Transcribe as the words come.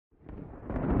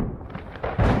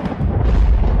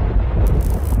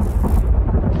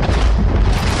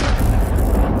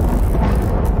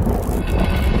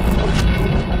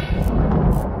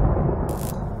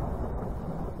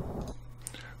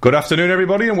Good afternoon,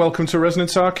 everybody, and welcome to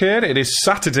Resonance Arcade. It is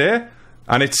Saturday,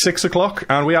 and it's 6 o'clock,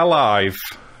 and we are live.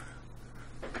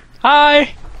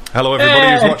 Hi! Hello,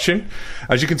 everybody who's watching.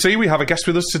 As you can see, we have a guest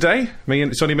with us today.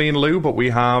 It's only me and Lou, but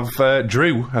we have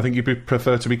Drew, I think you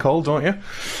prefer to be called, don't you?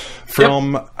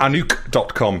 From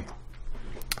Anouk.com.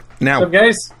 Now, what's up,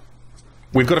 guys?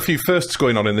 We've got a few firsts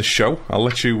going on in this show. I'll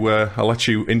let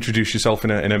you introduce yourself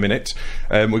in a minute.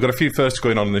 We've got a few firsts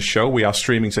going on in this show. We are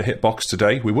streaming to Hitbox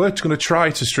today. We were going to try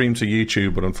to stream to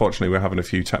YouTube, but unfortunately we're having a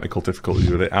few technical difficulties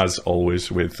with it, as always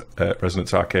with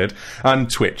Resonance Arcade, and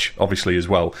Twitch, obviously, as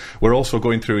well. We're also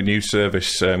going through a new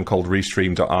service called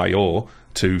Restream.io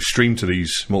to stream to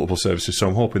these multiple services, so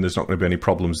I'm hoping there's not going to be any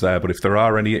problems there. But if there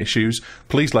are any issues,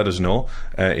 please let us know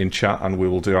in chat, and we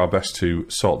will do our best to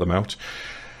sort them out.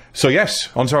 So yes,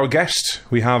 on to our guest.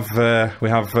 We have, as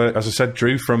I said,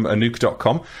 Drew from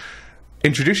Anouk.com.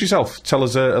 Introduce yourself. Tell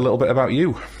us a little bit about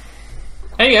you.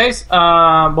 Hey guys.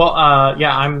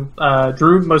 Yeah, I'm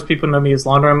Drew. Most people know me as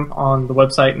Lonrem on the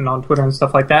website and on Twitter and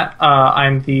stuff like that.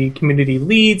 I'm the community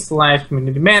lead /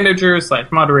 community manager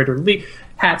 / moderator lead.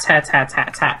 Hats for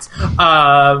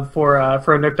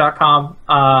Anouk.com.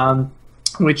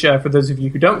 Which, for those of you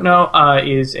who don't know,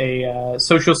 is a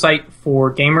social site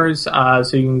for gamers.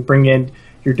 So you can bring in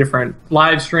your different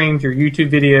live streams, your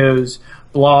YouTube videos,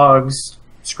 blogs,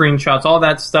 screenshots, all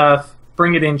that stuff.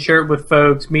 Bring it in, share it with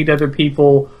folks, meet other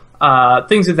people,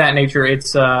 things of that nature.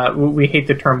 It's we hate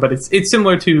the term, but it's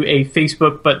similar to a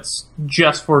Facebook, but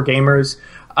just for gamers.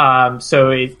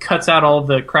 So it cuts out all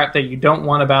the crap that you don't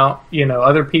want about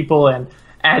other people and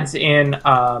adds in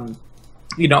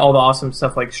all the awesome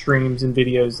stuff like streams and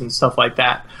videos and stuff like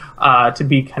that to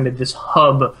be kind of this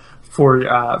hub for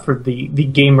the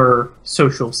gamer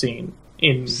social scene.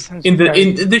 That's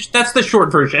the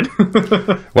short version.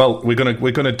 Well, we're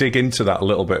gonna dig into that a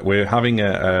little bit. We're doing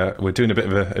a bit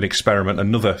of an experiment,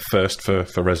 another first for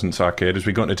Resonance Arcade. Is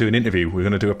we're going to do an interview. We're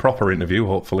going to do a proper interview,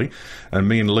 hopefully, and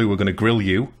me and Lou are going to grill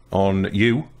you and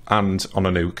on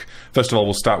Anouk. First of all,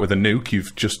 we'll start with Anouk.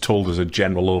 You've just told us a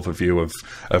general overview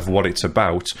of what it's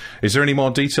about. Is there any more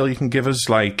detail you can give us,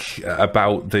 like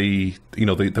about the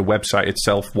website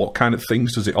itself? What kind of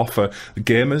things does it offer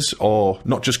gamers, or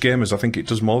not just gamers? I think it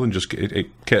does more than just it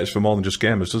caters for more than just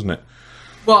gamers, doesn't it?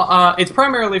 Well, it's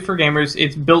primarily for gamers.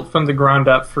 It's built from the ground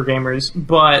up for gamers,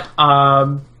 but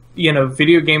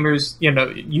video gamers,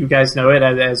 you guys know it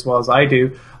as well as I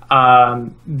do.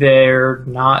 They're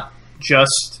not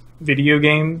just video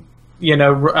game,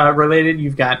 related.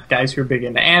 You've got guys who are big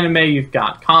into anime, you've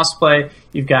got cosplay,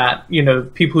 you've got,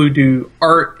 people who do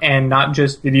art and not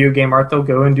just video game art. They'll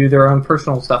go and do their own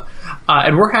personal stuff.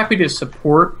 And we're happy to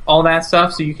support all that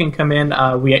stuff. So you can come in.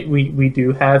 We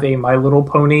do have a My Little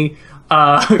Pony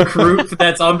group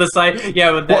that's on the site.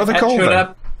 Yeah, what are they called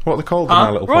then? What are they called, the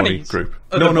My Little Pony group?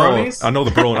 No, bronies? I know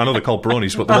they're called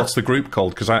bronies, but what's the group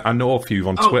called? Because I know a few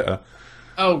on Twitter.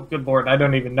 Oh, good lord, I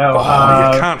don't even know.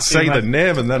 You can't say the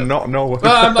name and then not know.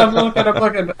 I'm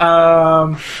looking.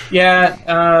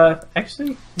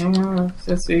 Actually,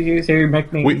 let's see. You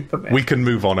make me. We can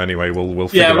move on anyway. We'll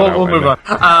figure it out. We'll move on.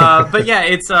 But yeah,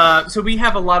 it's so we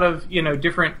have a lot of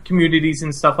different communities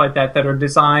and stuff like that are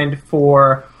designed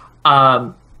for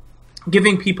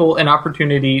giving people an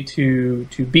opportunity to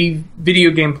be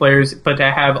video game players, but to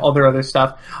have all their other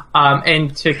stuff,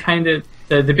 and to kind of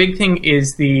the big thing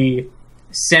is the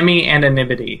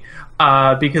semi-anonymity,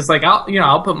 because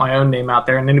I'll put my own name out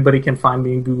there and anybody can find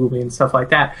me and Google me and stuff like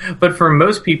that. But for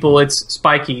most people, it's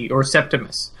Spikeh or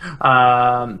SEPTiMUS,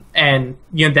 and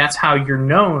that's how you're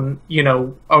known,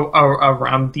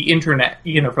 around the internet,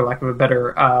 for lack of a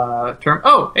better term.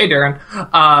 Oh, hey, Darren,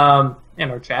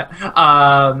 in our chat,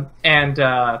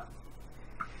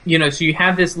 so you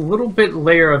have this little bit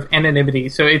layer of anonymity.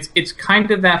 So it's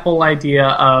kind of that whole idea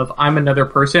of I'm another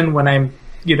person when I'm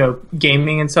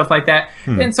gaming and stuff like that.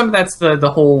 And some of that's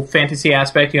the whole fantasy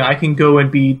aspect. I can go and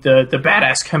be the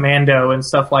badass commando and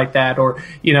stuff like that, or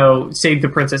save the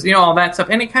princess, all that stuff,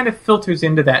 and it kind of filters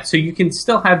into that. So you can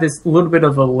still have this little bit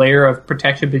of a layer of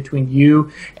protection between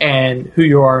you and who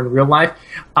you are in real life.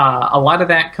 A lot of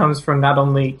that comes from not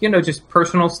only just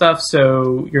personal stuff,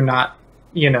 so you're not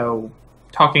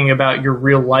talking about your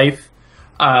real life.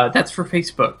 That's for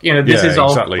Facebook. This is all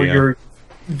exactly, for your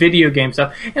video game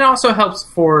stuff. It also helps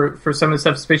for some of the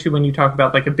stuff, especially when you talk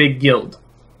about like a big guild.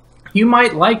 You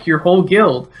might like your whole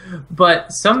guild,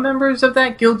 but some members of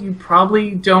that guild you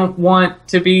probably don't want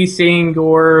to be seeing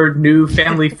your new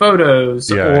family photos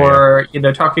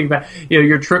talking about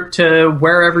your trip to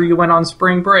wherever you went on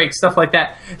spring break, stuff like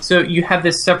that. So you have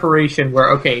this separation where,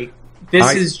 okay,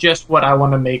 This is just what I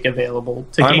want to make available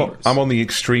to gamers. I'm on the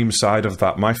extreme side of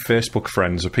that. My Facebook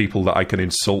friends are people that I can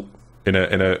insult in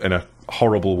a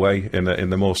horrible way, in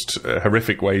the most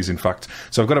horrific ways, in fact.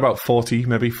 So I've got about 40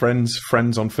 maybe friends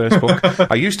on Facebook.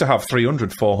 I used to have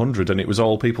 300, 400, and it was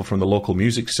all people from the local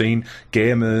music scene,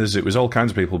 gamers, it was all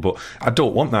kinds of people, but I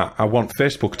don't want that. I want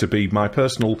Facebook to be my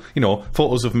personal,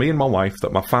 photos of me and my wife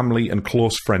that my family and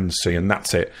close friends see, and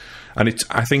that's it. And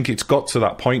I think it's got to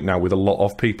that point now with a lot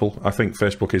of people. I think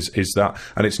Facebook is that,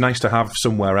 and it's nice to have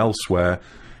somewhere else where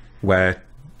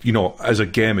as a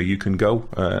gamer you can go,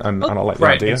 and I like the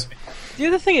idea. The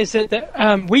other thing is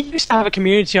that we used to have a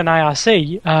community on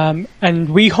IRC, and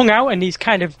we hung out in these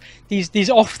kind of these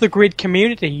off the grid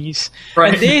communities,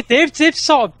 and they've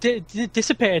sort of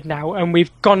dissipated now, and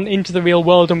we've gone into the real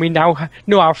world, and we now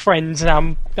know our friends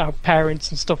and our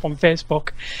parents and stuff on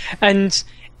Facebook, and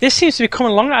this seems to be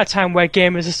coming along at a time where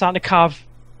gamers are starting to carve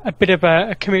a bit of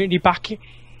a community back,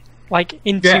 like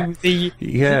into the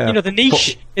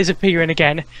niche is appearing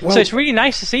again. Well, so it's really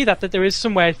nice to see that there is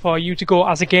somewhere for you to go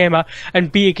as a gamer and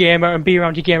be a gamer and be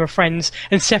around your gamer friends,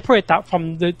 and separate that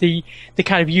from the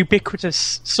kind of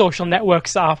ubiquitous social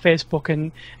networks that are Facebook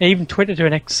and even Twitter to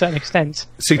a certain extent.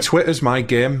 See, Twitter's my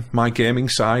gaming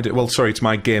side. Well, sorry, it's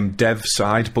my game dev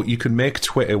side, but you can make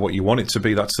Twitter what you want it to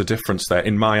be. That's the difference there,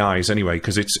 in my eyes anyway,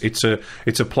 because it's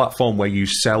a platform where you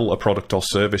sell a product or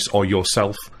service, or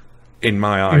yourself, in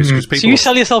my eyes. People, so you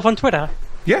sell yourself on Twitter?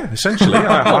 Yeah, essentially.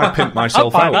 I pimp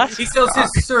myself out. That. He sells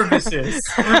his services.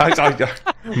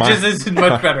 Just is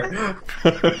much better.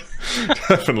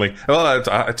 Definitely. Well,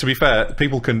 to be fair,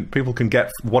 people can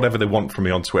get whatever they want from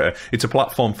me on Twitter. It's a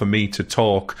platform for me to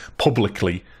talk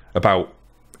publicly about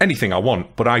anything I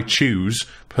want, but I choose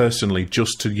personally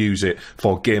just to use it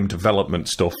for game development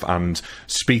stuff and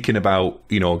speaking about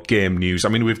game news. I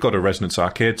mean, we've got a Resonance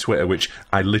Arcade Twitter, which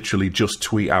I literally just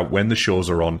tweet out when the shows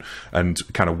are on and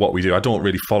kind of what we do. I don't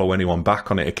really follow anyone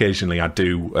back on it. Occasionally I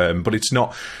do, but it's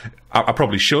not. I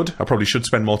probably should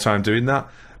spend more time doing that.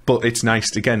 But it's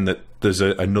nice, again, that there's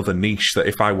another niche that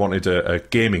if I wanted a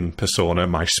gaming persona,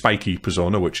 my Spikeh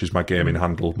persona, which is my gaming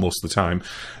handle most of the time,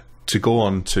 to go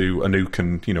on to Anouk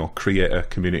and create a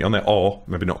community on there, or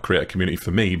maybe not create a community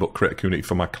for me, but create a community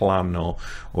for my clan or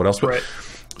what else. Right.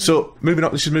 So moving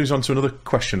on, this moves on to another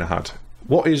question I had.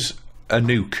 What is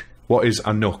Anouk? What is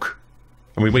Anouk?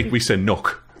 I mean, we say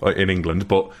Nook in England,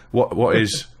 but what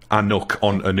is Anouk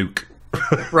on Anouk?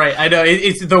 Right, I know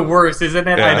it's the worst, isn't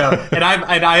it? Yeah. I know,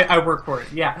 and I work for it.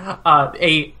 Yeah,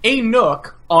 a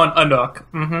nook on a nook.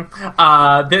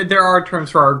 There are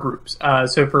terms for our groups.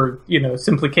 So for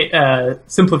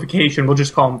simplification, we'll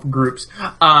just call them groups.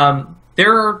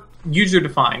 They're user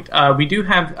defined. We do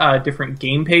have different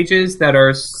game pages that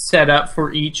are set up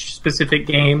for each specific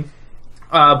game,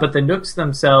 but the nooks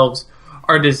themselves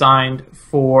are designed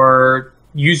for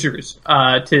users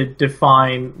to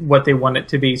define what they want it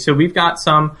to be. So we've got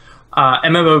some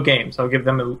MMO games. I'll give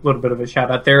them a little bit of a shout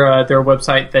out. They're a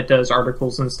website that does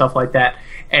articles and stuff like that,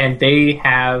 and they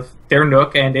have their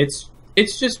Nook, and it's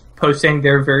just posting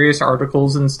their various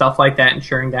articles and stuff like that and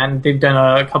sharing that. And they've done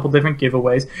a couple different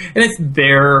giveaways, and it's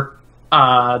their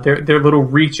little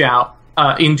reach out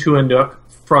into a Nook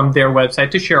from their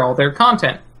website to share all their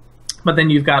content. But then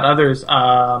you've got others,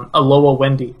 Aloha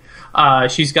Wendy.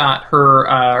 She's got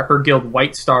her guild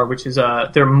White Star, which is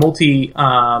their multi-game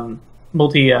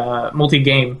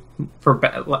for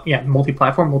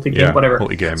multi-platform, multi-game, whatever.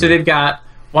 Multi-game, so they've got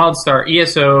WildStar,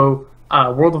 ESO,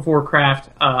 World of Warcraft.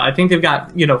 I think they've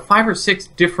got 5 or 6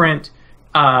 different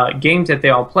games that they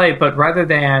all play. But rather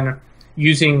than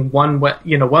using one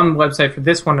website for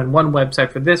this one and one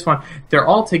website for this one, they're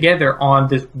all together on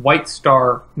this White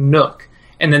Star Nook.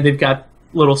 And then they've got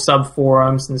little sub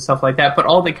forums and stuff like that. But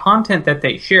all the content that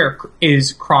they share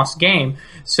is cross game.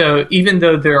 So even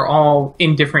though they're all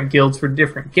in different guilds for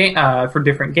different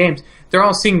games, they're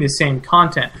all seeing the same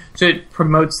content. So it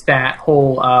promotes that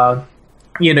whole,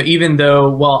 even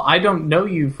though, I don't know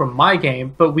you from my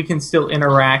game, but we can still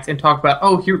interact and talk about,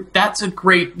 that's a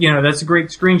great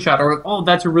screenshot, or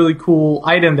that's a really cool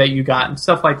item that you got and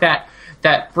stuff like that.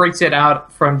 That breaks it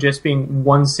out from just being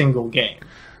one single game.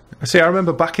 See, I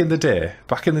remember back in the day,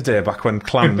 back when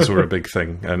clans were a big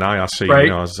thing, and IRC, right.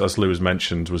 As Lou has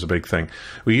mentioned, was a big thing.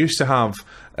 We used to have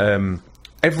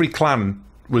every clan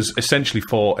was essentially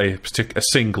for a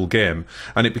single game,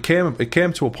 and it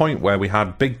came to a point where we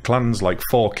had big clans like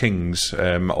Four Kings,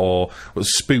 or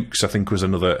Spooks, I think was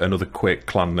another Quake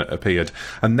clan that appeared,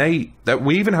 and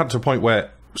we even had to a point where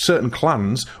certain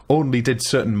clans only did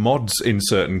certain mods in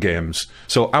certain games.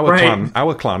 So our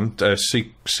clan,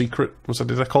 secret,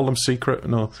 did I call them secret?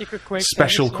 No, Secret Quake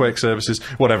Special Service, Quake Services,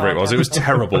 whatever it was. It was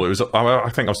terrible. It was. I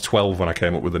think I was 12 when I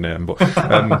came up with the name,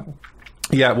 but.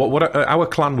 Yeah, our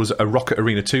clan was a Rocket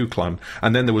Arena 2 clan,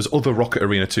 and then there was other Rocket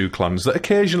Arena 2 clans that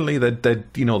occasionally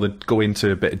they'd go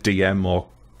into a bit of DM or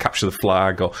capture the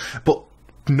flag, but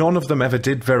none of them ever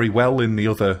did very well in the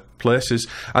other places.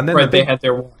 And then they had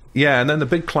their and then the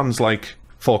big clans like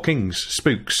Four Kings,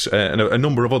 Spooks, and a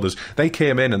number of others, they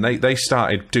came in and they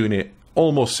started doing it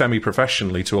almost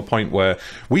semi-professionally to a point where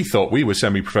we thought we were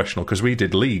semi-professional because we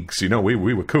did leagues,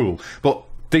 we were cool, but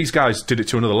these guys did it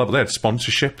to another level. They had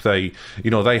sponsorship. They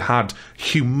had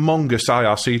humongous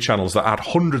IRC channels that had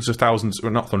hundreds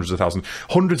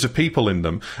of people in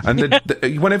them. And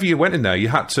whenever you went in there, you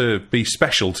had to be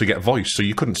special to get voice, so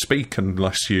you couldn't speak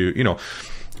unless and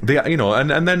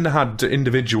then they had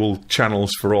individual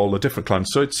channels for all the different clans.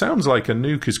 So it sounds like a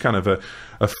nuke is kind of a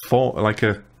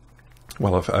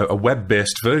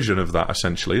web-based version of that,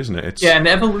 essentially, isn't it? It's an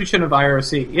evolution of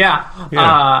IRC.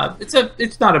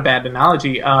 It's not a bad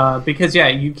analogy because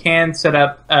you can set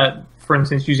up, for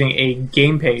instance, using a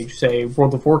game page, say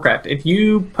World of Warcraft. If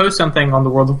you post something on the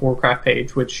World of Warcraft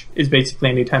page, which is basically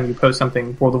anytime you post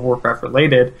something World of Warcraft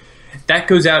related, that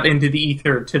goes out into the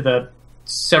ether to the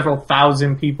several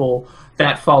thousand people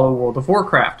that follow World of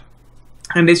Warcraft,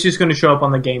 and it's just going to show up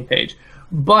on the game page.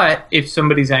 But if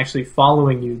somebody's actually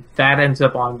following you, that ends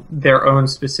up on their own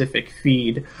specific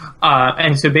feed.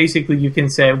 And so basically you can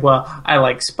say, well, I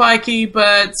like Spikeh,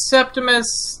 but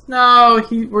SEPTiMUS, no,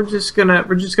 we're just gonna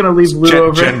leave Lou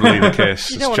over. Generally the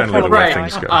case. It's generally the way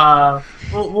things go.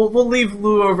 We'll leave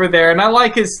Lou over there, and I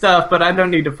like his stuff, but I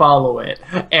don't need to follow it.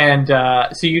 And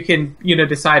so you can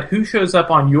decide who shows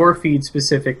up on your feed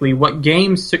specifically, what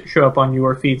games show up on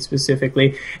your feed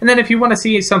specifically, and then if you want to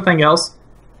see something else,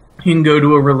 you can go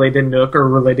to a related Nook or a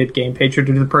related game page or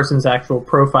to the person's actual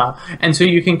profile. And so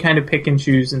you can kind of pick and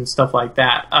choose and stuff like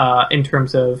that in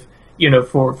terms of,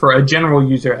 for a general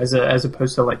user as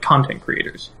opposed to like content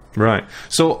creators. Right.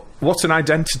 So what's an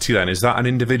identity then? Is that an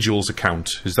individual's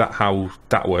account? Is that how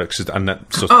that works?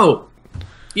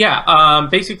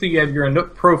 Basically you have your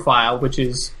Nook profile, which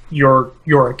is your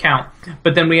account,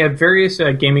 but then we have various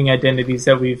gaming identities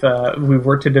that we've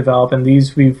worked to develop, and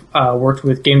these we've worked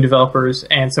with game developers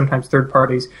and sometimes third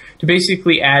parties to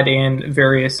basically add in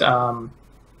various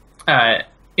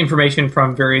information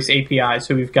from various APIs.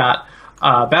 So we've got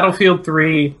Battlefield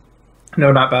 3.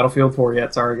 No, not Battlefield 4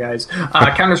 yet. Sorry, guys.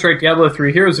 Counter-Strike, Diablo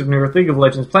 3, Heroes of New Earth, League of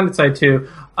Legends, PlanetSide 2,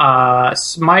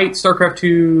 Smite, StarCraft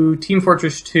 2, Team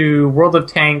Fortress 2, World of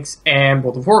Tanks, and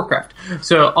World of Warcraft.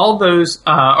 So all those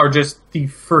are just the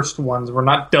first ones. We're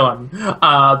not done.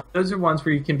 Those are ones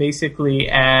where you can basically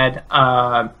add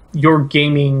your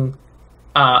gaming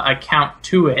account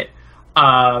to it.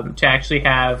 To actually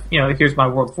have, here's my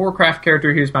World of Warcraft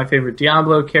character, here's my favorite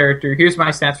Diablo character, here's my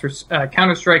stats for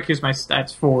Counter-Strike, here's my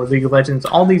stats for League of Legends,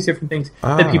 all these different things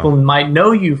that people might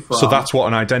know you from. So that's what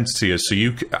an identity is. So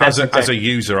you, as a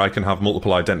user, I can have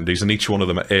multiple identities, and each one of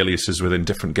them are aliases within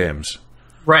different games.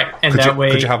 Right, and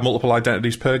could you have multiple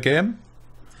identities per game?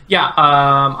 Yeah,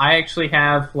 I actually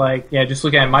have, just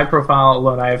looking at my profile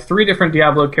alone, I have 3 different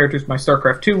Diablo characters, my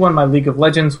StarCraft 2 one, my League of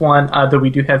Legends one, though we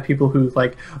do have people who,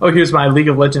 here's my League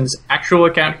of Legends actual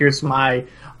account, here's my,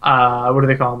 what do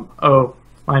they call them? Oh,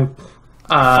 mine.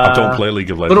 I don't play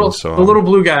League of Legends, the little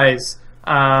blue guys.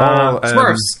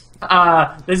 Smurfs.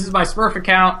 This is my Smurf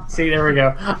account. See, there we go.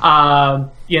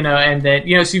 And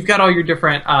then, so you've got all your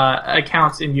different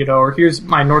accounts, and, or here's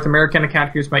my North American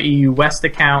account, here's my EU West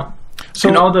account. So,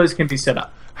 and all those can be set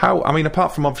up.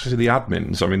 Apart from obviously the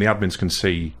admins, the admins can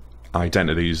see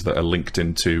identities that are linked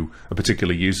into a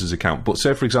particular user's account. But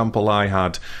say, for example, I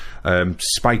had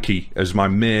Spikeh as my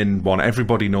main one.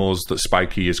 Everybody knows that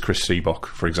Spikeh is Chris Sebok,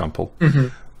 for example. Mm-hmm.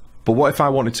 But what if I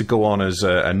wanted to go on as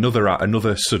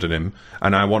another pseudonym,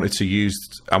 and I wanted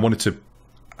to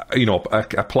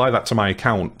apply that to my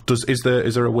account? Is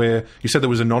there a way? You said there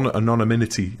was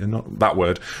anonymity, not that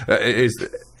word.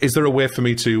 Is there a way for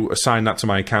me to assign that to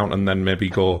my account and then maybe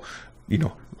go,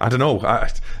 I don't know.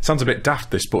 It sounds a bit daft,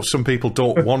 this, but some people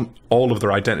don't want all of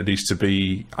their identities to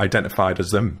be identified as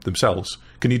themselves.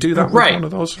 Can you do that with one of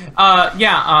those?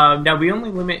 Now we only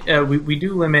limit. We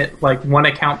do limit one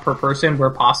account per person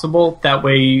where possible. That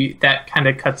way, that kind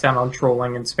of cuts down on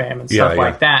trolling and spam and stuff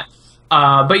like that.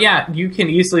 But you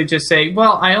can easily just say,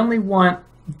 well, I only want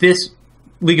this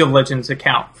League of Legends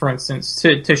account, for instance,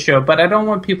 to show, but I don't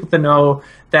want people to know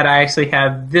that I actually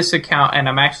have this account and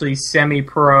I'm actually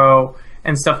semi-pro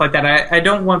and stuff like that. I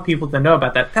don't want people to know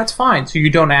about that. That's fine, so you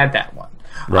don't add that one.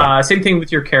 Same thing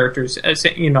with your characters,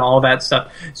 all that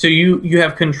stuff. So you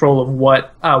have control of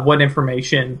what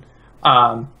information.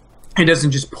 It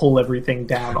doesn't just pull everything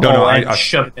down and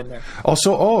shove it in there.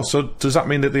 So does that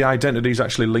mean that the identities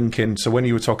actually link in? So when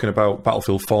you were talking about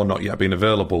Battlefield 4 not yet being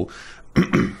available,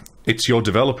 it's your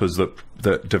developers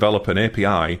that develop an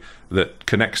API that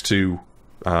connects to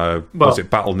was it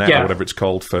Battle.net or whatever it's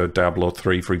called for Diablo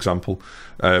 3, for example.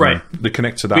 Right. They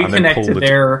connect to that and then pull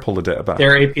the data back.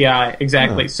 Their API,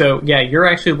 exactly. So you're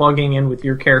actually logging in with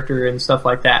your character and stuff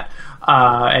like that.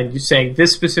 And you're saying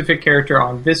this specific character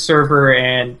on this server,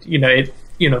 and it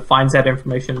finds that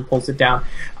information and pulls it down.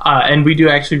 And we do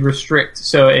actually restrict.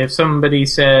 So if somebody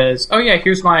says, "Oh yeah,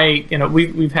 here's my,"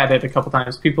 we've had it a couple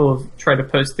times. People have tried to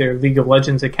post their League of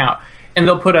Legends account, and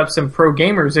they'll put up some pro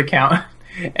gamers account,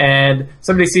 and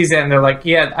somebody sees that and they're like,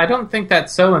 "Yeah, I don't think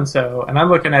that's so and so." And I'm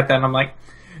looking at that and I'm like,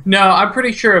 no, I'm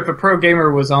pretty sure if a pro gamer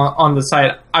was on the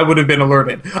site, I would have been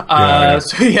alerted. So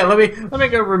let me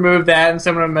go remove that and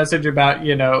send him a message about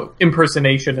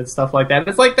impersonation and stuff like that.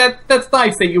 It's like that's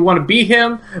nice that you want to be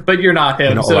him, but you're not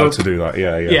him. You're not allowed to do that.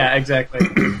 Yeah, exactly.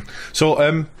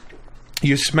 So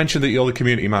you mentioned that you're the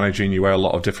community manager and you wear a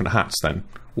lot of different hats. Then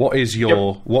what is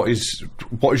your what is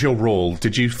your role?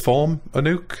 Did you form a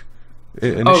nuke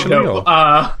initially? Oh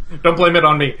no! Don't blame it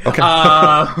on me. Okay.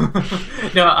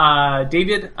 No,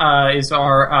 David is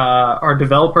our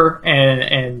developer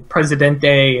and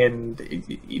Presidente and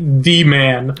the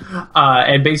man,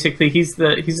 and basically he's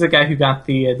the guy who got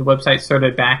the website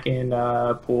started back in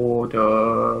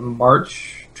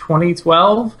March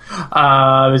 2012. It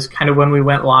was kind of when we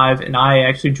went live, and I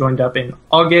actually joined up in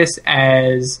August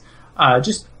as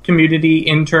just community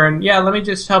intern. Yeah, let me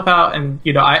just help out. And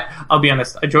I'll be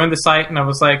honest, I joined the site and I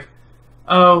was like,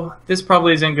 oh, this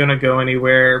probably isn't going to go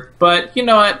anywhere, but you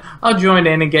know what, I'll join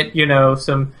in and get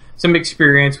some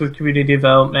experience with community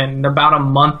development. And about a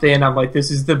month in, I'm like,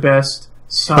 this is the best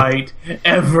site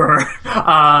ever.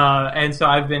 And so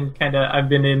I've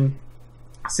been in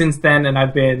since then, and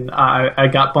I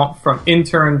got bumped from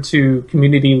intern to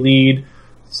community lead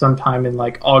sometime in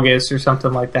like August or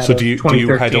something like that. So do you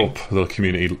head up the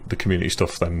community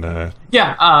stuff then?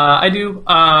 Yeah, I do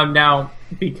now,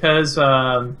 because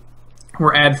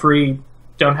we're ad free,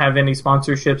 don't have any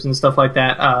sponsorships and stuff like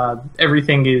that.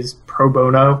 Everything is pro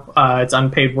bono. It's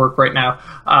unpaid work right now,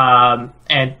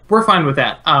 and we're fine with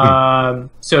that.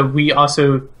 So we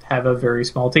also have a very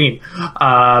small team,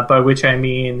 by which I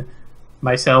mean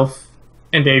myself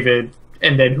and David,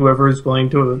 and then whoever is willing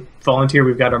to volunteer.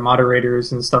 We've got our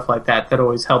moderators and stuff like that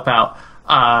always help out.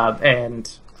 But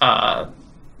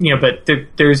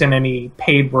there isn't any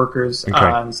paid workers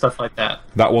and stuff like that.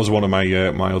 That was one of my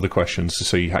my other questions, to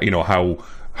see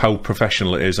how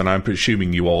professional it is, and I'm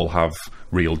assuming you all have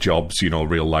real jobs,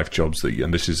 real life jobs,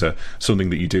 and this is something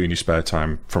that you do in your spare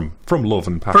time from love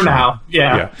and passion. For now,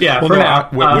 yeah. Well, for now.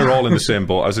 We're all in the same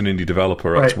boat as an indie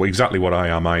developer. Right. That's exactly what I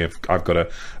am. I've got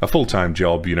a full-time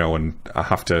job, and I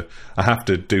have to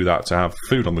do that to have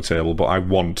food on the table. But I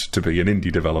want to be an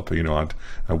indie developer.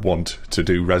 I want to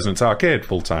do Resonance Arcade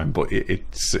full-time. But it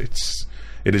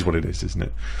is what it is, isn't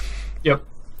it? Yep.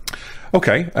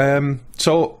 Okay,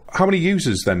 so how many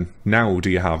users then now do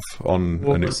you have on a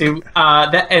nuke? See,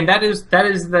 that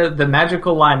is the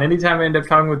magical line. Anytime I end up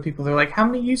talking with people, they're like, "How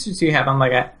many users do you have?" I'm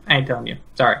like, "I ain't telling you.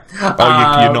 Sorry."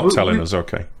 Oh, you're not telling us.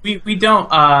 Okay. We don't.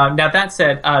 Now that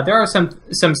said, there are some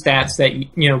stats that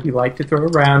we like to throw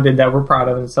around and that we're proud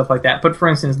of and stuff like that. But for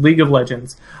instance, League of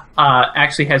Legends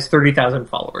actually has 30,000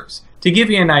 followers. To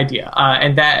give you an idea,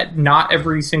 and that not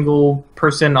every single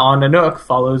person on a Nook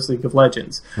follows League of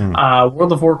Legends.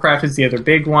 World of Warcraft is the other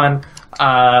big one,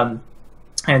 and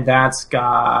that's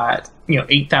got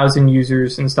 8,000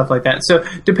 users and stuff like that. So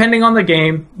depending on the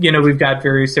game, we've got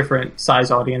various different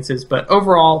size audiences, but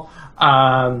overall,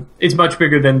 it's much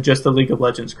bigger than just the League of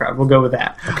Legends crowd. We'll go with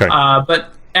that. Okay.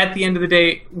 But at the end of the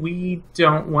day, we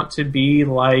don't want to be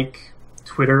like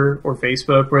Twitter or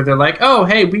Facebook, where they're like, oh,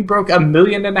 hey, we broke 1.5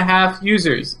 million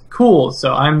users. Cool.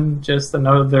 So I'm just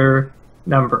another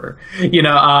number,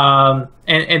 and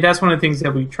that's one of the things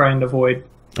that we try and avoid.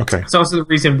 Okay. It's also the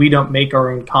reason we don't make our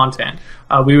own content.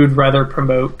 We would rather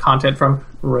promote content from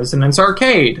Resonance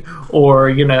Arcade or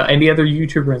any other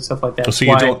YouTuber and stuff like that.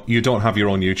 So you don't have your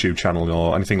own YouTube channel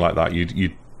or anything like that.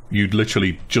 You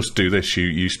literally just do this.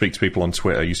 You speak to people on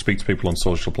Twitter. You speak to people on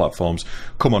social platforms.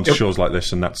 Come on to shows like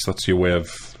this, and that's your way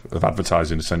of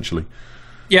advertising, essentially.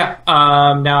 Yeah.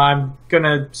 Now I'm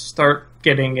gonna start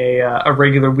getting a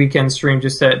regular weekend stream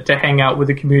just to hang out with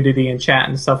the community and chat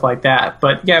and stuff like that.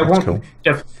 But yeah, it won't. Cool.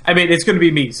 I mean, it's going to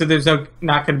be me, so there's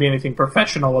not going to be anything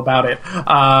professional about it.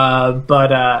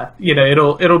 But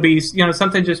it'll be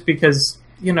something just because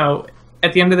you know,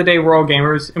 at the end of the day, we're all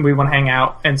gamers and we want to hang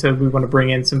out, and so we want to bring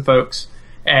in some folks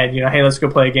and, you know, hey, let's go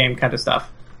play a game kind of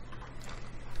stuff.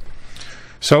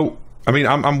 So, I mean,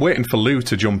 I'm waiting for Lou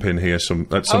to jump in here at some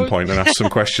point and ask some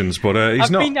questions, but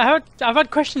he's not. I've had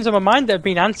questions on my mind that have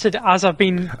been answered as I've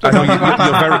been. I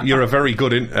know you're a very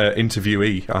good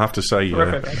interviewee, I have to say,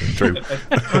 Drew.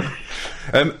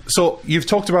 So you've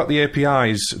talked about the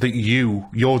APIs that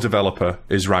your developer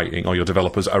is writing, or your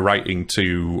developers are writing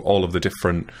to all of the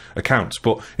different accounts.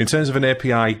 But in terms of an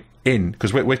API in,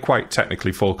 because we're quite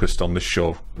technically focused on this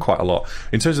show quite a lot.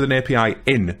 In terms of an API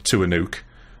in to a nook.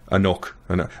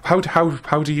 How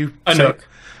do you a say? nook?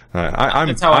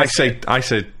 I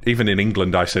say even in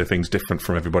England I say things different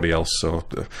from everybody else. So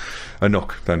a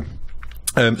nook then.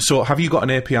 So have you got an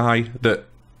API that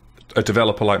a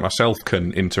developer like myself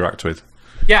can interact with?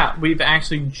 Yeah, we've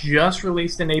actually just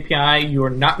released an API. You are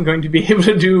not going to be able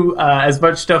to do as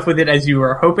much stuff with it as you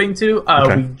were hoping to.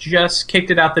 Okay. We just kicked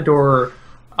it out the door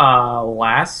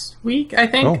last week, I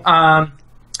think. Oh.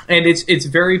 And it's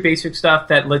very basic stuff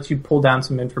that lets you pull down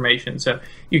some information. So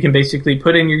you can basically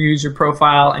put in your user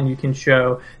profile and you can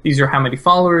show these are how many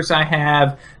followers I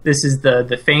have. This is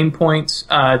the fame points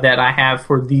that I have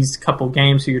for these couple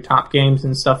games, so your top games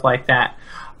and stuff like that.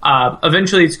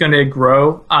 Eventually it's going to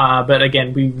grow, but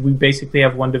again, we basically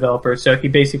have one developer. So he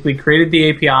basically created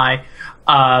the API,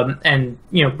 and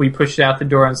you know, we pushed it out the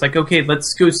door and it's like, okay,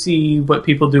 let's go see what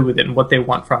people do with it and what they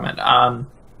want from it.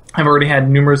 I've already had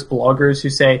numerous bloggers who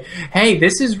say, hey,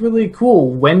 this is really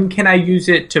cool. When can I use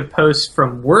it to post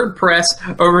from WordPress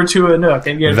over to a Nook?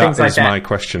 And things like that. That is my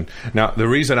question. Now, the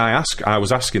reason I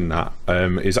was asking that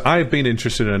is I've been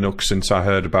interested in a Nook since I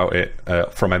heard about it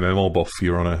from MMO Buff.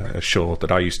 You're on a show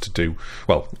that I used to do,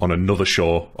 well, on another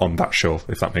show, on that show,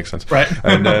 if that makes sense. Right.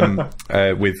 And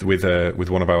with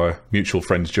one of our mutual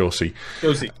friends, Josie.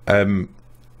 I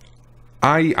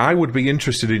would be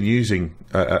interested in using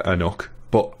a Nook.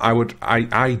 But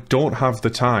I don't have the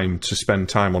time to spend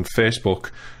time on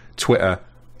Facebook, Twitter,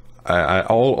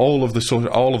 all of the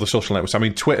social networks. I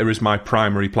mean, Twitter is my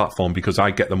primary platform because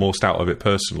I get the most out of it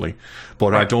personally.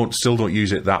 But right. I still don't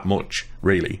use it that much,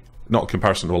 really. Not in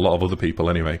comparison to a lot of other people,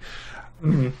 anyway.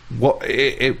 Mm-hmm. What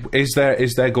is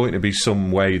there going to be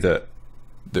some way that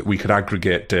we could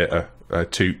aggregate data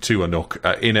to a Nook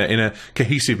in a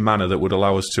cohesive manner that would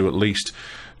allow us to at least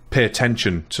pay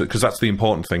attention to, because that's the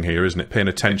important thing here, isn't it? Paying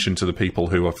attention to the people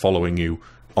who are following you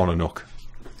on a Nook.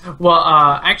 Well,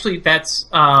 actually, that's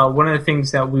one of the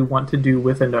things that we want to do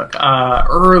with a Nook.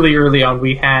 Early on,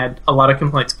 we had a lot of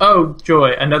complaints. Oh,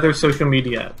 joy, another social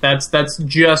media. That's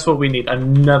just what we need,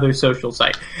 another social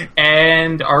site.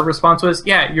 And our response was,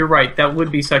 yeah, you're right. That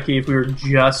would be sucky if we were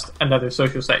just another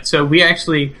social site. So we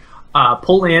actually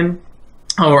pull in,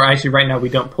 or actually right now we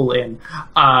don't pull in,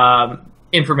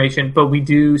 information, but we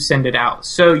do send it out.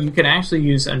 So you can actually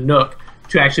use a Nook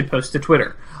to actually post to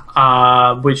Twitter,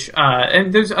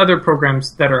 and there's other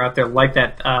programs that are out there like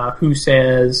that, Who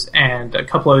Says, and a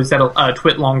couple others that'll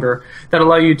twit longer, that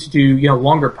allow you to do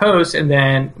longer posts, and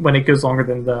then when it goes longer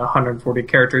than the 140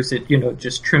 characters, it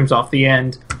just trims off the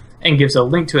end and gives a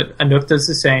link to it. A Nook does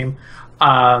the same.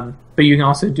 But you can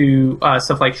also do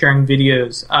stuff like sharing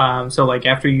videos. So like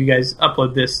after you guys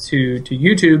upload this to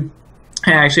YouTube,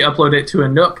 and actually upload it to a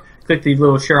Nook, click the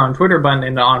little share on Twitter button,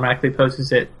 and it automatically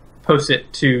posts it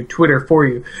to Twitter for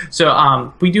you.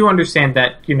 So we do understand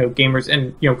that gamers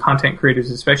and content creators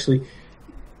especially,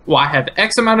 well, I have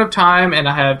X amount of time and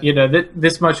I have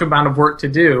this much amount of work to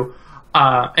do,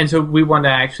 and so we want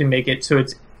to actually make it so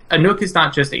it's a Nook is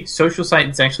not just a social site;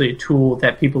 it's actually a tool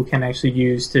that people can actually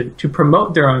use to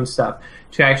promote their own stuff,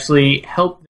 to actually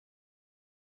help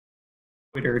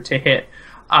Twitter to hit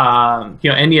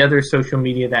any other social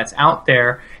media that's out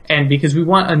there. And because we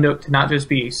want a Nook to not just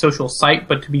be a social site,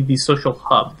 but to be the social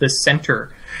hub, the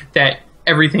center that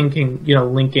everything can,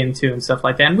 link into and stuff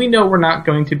like that. And we know we're not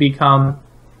going to become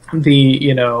the,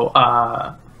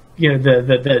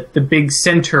 the big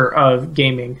center of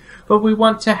gaming, but we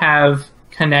want to have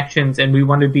connections, and we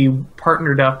want to be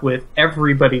partnered up with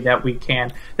everybody that we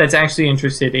can that's actually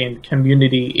interested in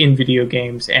community in video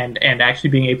games, and actually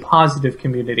being a positive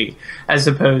community, as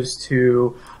opposed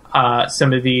to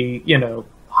some of the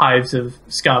hives of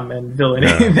scum and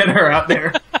villainy that are out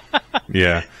there.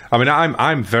 Yeah, I mean,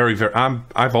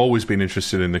 I've always been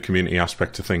interested in the community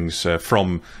aspect of things,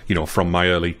 from my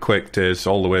early Quake days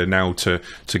all the way now to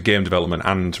game development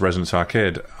and Resonance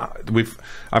Arcade.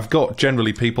 I've got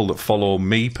generally people that follow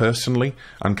me personally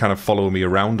and kind of follow me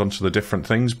around onto the different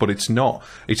things, but it's not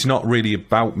really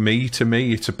about me. To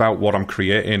me, it's about what I'm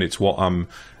creating. It's what I'm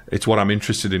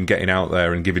interested in getting out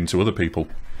there and giving to other people.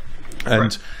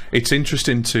 And it's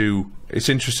interesting to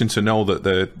know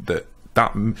that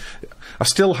I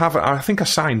still have. I think I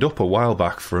signed up a while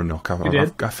back for a Nook.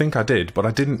 I think I did, but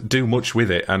I didn't do much with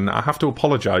it, and I have to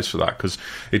apologise for that because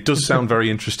it does sound very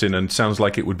interesting and sounds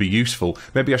like it would be useful.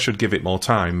 Maybe I should give it more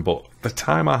time, but the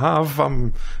time I have,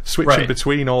 I'm switching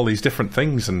between all these different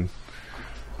things, and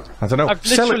I don't know.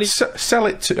 Sell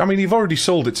it to. I mean, you've already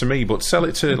sold it to me, but sell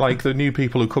it to like the new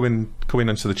people who come in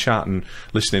into the chat and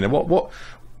listening. And what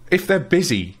if they're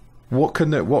busy?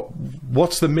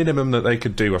 What's the minimum that they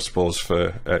could do, I suppose,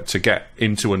 for to get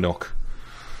into a Nook?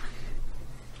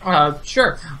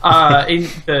 Sure.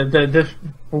 The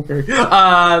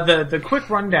quick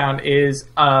rundown is,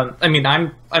 I mean,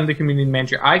 I'm the community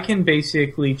manager. I can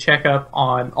basically check up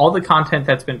on all the content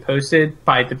that's been posted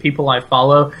by the people I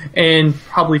follow in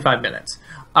probably 5 minutes.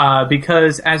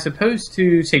 Because as opposed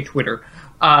to, say, Twitter,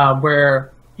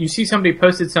 where you see somebody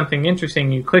posted something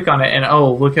interesting, you click on it, and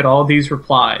oh, look at all these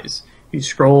replies. You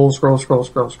scroll. With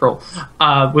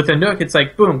a Nook, it's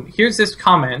like, boom, here's this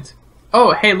comment.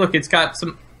 Oh, hey, look, it's got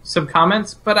some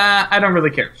comments, but I don't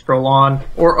really care. Scroll on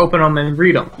or open them and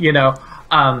read them, you know.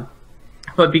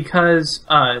 But because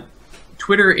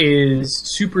Twitter is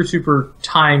super, super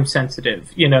time sensitive,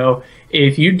 you know,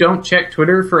 if you don't check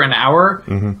Twitter for an hour,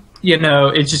 you know,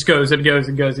 it just goes and goes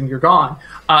and goes and you're gone.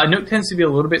 Nook tends to be a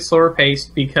little bit slower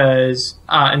paced because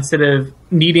instead of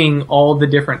needing all the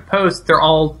different posts, they're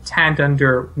all tagged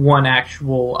under one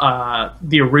actual,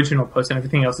 the original post, and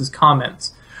everything else is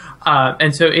comments.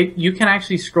 And so you can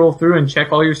actually scroll through and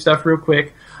check all your stuff real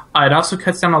quick. It also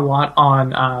cuts down a lot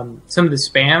on some of the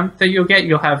spam that you'll get.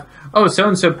 You'll have, oh,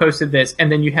 so-and-so posted this,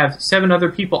 and then you have 7 other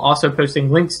people also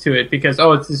posting links to it because,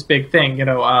 oh, it's this big thing, you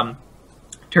know,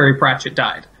 Terry Pratchett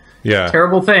died. Yeah.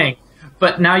 Terrible thing.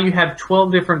 But now you have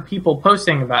 12 different people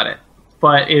posting about it.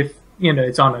 But if, you know,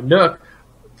 it's on a Nook,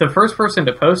 the first person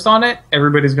to post on it,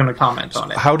 everybody's going to comment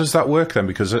on it. How does that work then?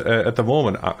 Because at the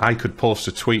moment, I could post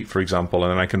a tweet, for example,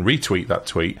 and then I can retweet that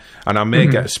tweet, and I may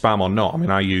get a spam or not. I mean,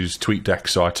 I use TweetDeck,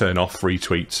 so I turn off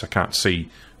retweets. I can't see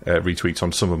retweets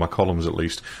on some of my columns, at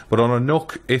least. But on a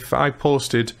Nook, if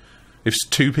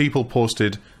 2 people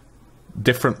posted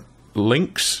different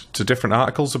links to different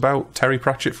articles about Terry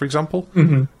Pratchett, for example,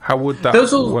 how would that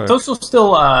work? Those will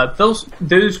still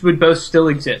those would both still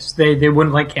exist. They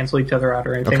wouldn't like cancel each other out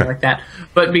or anything like that.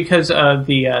 But because of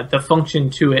the function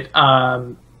to it,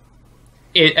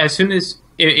 as soon as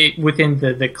it within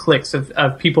the clicks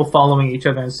of people following each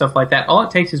other and stuff like that, all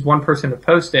it takes is one person to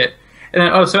post it, and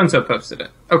then so and so posted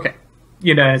it. Okay,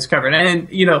 you know, it's covered. And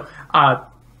you know,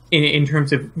 in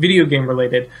terms of video game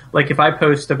related, like if I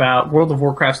post about World of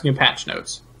Warcraft's new patch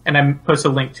notes and I post a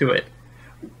link to it,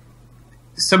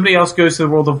 somebody else goes to the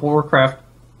World of Warcraft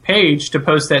page to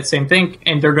post that same thing,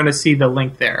 and they're going to see the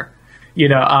link there. You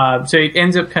know, so it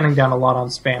ends up cutting down a lot on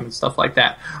spam and stuff like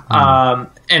that.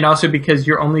 And also because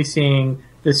you're only seeing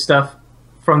this stuff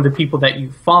from the people that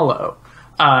you follow,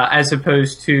 as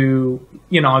opposed to,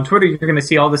 you know, on Twitter, you're going to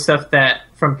see all the stuff that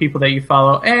from people that you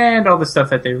follow and all the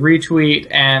stuff that they retweet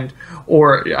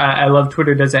or I love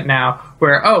Twitter does it now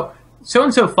where, oh,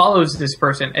 so-and-so follows this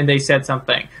person and they said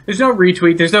something. There's no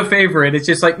retweet. There's no favorite. It's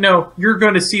just like, no, you're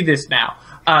going to see this now.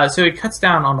 So it cuts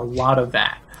down on a lot of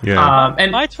that. Yeah.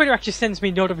 And my Twitter actually sends me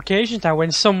notifications now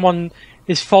when someone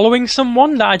is following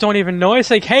someone that I don't even know. It's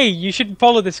like, hey, you should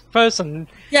follow this person.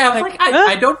 Yeah, like,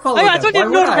 I don't follow them. I don't get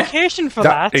notification for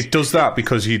that. It does that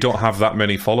because you don't have that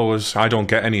many followers. I don't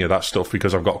get any of that stuff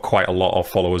because I've got quite a lot of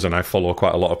followers and I follow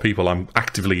quite a lot of people. I'm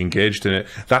actively engaged in it.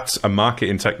 That's a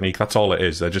marketing technique. That's all it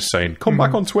is. They're just saying, come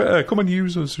back on Twitter, come and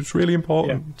use us. It's really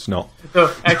important. Yeah. It's not.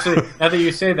 So, actually, now that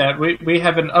you say that, we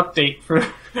have an update for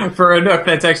a Nook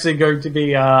that's actually going to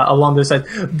be along this side.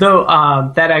 Though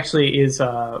that actually is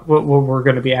what we're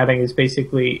going to be adding is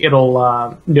basically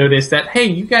it'll notice that, hey,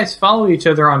 you guys follow each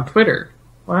other on Twitter.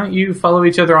 Why don't you follow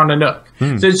each other on a Nook?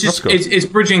 So it's just it's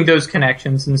bridging those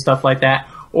connections and stuff like that.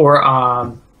 Or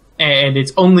and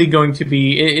it's only going to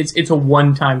be it's a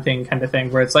one-time thing kind of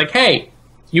thing where it's like, hey,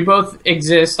 you both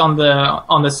exist on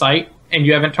the site and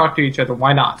you haven't talked to each other.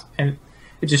 Why not? And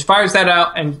it just fires that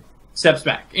out and steps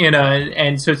back, you know,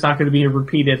 and so it's not going to be a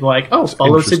repeated like, oh,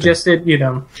 follow suggested, you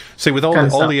know. See, with all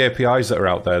the APIs that are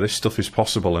out there, this stuff is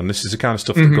possible, and this is the kind of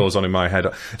stuff that goes on in my head.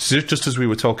 So just as we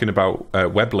were talking about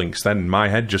web links, then my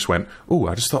head just went, "Oh,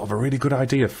 I just thought of a really good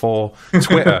idea for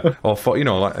Twitter or for, you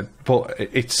know, like." But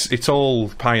it's all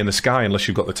pie in the sky unless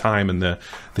you've got the time and the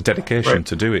dedication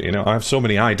to do it. You know, I have so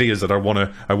many ideas that I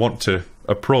want to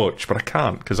approach, but I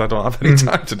can't because I don't have any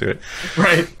time to do it.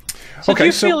 Right. So do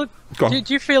you feel?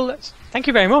 Thank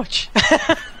you very much.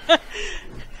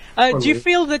 Do you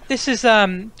feel that this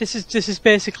is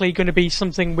basically going to be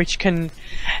something which can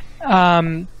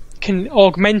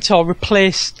augment or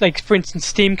replace, like for instance,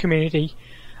 Steam community?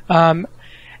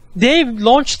 They've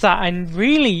launched that, and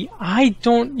really, I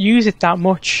don't use it that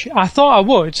much. I thought I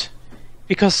would,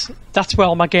 because that's where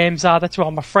all my games are. That's where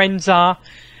all my friends are.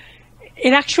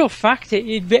 In actual fact,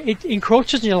 it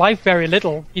encroaches on your life very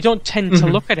little. You don't tend to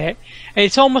look at it. And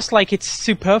it's almost like it's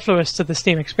superfluous to the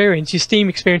Steam experience. Your Steam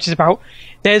experience is about,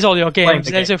 there's all your games,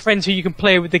 there's your friends who you can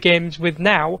play with the games with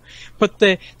now. But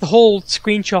the whole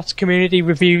screenshots, community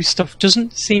reviews stuff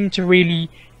doesn't seem to really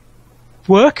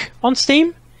work on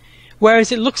Steam.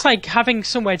 Whereas it looks like having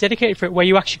somewhere dedicated for it where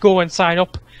you actually go and sign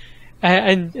up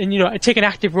and you know, take an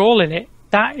active role in it,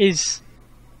 that is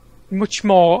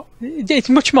it's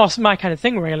much more my kind of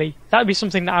thing, really. That would be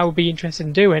something that I would be interested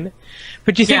in doing.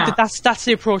 But do you think that that's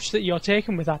the approach that you're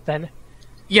taking with that then?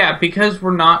 Yeah, because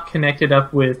we're not connected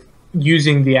up with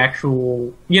using the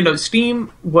actual, you know,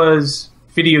 Steam was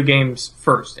video games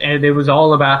first, and it was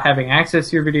all about having access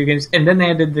to your video games, and then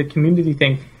they added the community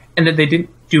thing, and then they didn't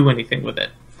do anything with it.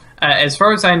 As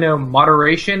far as I know,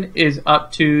 moderation is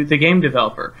up to the game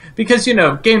developer, because, you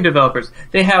know, game developers,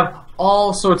 they have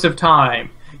all sorts of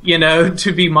time, you know,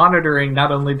 to be monitoring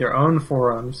not only their own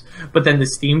forums, but then the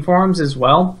Steam forums as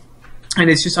well. And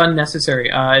it's just unnecessary.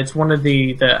 It's one of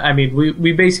I mean,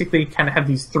 we basically kind of have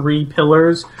these three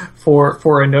pillars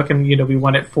for a Nook, and, you know, we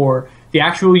want it for the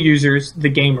actual users,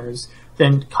 the gamers,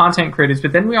 then content creators,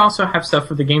 but then we also have stuff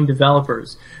for the game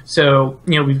developers. So,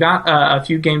 you know, we've got a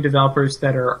few game developers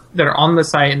that are on the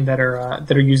site and that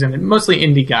are using it, mostly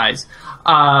indie guys.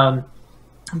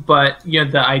 But, you know,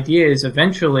 the idea is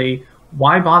eventually,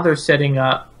 why bother setting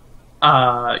up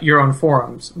your own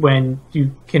forums when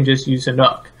you can just use a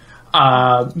Nook?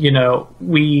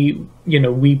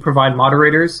 We provide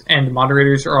moderators, and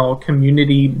moderators are all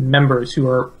community members who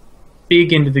are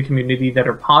big into the community, that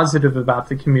are positive about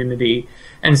the community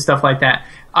and stuff like that,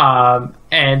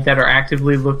 and that are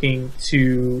actively looking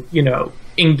to, you know,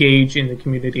 engage in the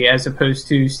community, as opposed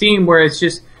to Steam, where it's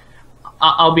just,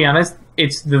 I'll be honest,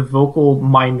 it's the vocal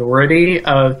minority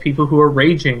of people who are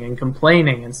raging and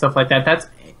complaining and stuff like that. That's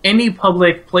any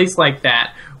public place like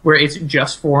that where it's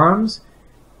just forums.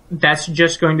 That's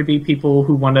just going to be people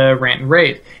who want to rant and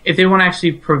rave. If they want to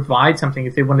actually provide something,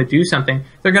 if they want to do something,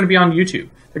 they're going to be on YouTube.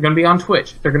 They're going to be on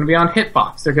Twitch. They're going to be on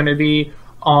Hitbox. They're going to be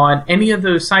on any of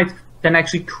those sites that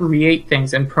actually create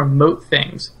things and promote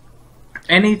things.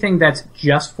 Anything that's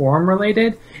just forum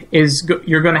related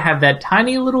you're going to have that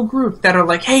tiny little group that are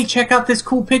like, hey, check out this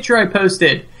cool picture I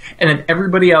posted. And then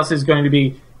everybody else is going to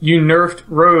be, you nerfed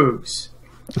rogues.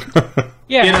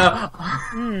 Yeah. You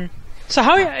know? So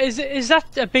how is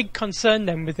that a big concern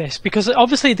then with this? Because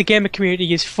obviously the gamer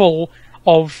community is full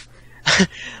of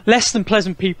less than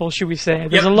pleasant people, should we say.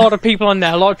 There's a lot of people on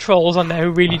there, a lot of trolls on there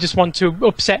who really just want to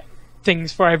upset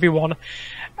things for everyone.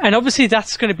 And obviously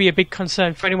that's going to be a big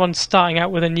concern for anyone starting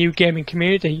out with a new gaming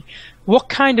community. What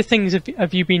kind of things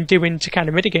have you been doing to kind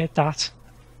of mitigate that?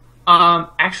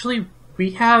 Actually,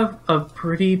 we have a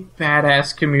pretty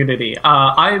badass community.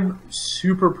 I'm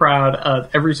super proud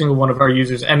of every single one of our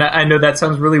users. And I know that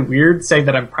sounds really weird saying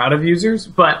that I'm proud of users,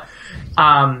 but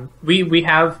we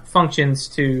have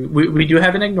functions we do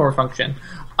have an ignore function.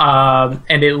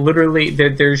 And it literally,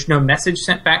 there's no message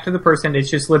sent back to the person. It's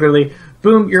just literally,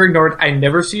 boom, you're ignored. I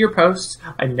never see your posts.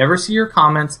 I never see your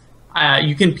comments.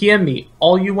 You can PM me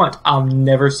all you want. I'll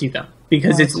never see them,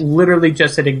 because it's literally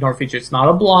just an ignore feature. It's not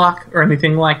a block or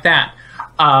anything like that.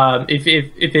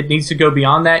 If it needs to go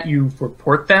beyond that, you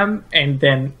report them, and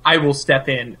then I will step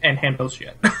in and handle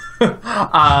shit.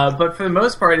 But for the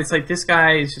most part, it's like, this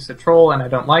guy is just a troll, and I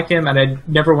don't like him, and I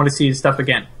never want to see his stuff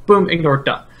again. Boom, ignore,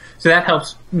 done. So that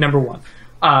helps, number one.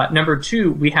 Number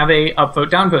two, we have a upvote,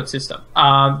 downvote system.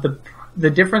 The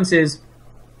difference is,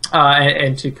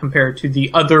 and to compare to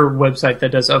the other website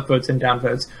that does upvotes and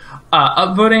downvotes,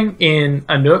 upvoting in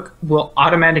a Nook will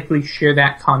automatically share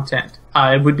that content.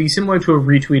 It would be similar to a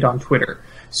retweet on Twitter.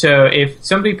 So if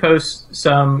somebody posts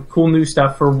some cool new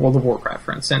stuff for World of Warcraft,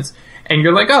 for instance, and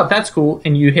you're like, oh, that's cool,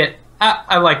 and you hit,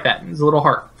 I like that, it's a little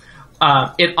heart,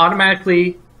 it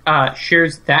automatically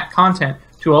shares that content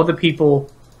to all the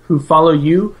people who follow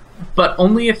you, but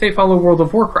only if they follow World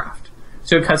of Warcraft.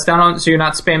 So it cuts down on, so you're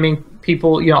not spamming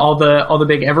people, you know, all the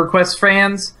big EverQuest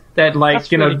fans that, like,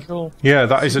 that's you know. really cool. Yeah,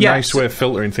 that is a nice way of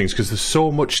filtering things, because there's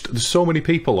so many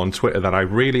people on Twitter that I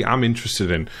really am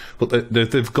interested in, but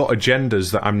they've got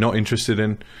agendas that I'm not interested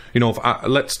in. You know,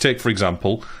 let's take, for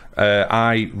example,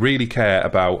 I really care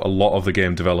about a lot of the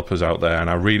game developers out there, and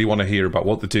I really want to hear about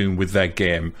what they're doing with their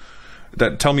game.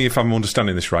 tell me if I'm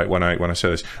understanding this right when I say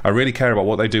this. I really care about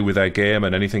what they do with their game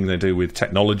and anything they do with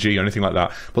technology or anything like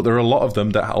that. But there are a lot of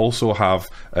them that also have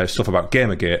stuff about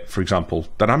Gamergate, for example,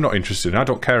 that I'm not interested in. I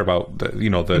don't care about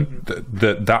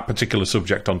that particular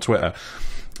subject on Twitter.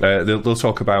 They'll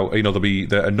talk about, there'll be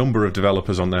a number of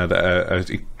developers on there that are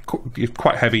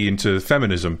quite heavy into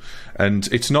feminism, and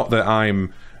it's not that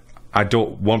I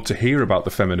don't want to hear about the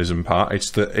feminism part.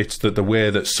 It's that the way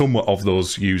that some of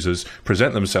those users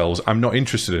present themselves, I'm not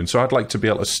interested in. So I'd like to be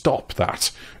able to stop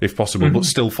that if possible, but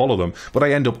still follow them. But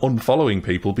I end up unfollowing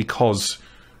people because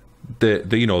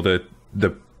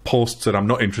the posts that I'm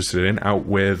not interested in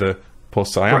outweigh the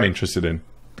posts that I am interested in.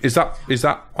 Is that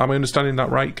am I understanding that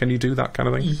right? Can you do that kind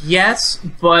of thing? Yes,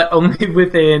 but only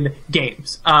within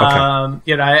games.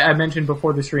 Okay. I mentioned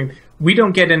before the stream, we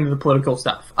don't get into the political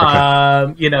stuff.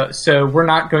 Okay. So we're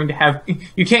not going to have.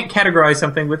 You can't categorize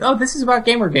something with, oh, this is about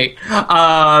Gamergate.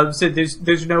 So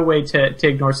there's no way to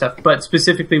ignore stuff. But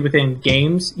specifically within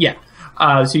games, yeah.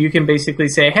 So you can basically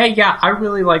say, hey, yeah, I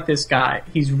really like this guy.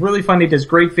 He's really funny. Does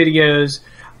great videos.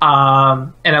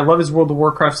 And I love his World of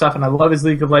Warcraft stuff, and I love his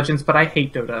League of Legends, but I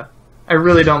hate Dota. I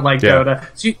really don't like Dota.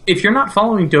 So if you're not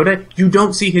following Dota, you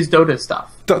don't see his Dota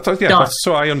stuff.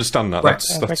 So I understand that. Right.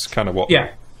 That's kind of what.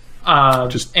 Yeah.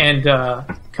 That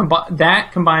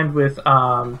combined with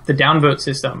the downvote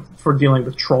system for dealing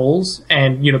with trolls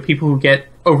and people who get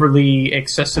overly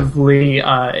excessively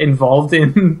involved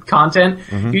in content,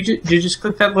 you just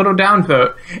click that little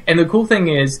downvote. And the cool thing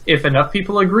is, if enough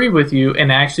people agree with you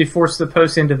and actually force the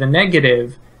post into the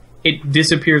negative, it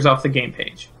disappears off the game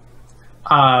page.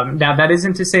 Now that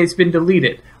isn't to say it's been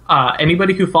deleted.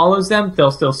 Anybody who follows them,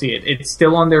 they'll still see it. It's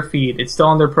still on their feed. It's still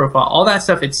on their profile. All that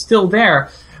stuff, it's still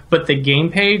there. But the game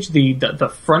page,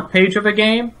 the front page of a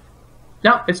game,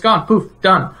 no, it's gone. Poof,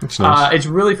 done. That's nice. It's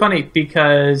really funny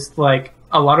because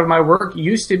a lot of my work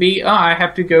used to be, I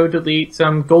have to go delete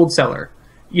some gold seller,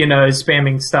 is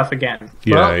spamming stuff again.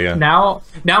 Yeah. Now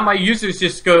my users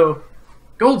just go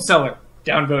gold seller,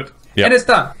 downvote, and it's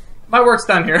done. My work's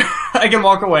done here. I can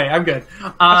walk away. I'm good.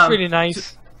 That's really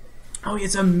nice. Oh,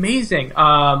 it's amazing.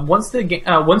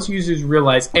 Once users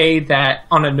realize that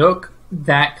on a Nook,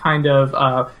 that kind of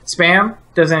spam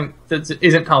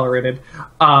isn't tolerated.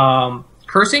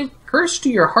 Curse to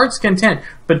your heart's content,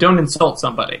 but don't insult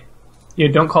somebody.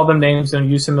 Don't call them names. Don't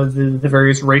use some of the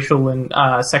various racial and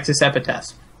sexist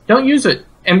epithets. Don't use it,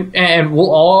 and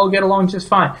we'll all get along just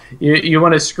fine. You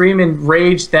want to scream in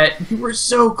rage that you were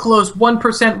so close,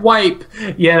 1% wipe,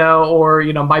 or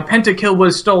my pentakill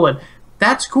was stolen.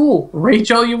 That's cool.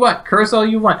 Rage all you want, curse all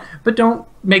you want, but don't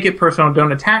make it personal.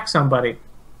 Don't attack somebody.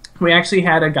 We actually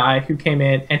had a guy who came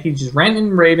in and he just ran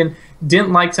and raving,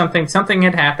 didn't like something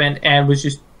had happened, and was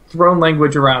just throwing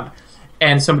language around.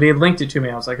 And somebody had linked it to me.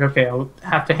 I was like, okay, I'll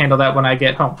have to handle that when I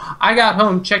get home. I got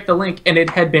home, checked the link, and it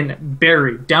had been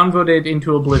buried, downvoted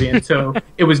into oblivion. So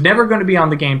it was never going to be on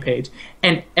the game page.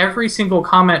 And every single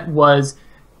comment was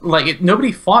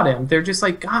nobody fought him. They're just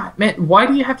like, God, man, why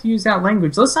do you have to use that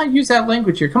language? Let's not use that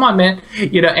language here. Come on, man.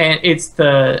 And it's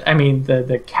the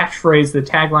catchphrase, the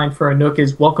tagline for a Nook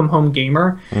is "Welcome home,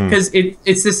 gamer," because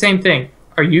it's the same thing.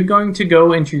 Are you going to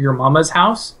go into your mama's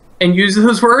house and use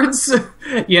those words?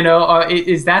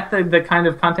 Is that the kind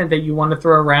of content that you want to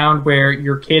throw around where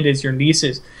your kid is your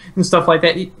nieces and stuff like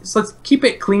that? So let's keep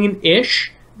it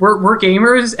clean-ish. We're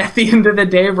gamers. At the end of the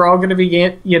day, we're all going to be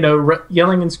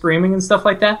yelling and screaming and stuff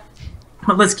like that.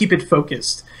 But let's keep it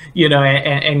focused,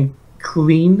 and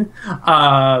clean.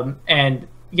 And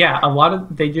yeah, a lot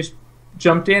of they just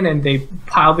jumped in and they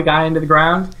piled the guy into the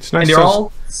ground. It's nice, and they're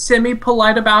all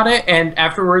semi-polite about it. And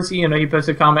afterwards, he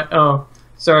posted a comment, "Oh,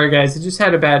 sorry guys, I just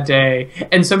had a bad day."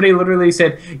 And somebody literally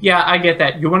said, "Yeah, I get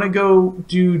that. You want to go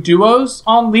do duos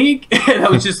on League?" And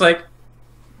I was just like,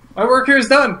 my work here is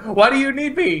done. Why do you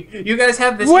need me? You guys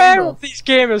have this Where handle. have these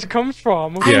gamers come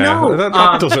from? I know.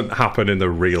 That doesn't happen in the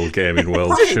real gaming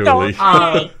world, surely.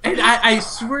 And I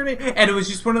swear to, and it was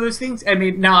just one of those things. I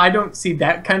mean, now I don't see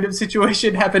that kind of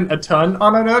situation happen a ton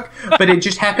on a Nook, but it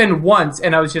just happened once,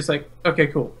 and I was just like, okay,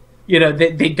 cool.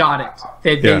 They got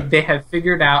it. They have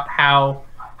figured out how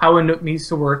a Nook needs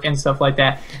to work and stuff like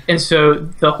that. And so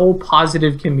the whole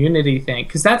positive community thing,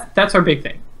 because that's our big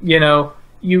thing.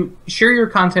 You share your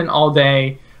content all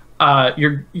day.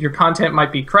 Your content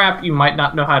might be crap. You might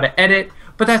not know how to edit,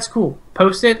 but that's cool.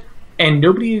 Post it, and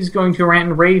nobody is going to rant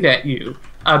and rave at you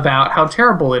about how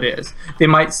terrible it is. They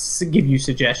might give you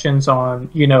suggestions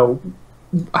on,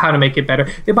 how to make it better.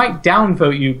 They might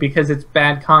downvote you because it's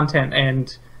bad content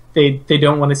and they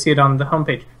don't want to see it on the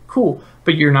homepage. Cool,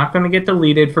 but you're not going to get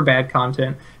deleted for bad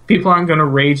content. People aren't going to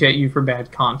rage at you for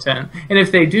bad content. And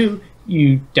if they do,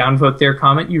 you downvote their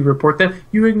comment, you report them,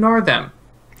 you ignore them.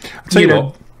 I'll tell you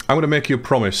what, I'm going to make you a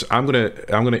promise. I'm going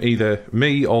to either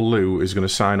me or Lou is going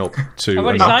to sign up to. I've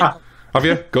already signed. Have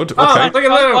you? Good. Okay. Oh, look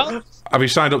at Lou. Have you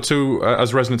signed up to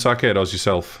as Resonance Arcade or as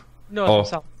yourself? No, or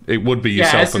myself. It would be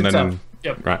yourself, and then. Itself.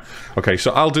 Yep. Right. Okay.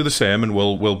 So I'll do the same, and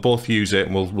we'll both use it,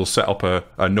 and we'll set up a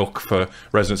nook for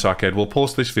Resonance Arcade. We'll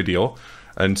post this video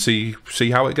and see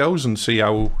how it goes, and see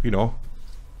how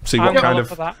see what kind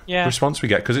of response we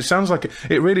get, because it sounds like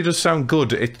it really does sound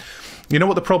good. You know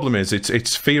what the problem is?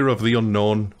 It's fear of the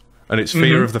unknown, and it's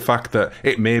fear of the fact that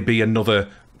it may be another.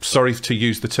 Sorry to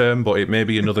use the term, but it may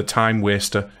be another time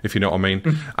waster, if you know what I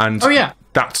mean. And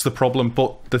that's the problem.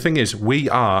 But the thing is, we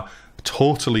are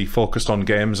totally focused on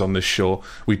games on this show.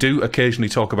 We do occasionally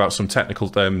talk about some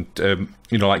technical,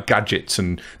 like gadgets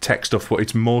and tech stuff, but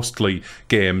it's mostly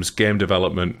games, game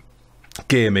development,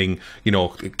 gaming,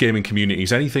 gaming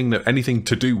communities, anything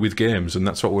to do with games, and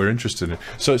that's what we're interested in.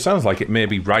 So it sounds like it may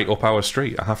be right up our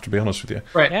street. I have to be honest with you.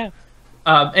 Right. Yeah.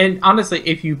 And honestly,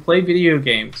 if you play video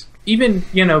games, even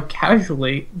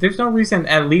casually, there's no reason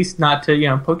at least not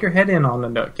to poke your head in on the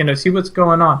nook, see what's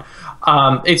going on.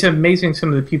 It's amazing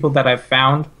some of the people that I've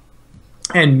found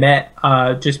and met,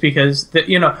 just because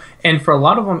and for a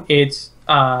lot of them, it's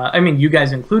you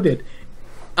guys included.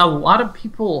 A lot of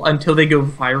people, until they go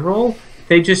viral,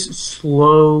 they just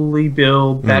slowly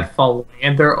build that following,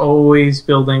 and they're always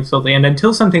building slowly. And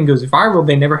until something goes viral,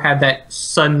 they never have that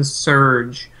sudden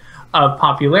surge of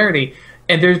popularity.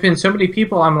 And there's been so many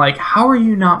people, I'm like, how are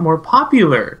you not more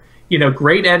popular?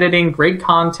 Great editing, great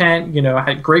content,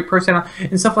 had great personality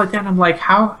and stuff like that. I'm like,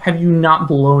 how have you not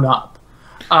blown up?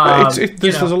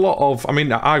 There's a lot of,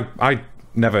 I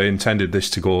never intended this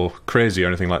to go crazy or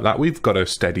anything like that. We've got a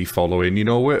steady following.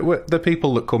 We're the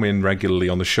people that come in regularly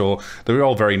on the show, they're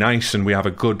all very nice, and we have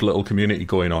a good little community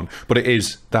going on. But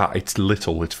it's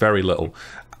very little.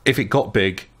 If it got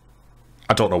big,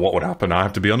 I don't know what would happen. I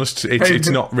have to be honest. It's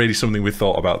not really something we've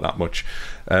thought about that much.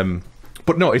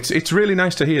 But no, it's really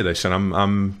nice to hear this, and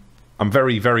I'm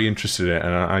very, very interested in it,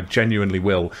 and I genuinely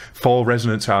will, for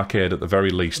Resonance Arcade at the very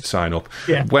least, sign up.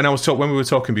 Yeah. When we were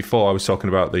talking before, I was talking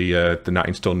about the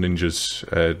 19 Stone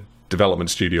Ninjas development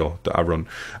studio that I run,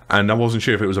 and I wasn't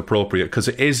sure if it was appropriate, because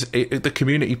the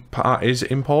community part is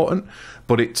important,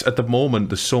 but it's at the moment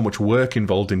there's so much work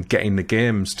involved in getting the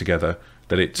games together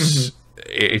that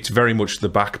it's very much the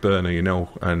back burner,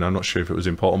 and I'm not sure if it was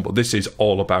important, but this is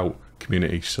all about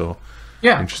community, so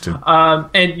interesting.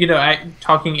 And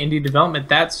talking indie development,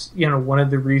 that's one of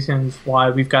the reasons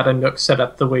why we've got a Nook set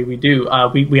up the way we do.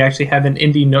 We actually have an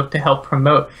indie Nook to help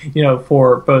promote,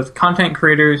 for both content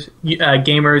creators,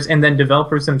 gamers, and then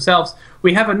developers themselves.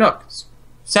 We have a Nook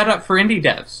set up for indie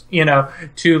devs,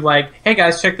 to like, hey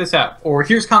guys, check this out, or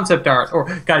here's concept art, or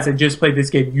guys, I just played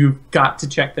this game, you've got to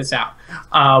check this out.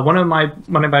 One of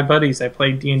my buddies, I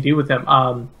played D&D with him,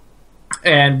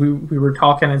 and we were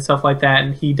talking and stuff like that,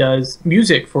 and he does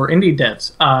music for indie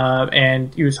devs,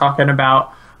 and he was talking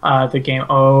about the game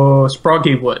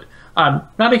Spikeh Wood.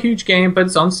 Not a huge game, but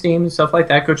it's on Steam and stuff like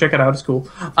that. Go check it out, it's cool.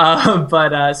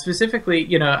 But specifically,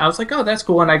 I was like, oh, that's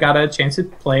cool, and I got a chance to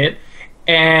play it.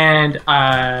 And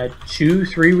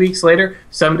 2-3 weeks later,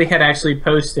 somebody had actually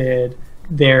posted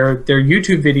their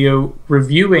YouTube video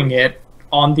reviewing it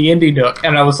on the Indie Nook,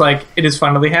 and I was like, it has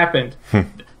finally happened.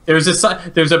 There's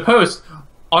a post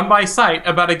on my site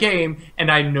about a game,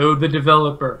 and I know the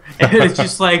developer, and it's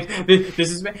just like, this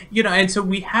is, and so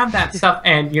we have that stuff,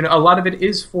 and a lot of it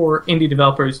is for indie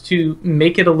developers to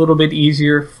make it a little bit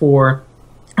easier for.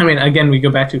 Again, we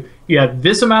go back to, you have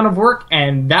this amount of work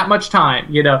and that much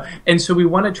time, and so we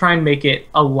want to try and make it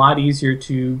a lot easier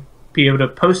to be able to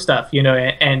post stuff,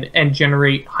 and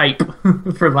generate hype,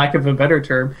 for lack of a better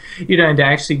term, and to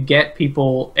actually get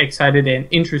people excited and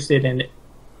interested in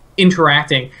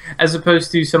interacting, as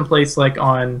opposed to someplace like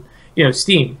on,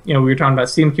 Steam. We were talking about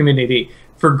Steam community.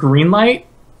 For Greenlight,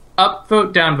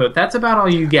 upvote, downvote, that's about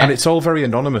all you get. And it's all very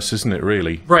anonymous, isn't it,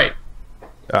 really? Right.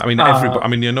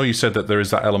 You said that there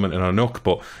is that element in our Nook,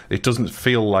 but it doesn't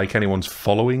feel like anyone's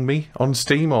following me on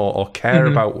Steam or care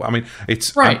about.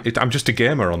 It's right. I'm just a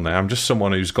gamer on there. I'm just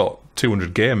someone who's got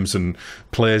 200 games and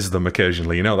plays them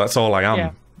occasionally. That's all I am.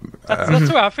 Yeah. That's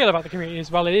the way I feel about the community as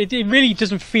well. It really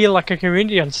doesn't feel like a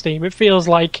community on Steam. It feels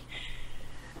like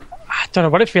I don't know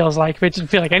what it feels like, but it doesn't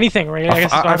feel like anything, really.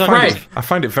 I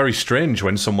find it very strange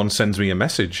when someone sends me a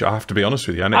message, I have to be honest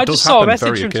with you. And I it does just saw a happen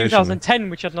message very from 2010,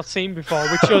 which I've not seen before,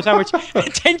 which shows how much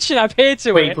attention I paid to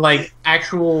it. Wait, like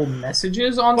actual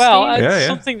messages on Steam?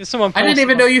 Something that someone posted. I didn't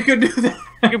even know you could do that.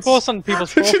 You can post on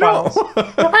people's profiles.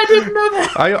 I didn't know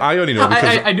that. I only know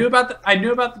because... I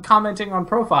knew about the commenting on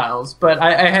profiles, but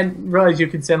I hadn't realized you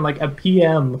could send, like, a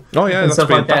PM. Oh, yeah,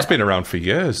 that's been around for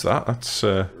years, that's...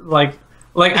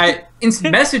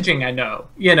 instant messaging, I know,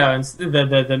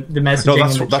 the messaging.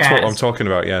 No, that's what I'm talking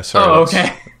about. Yeah, sorry. Oh,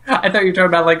 okay. I thought you were talking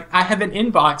about like I have an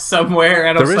inbox somewhere,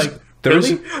 and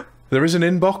there is an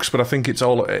inbox, but I think it's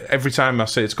all. Every time I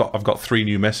say I've got 3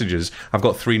 new messages, I've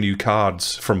got 3 new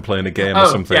cards from playing a game or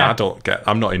something. Yeah.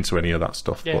 I'm not into any of that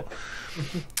stuff. Yeah.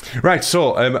 But. Right.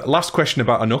 So, last question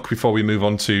about Anuk before we move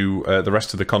on to the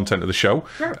rest of the content of the show.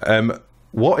 Sure.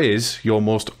 What is your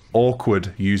most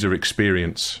awkward user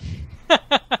experience?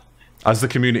 As the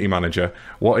community manager,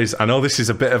 what is... I know this is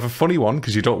a bit of a funny one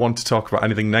because you don't want to talk about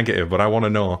anything negative, but I want to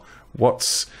know you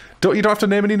don't have to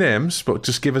name any names, but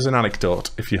just give us an anecdote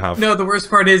if you have. No, the worst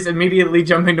part is immediately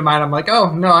jumping to mind. I'm like,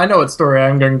 oh no, I know what story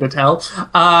I'm going to tell.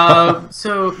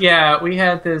 So yeah, we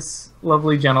had this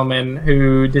lovely gentleman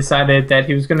who decided that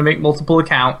he was going to make multiple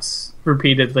accounts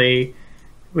repeatedly,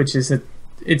 which is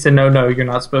it's a no-no. You're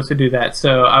not supposed to do that.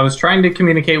 So I was trying to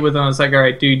communicate with him. I was like, all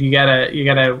right, dude, you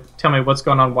gotta tell me what's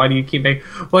going on. Why do you keep making...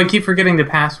 Well, I keep forgetting the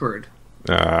password.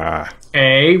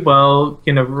 Okay, well,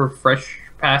 refresh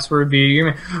password via your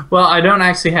email. Well, I don't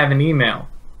actually have an email.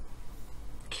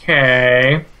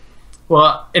 Okay.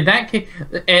 Well, in that case...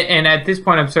 And at this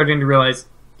point, I'm starting to realize,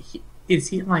 is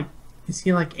he like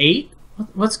 8?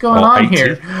 What's going on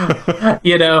here?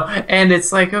 And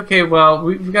it's like, okay, well,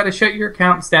 we've got to shut your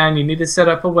accounts down. You need to set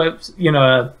up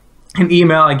an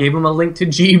email. I gave him a link to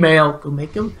Gmail.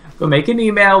 Go make an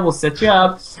email. We'll set you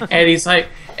up. And he's like,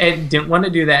 and didn't want to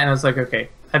do that. And I was like, okay,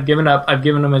 I've given up. I've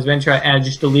given him his venture, and I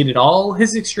just deleted all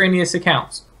his extraneous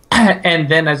accounts. And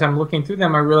then as I'm looking through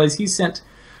them, I realized he sent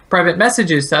private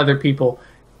messages to other people,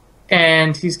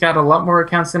 and he's got a lot more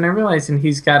accounts than I realized, and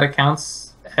he's got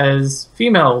accounts as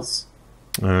females.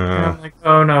 And I'm like,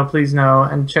 oh no, please no.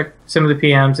 And check some of the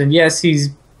PMs, and yes, he's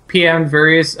PM'd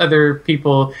various other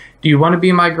people. Do you want to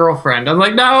be my girlfriend? I'm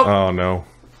like, no. Oh no.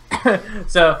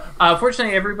 So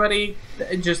fortunately, everybody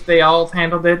they all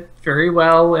handled it very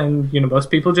well, and most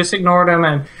people just ignored him,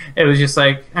 and it was just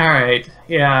like, all right,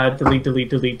 yeah,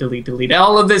 delete.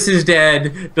 All of this is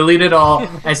dead. Delete it all.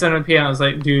 I sent him a PM. I was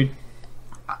like, dude,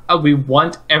 we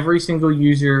want every single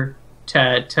user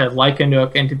to like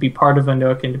Anuk and to be part of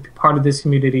Anuk and to be part of this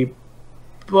community,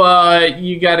 but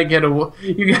you gotta get a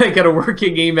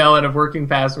working email and a working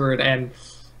password and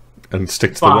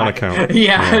stick to the one account.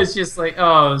 Yeah, it's just like,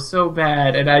 oh, so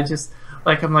bad, and I just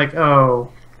I'm like,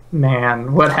 oh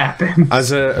man, what happened?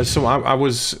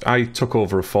 I took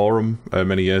over a forum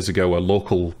many years ago, a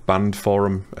local band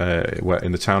forum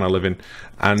in the town I live in,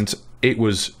 and it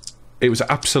was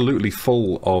absolutely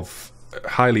full of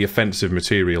highly offensive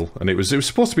material, and it was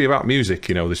supposed to be about music,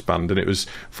 this band, and it was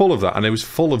full of that, and it was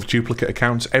full of duplicate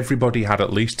accounts. Everybody had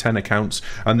at least 10 accounts,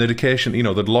 and they'd occasionally,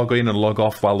 they'd log in and log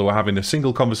off while they were having a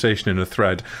single conversation in a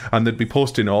thread, and they'd be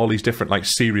posting all these different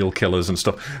serial killers and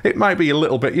stuff. It might be a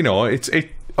little bit, it's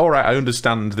all right, I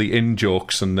understand the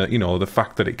in-jokes and the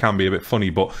fact that it can be a bit funny,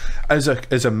 but as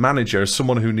a manager, as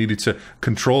someone who needed to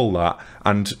control that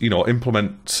and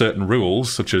implement certain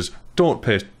rules, such as don't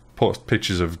post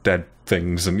pictures of dead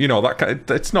things, and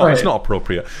it's not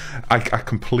appropriate. I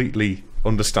completely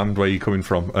understand where you're coming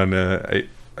from, and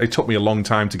it took me a long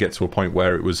time to get to a point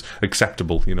where it was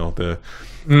acceptable.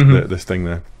 This thing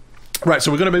there. Right, so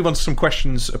we're going to move on to some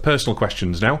questions, personal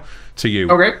questions now to you.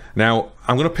 Okay. Now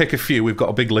I'm going to pick a few. We've got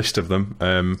a big list of them.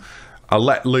 I'll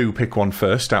let Lou pick one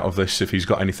first out of this if he's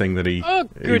got anything that he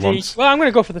wants. Well, I'm going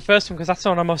to go for the first one because that's the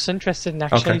one I'm most interested in,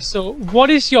 actually. Okay. So, what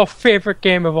is your favourite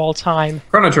game of all time?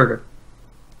 Chrono Trigger.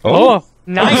 Oh,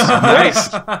 nice. Nice.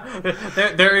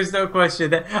 There is no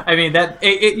question.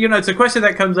 It's a question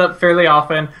that comes up fairly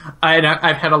often.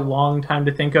 I've had a long time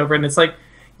to think over it, and it's like,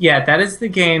 yeah, that is the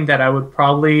game that I would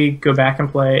probably go back and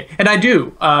play. And I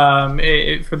do.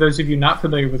 For those of you not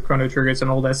familiar with Chrono Trigger, it's an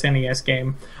old SNES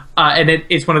game. And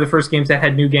it's one of the first games that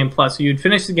had New Game Plus. So you'd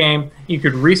finish the game, you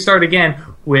could restart again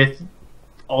with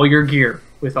all your gear,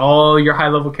 with all your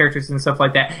high-level characters and stuff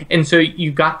like that. And so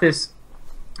you got this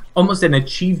almost an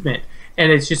achievement.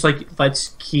 And it's just like,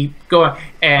 let's keep going.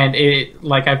 And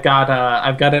I've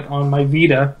got it on my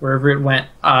Vita, wherever it went.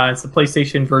 It's the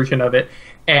PlayStation version of it.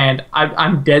 And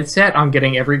I'm dead set on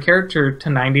getting every character to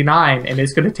 99, and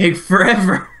it's going to take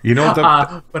forever. You know,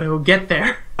 but I will get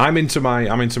there. I'm into my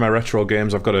retro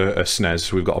games. I've got a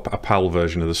SNES. We've got a PAL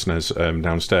version of the SNES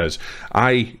downstairs.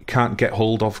 I can't get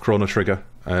hold of Chrono Trigger.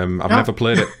 I've never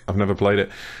played it.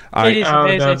 It is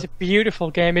amazing. No. It's a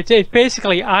beautiful game. It's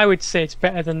basically, I would say it's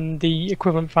better than the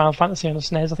equivalent Final Fantasy on the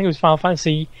SNES. I think it was Final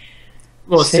Fantasy.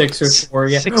 Well, 6 or 4,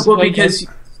 yeah. Because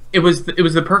it was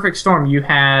the perfect storm. You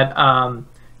had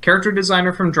character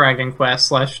designer from Dragon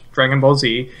Quest / Dragon Ball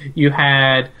Z. You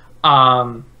had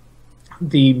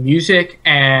the music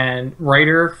and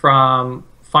writer from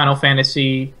Final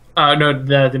Fantasy.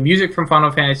 The music from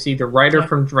Final Fantasy, the writer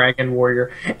from Dragon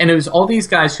Warrior, and it was all these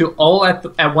guys who all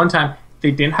at one time, they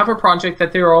didn't have a project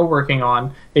that they were all working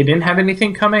on. They didn't have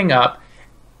anything coming up,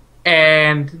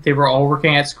 and they were all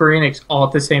working at Square Enix all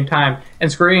at the same time.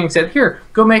 And Square Enix said, "Here,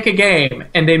 go make a game,"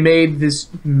 and they made this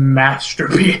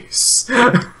masterpiece.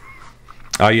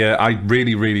 I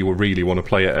really want to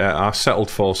play it. I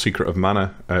settled for Secret of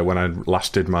Mana when I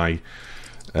last did my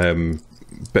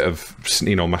bit of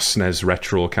my SNES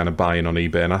retro kind of buying on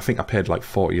eBay, and I think I paid like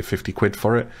 40 or 50 quid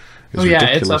for it.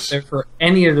 Ridiculous. It's up there for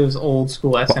any of those old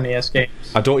school SNES games.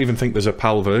 I don't even think there's a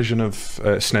PAL version of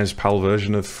SNES PAL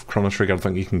version of Chrono Trigger. I don't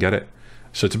think you can get it,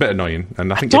 so it's a bit annoying.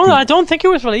 And I don't think it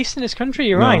was released in this country.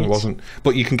 You're right. No, it wasn't.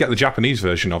 But you can get the Japanese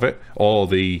version of it or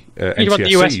the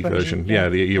NTSC version. Yeah,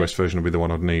 the US version would be the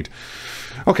one I'd need.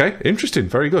 Okay, interesting.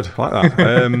 Very good. I like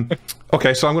that.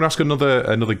 Okay, so I'm going to ask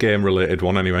another game-related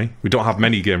one anyway. We don't have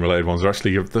many game-related ones.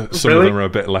 Actually, some of them are a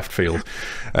bit left field.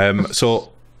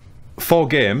 So, 4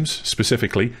 games,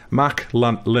 specifically, Mac,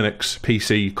 Linux,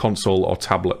 PC, console, or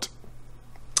tablet?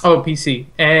 Oh, PC.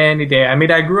 Any day. I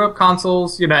mean, I grew up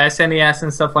consoles, SNES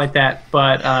and stuff like that,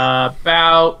 but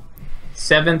about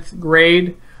 7th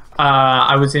grade,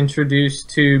 I was introduced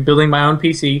to building my own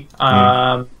PC.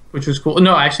 Which was cool.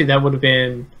 No, actually, that would have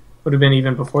been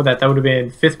even before that. That would have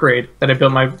been 5th grade that I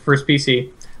built my first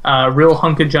PC. Real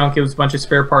hunk of junk. It was a bunch of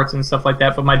spare parts and stuff like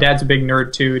that. But my dad's a big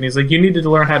nerd too, and he's like, "You needed to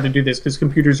learn how to do this because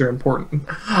computers are important."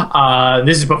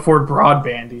 This is before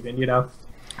broadband, even.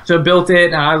 So I built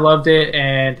it, and I loved it,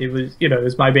 and it was it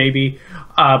was my baby.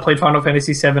 Played Final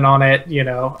Fantasy VII on it.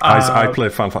 I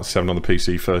played Final Fantasy VII on the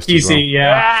PC first. PC, as well.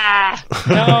 Yeah.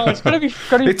 No, it's gotta be.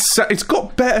 It's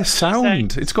got better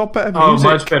sound. It's got better music.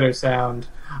 Oh, much better sound.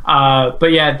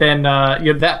 But yeah, then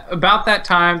about that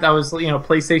time, that was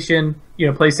PlayStation,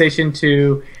 PlayStation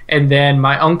 2, and then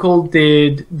my uncle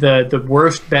did the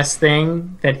worst best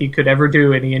thing that he could ever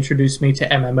do, and he introduced me to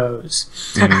MMOs.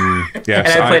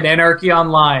 Yes, and I played Anarchy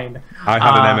Online. I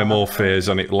had an MMO phase,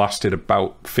 and it lasted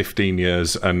about 15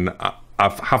 years, and I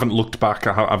haven't looked back.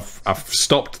 I've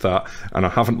stopped that, and I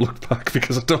haven't looked back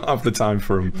because I don't have the time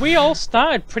for them. We all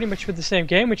started pretty much with the same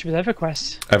game, which was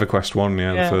EverQuest. EverQuest 1,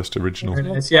 the first original.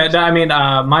 Yeah, I mean,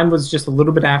 mine was just a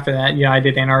little bit after that. I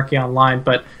did Anarchy Online,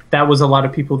 but that was a lot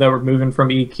of people that were moving from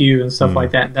EQ and stuff like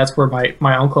that. And that's where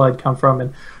my uncle had come from,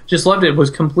 and just loved it.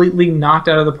 Was completely knocked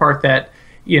out of the park. That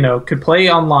could play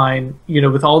online,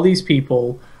 with all these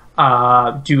people.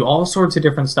 Do all sorts of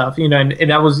different stuff, and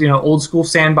that was, old school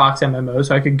sandbox MMO,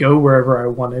 so I could go wherever I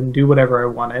wanted and do whatever I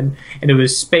wanted. And it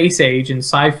was space age and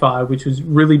sci-fi, which was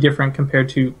really different compared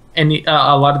to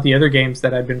a lot of the other games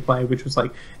that I'd been playing, which was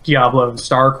like Diablo and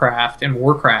StarCraft and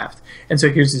Warcraft. And so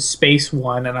here's this space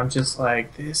one, and I'm just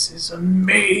like, this is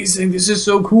amazing. This is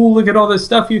so cool. Look at all this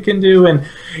stuff you can do. And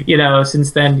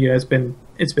since then, it's been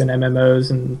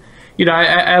MMOs and.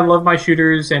 I love my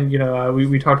shooters, and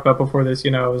we talked about before this.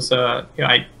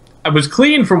 I was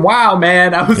clean from WoW,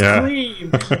 man. I was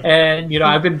clean, and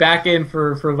I've been back in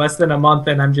for less than a month,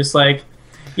 and I'm just like,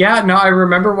 I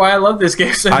remember why I love this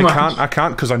game so much. I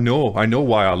can't because I know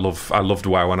why I loved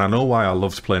WoW, and I know why I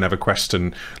loved playing EverQuest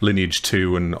and Lineage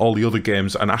 2 and all the other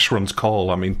games and Asheron's Call.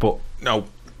 I mean, but no.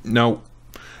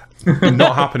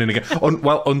 Not happening again.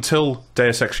 Well, until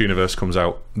Deus Ex Universe comes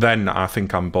out, then I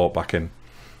think I'm bought back in.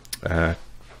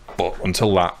 But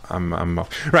until that, I'm off.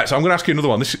 Right. So I'm going to ask you another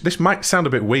one. This might sound a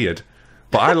bit weird,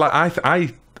 but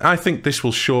I think this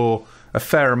will show a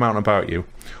fair amount about you.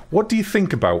 What do you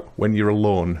think about when you're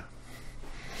alone?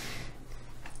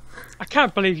 I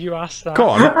can't believe you asked that. Go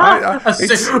on.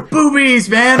 Boobies,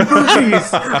 man,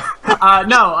 boobies.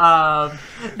 No.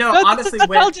 Honestly,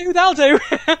 that'll do.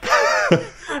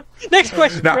 Next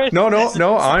question. No. Is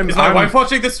my wife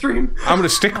watching the stream? I'm going to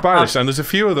stick by this, and there's a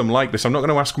few of them like this. I'm not going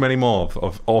to ask many more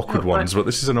of awkward ones, but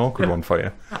this is an awkward one for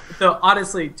you. So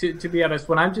honestly, to be honest,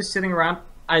 when I'm just sitting around,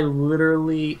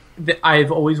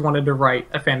 I've always wanted to write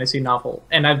a fantasy novel,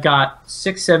 and I've got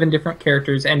 6, 7 different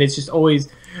characters, and it's just always,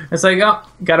 it's like, oh,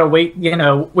 gotta wait,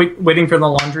 waiting for the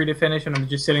laundry to finish, and I'm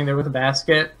just sitting there with a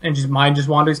basket, and mine just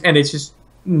wanders, and it's just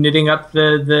knitting up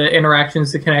the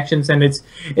interactions, the connections, and it's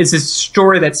this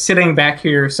story that's sitting back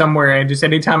here somewhere, and just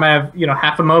anytime I have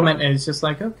half a moment, and it's just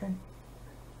like, okay.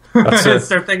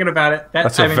 Start thinking about it.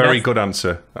 That's a very good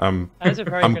answer. I'm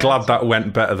glad that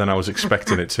went better than I was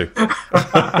expecting it to.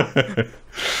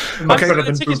 Okay,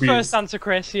 I took his first answer,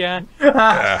 Chris. Yeah.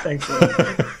 Thanks.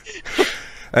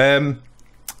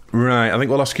 Right. I think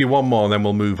we'll ask you one more, and then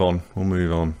we'll move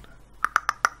on.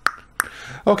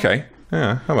 Okay.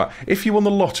 Yeah. How about if you won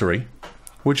the lottery?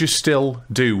 Would you still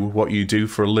do what you do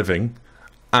for a living,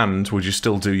 and would you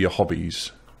still do your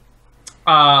hobbies?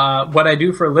 What I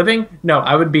do for a living? No,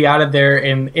 I would be out of there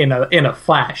in a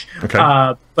flash.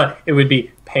 Okay. But it would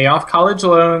be pay off college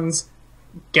loans,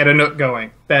 get a Nook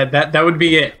going. That would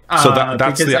be it. So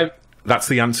that's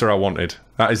the answer I wanted.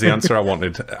 That is the answer I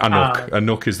wanted. A Nook. A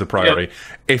Nook is the priority. Yep.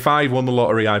 If I won the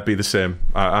lottery, I'd be the same.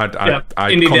 I'd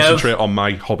concentrate on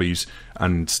my hobbies,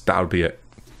 and that would be it.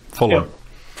 Full on.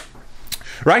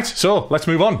 Right. So let's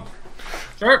move on.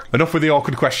 Sure. Enough with the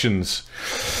awkward questions.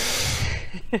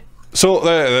 So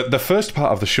the first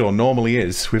part of the show normally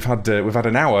is we've had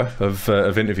an hour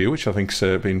of interview, which I think's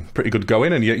been pretty good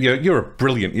going, and you're a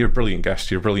brilliant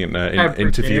guest, you're a brilliant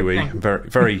interviewee.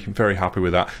 Very happy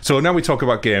with that. So now we talk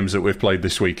about games that we've played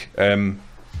this week. I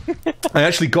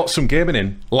actually got some gaming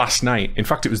in last night. In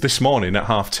fact, it was this morning at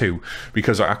 2:30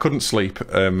 because I couldn't sleep,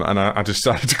 and I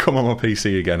decided to come on my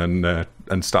PC again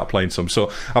and start playing some.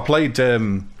 So I played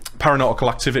Paranautical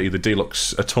Activity, the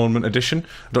Deluxe Atonement edition.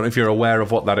 I don't know if you're aware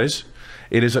of what that is.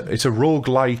 It's a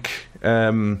roguelike.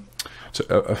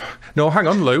 No, hang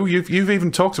on, Lou. You've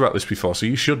even talked about this before, so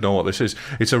you should know what this is.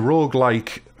 It's a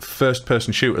roguelike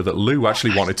first-person shooter that Lou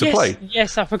actually wanted to play.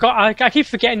 Yes, I forgot. I keep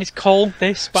forgetting it's called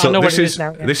this, but I know what it is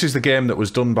now. Yeah. This is the game that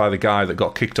was done by the guy that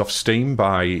got kicked off Steam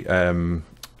by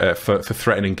for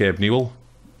threatening Gabe Newell,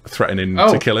 threatening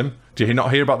to kill him. Did you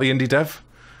not hear about the indie dev?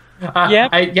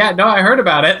 I heard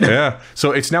about it. Yeah,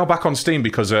 so it's now back on Steam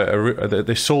because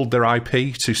they sold their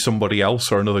IP to somebody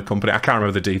else or another company. I can't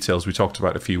remember the details. We talked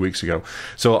about it a few weeks ago.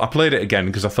 So I played it again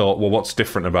because I thought, well, what's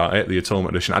different about it, the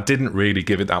Atonement edition? I didn't really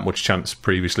give it that much chance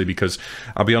previously because,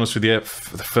 I'll be honest with you,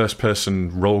 the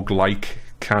first-person roguelike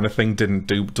kind of thing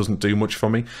doesn't do much for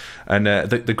me. And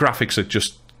the graphics are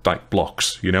just like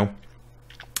blocks,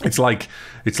 It's like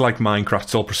Minecraft.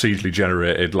 It's all procedurally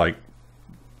generated, like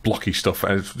blocky stuff.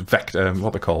 Vector,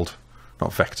 what they're called?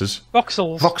 Not vectors.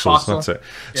 Voxels, that's it.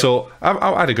 Yep. So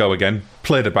I had a go again,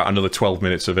 played about another 12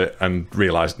 minutes of it, and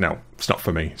realised, no, it's not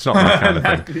for me. It's not my kind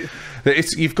of thing.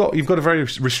 You've got a very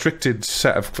restricted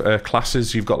set of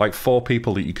classes. You've got like 4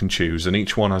 people that you can choose, and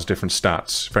each one has different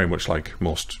stats, very much like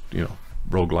most,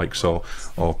 roguelikes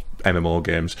or MMO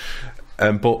games.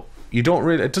 But you don't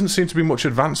really. It doesn't seem to be much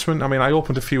advancement. I mean, I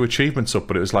opened a few achievements up,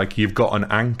 but it was like you've got an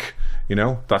Ankh. You've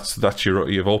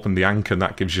opened the Ankh, and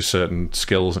that gives you certain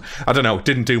skills. I don't know. It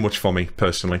didn't do much for me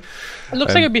personally. It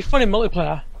looks like it'd be fun in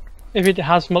multiplayer if it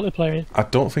has multiplayer in. I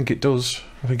don't think it does.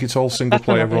 I think it's all single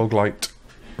player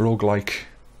roguelike.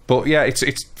 But yeah,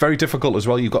 it's very difficult as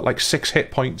well. You've got like 6 hit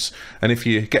points, and if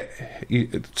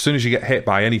as soon as you get hit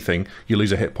by anything, you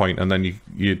lose a hit point, and then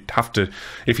you have to.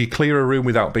 If you clear a room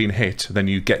without being hit, then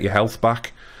you get your health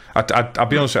back. I'll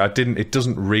be honest with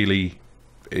you,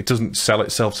 it doesn't sell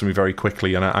itself to me very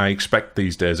quickly, and I expect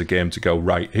these days a game to go,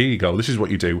 right, here you go, this is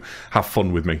what you do, have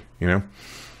fun with me,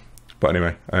 But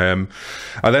anyway,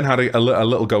 I then had a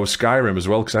little go of Skyrim as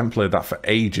well, because I haven't played that for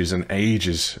ages and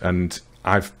ages, and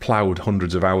I've ploughed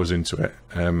hundreds of hours into it.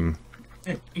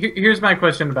 Here's my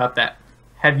question about that.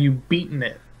 Have you beaten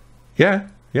it? Yeah,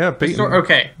 beaten.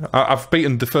 Okay. I've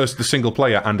beaten the single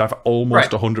player, and I've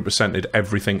almost 100%ed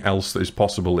everything else that is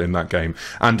possible in that game.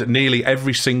 And nearly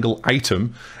every single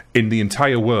item in the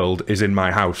entire world is in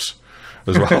my house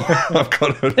as well.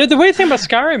 The weird thing about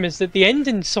Skyrim is that the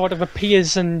ending sort of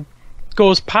appears and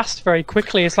goes past very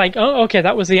quickly. It's like, oh, okay,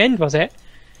 that was the end, was it?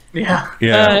 Yeah.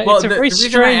 It's a very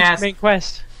strange main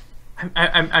quest.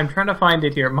 I'm trying to find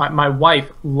it here. My wife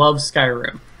loves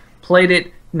Skyrim. Played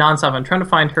it nonstop. I'm trying to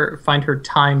find her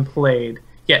time played.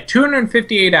 Yeah,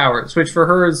 258 hours, which for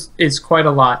her is quite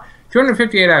a lot.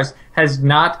 258 hours, has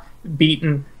not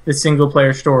beaten the single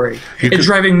player story. It's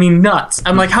driving me nuts.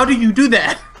 I'm like, how do you do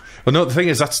that? Well, no, the thing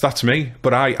is, that's me.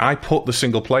 But I put the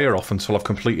single player off until I've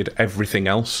completed everything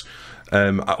else,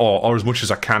 or as much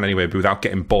as I can anyway, but without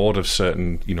getting bored of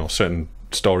certain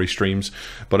story streams.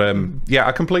 But yeah,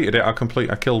 I completed it. I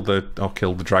killed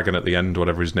the dragon at the end,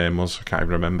 whatever his name was. I can't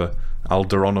even remember.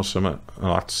 Alderon or something.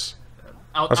 Oh, that's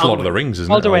Lord of the Rings,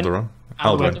 isn't it?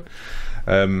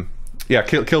 Alderon. Yeah,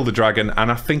 killed the dragon,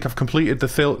 and I think I've completed the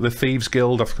Thieves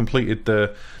Guild. I've completed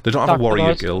the. They don't have a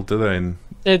warrior guild, do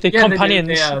they? The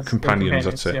companions. Companions,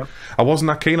 that's it. Yeah. I wasn't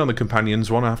that keen on the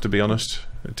companions one, I have to be honest.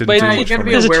 It didn't do much for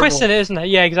me. There's a twist in it, isn't it?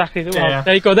 Yeah, exactly. Well,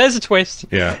 there you go. There's a twist.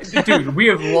 Yeah. Dude, we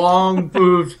have long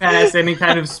moved past any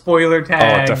kind of spoiler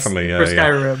tags for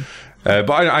Skyrim.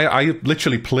 But I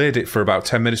literally played it for about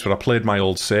 10 minutes, but I played my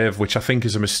old save, which I think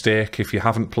is a mistake if you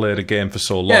haven't played a game for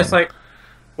so long. Yeah, it's like,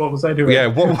 what was I doing?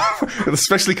 Yeah,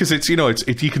 especially because it's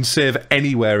you can save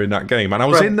anywhere in that game. And I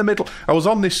was in the middle. I was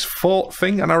on this fort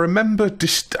thing, and I remember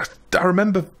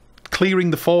clearing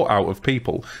the fort out of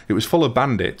people. It was full of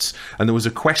bandits, and there was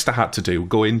a quest I had to do: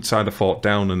 go inside the fort,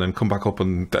 down, and then come back up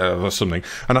and or something.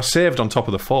 And I saved on top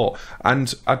of the fort,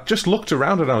 and I just looked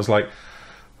around, and I was like,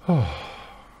 oh.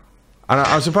 And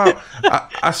I was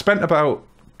I spent about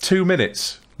 2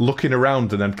 minutes looking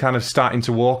around and then kind of starting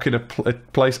to walk in a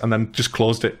place and then just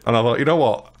closed it. And I thought, you know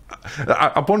what?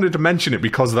 I wanted to mention it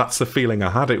because that's the feeling I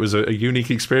had. It was a unique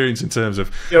experience in terms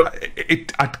of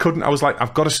I was like,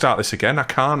 I've got to start this again. I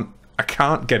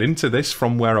can't get into this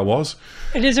from where I was.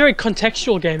 It is a very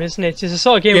contextual game, isn't it? It's a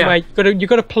sort of game where you've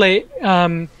got to play.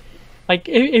 Like,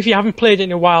 if you haven't played it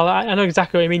in a while, I know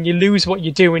exactly what I mean. You lose what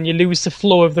you do, and you lose the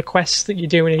flow of the quests that you're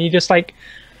doing, and you just like,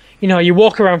 you know, you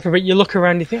walk around for a bit, you look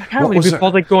around, you think, I can't really be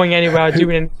bothered going anywhere or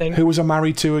doing anything. Who was I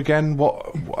married to again?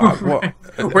 What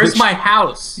Where's my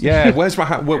house? Yeah, where's my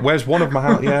house? Where's one of my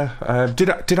house? Yeah.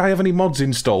 Did I have any mods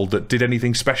installed that did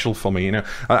anything special for me? You know,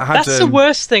 that's the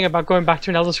worst thing about going back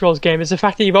to an Elder Scrolls game, is the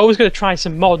fact that you've always got to try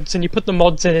some mods, and you put the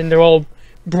mods in, and they're all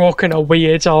broken or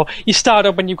weird, or you start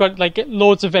up and you've got like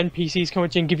loads of NPCs coming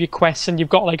to you and give you quests, and you've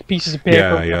got like pieces of paper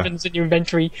and weapons in your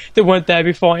inventory that weren't there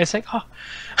before, and it's like, oh,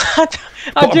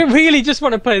 I don't really just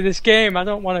want to play this game. I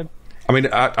don't want to. I mean,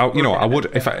 I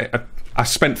would if I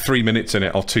spent 3 minutes in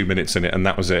it or 2 minutes in it, and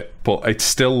that was it. But it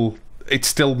still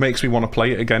makes me want to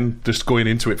play it again. Just going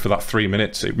into it for that 3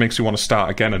 minutes, it makes me want to start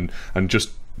again and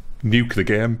just nuke the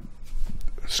game.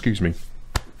 Excuse me.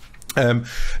 I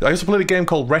also played a game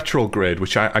called Retrograde,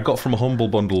 which I got from a Humble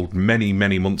Bundle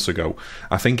many months ago.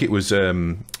 I think it was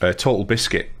Total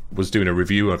Biscuit was doing a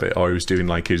review of it, or he was doing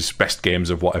like his best games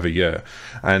of whatever year,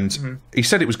 and he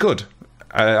said it was good.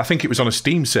 I think it was on a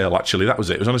Steam sale, actually. That was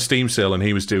it. It was on a Steam sale, and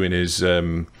he was doing his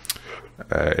I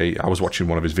was watching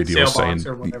one of his videos saying,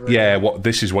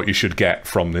 this is what you should get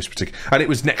from this particular, and it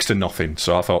was next to nothing,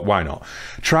 so I thought, why not?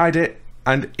 Tried it,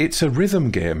 and it's a rhythm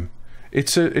game.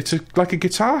 It's like a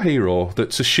Guitar Hero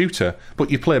that's a shooter,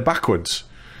 but you play backwards,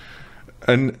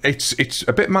 and it's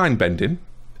a bit mind bending.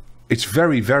 It's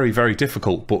very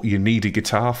difficult, but you need a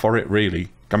guitar for it, really.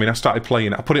 I mean, I started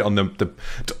playing. I put it on the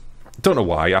don't know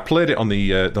why. I played it on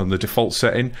the default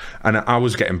setting, and I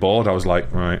was getting bored. I was like,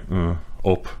 right,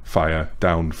 up, fire,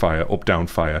 down, fire, up, down,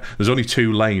 fire. There's only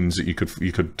 2 lanes that you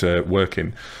could work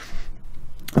in.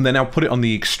 And then I'll put it on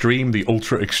the extreme, the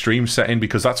ultra extreme setting,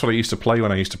 because that's what I used to play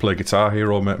when I used to play Guitar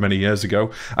Hero many years ago.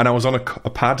 And I was on a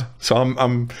pad, so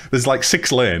I'm there's like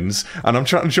 6 lanes, and I'm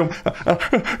trying to jump.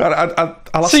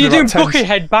 So you're doing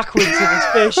Buckethead backwards in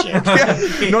a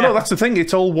spaceship. No, that's the thing.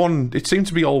 It's all one. It seems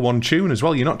to be all one tune as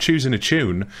well. You're not choosing a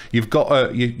tune. You've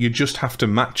got you just have to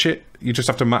match it. You just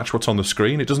have to match what's on the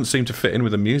screen. It doesn't seem to fit in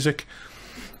with the music.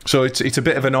 So it's a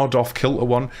bit of an odd off kilter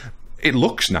one. It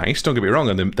looks nice, don't get me wrong,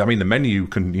 and the menu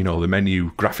the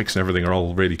menu graphics and everything are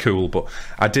all really cool, but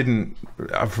didn't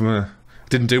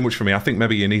do much for me. I think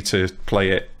maybe you need to play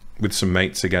it with some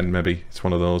mates again. Maybe it's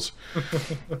one of those.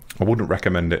 I wouldn't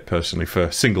recommend it personally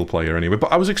for single player anyway.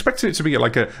 But I was expecting it to be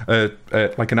like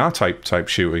like an R-type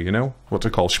shooter, you know, what they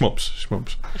call shmups.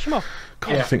 Shmup.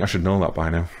 God, I think I should know that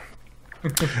by now.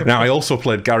 Now I also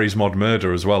played Garry's Mod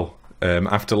Murder as well.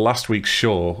 After last week's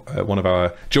show, one of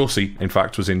our Josie, in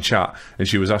fact, was in chat, and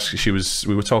she was asking.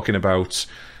 We were talking about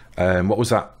what was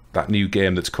that new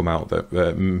game that's come out that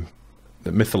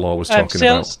Mythalore was talking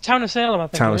about. Town of Salem, I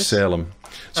think. Town of Salem.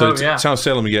 So Town of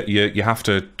Salem, you have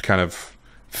to kind of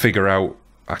figure out.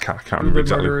 I can't remember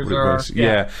exactly what it was.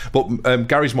 Yeah, but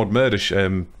Garry's Mod Murder,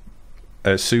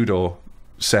 Pseudo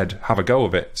said, have a go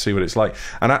of it, see what it's like.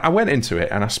 And I went into it,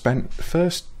 and I spent the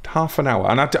first half an hour,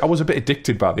 and I was a bit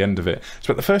addicted by the end of it.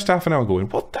 Spent the first half an hour going,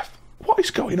 what what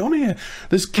is going on here?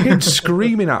 There's kids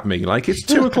screaming at me like it's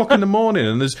 2 o'clock in the morning,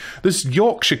 and there's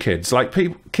Yorkshire kids, like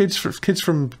kids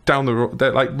from down the road,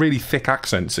 they're like really thick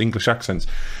accents, English accents,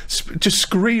 just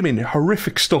screaming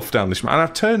horrific stuff down this. And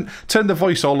I've turned the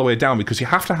voice all the way down because you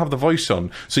have to have the voice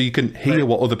on so you can hear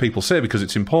what other people say, because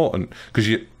it's important. Because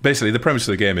basically the premise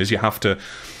of the game is you have to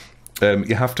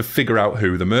figure out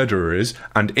who the murderer is,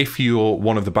 and if you're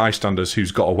one of the bystanders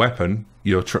who's got a weapon,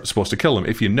 you're supposed to kill them.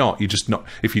 If you're not.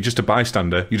 If you're just a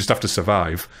bystander, you just have to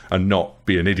survive and not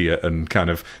be an idiot and kind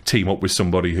of team up with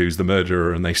somebody who's the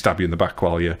murderer, and they stab you in the back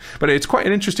while you. But it's quite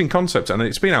an interesting concept, and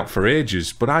it's been out for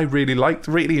ages. But I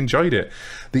really enjoyed it.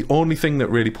 The only thing that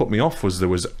really put me off was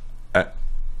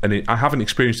and I haven't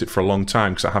experienced it for a long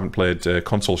time because I haven't played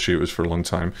console shooters for a long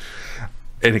time.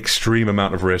 An extreme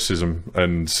amount of racism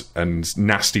and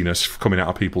nastiness coming out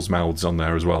of people's mouths on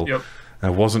there as well. Yep. I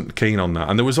wasn't keen on that,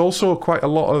 and there was also quite a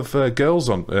lot of girls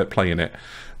on playing it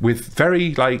with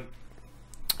very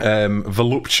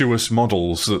voluptuous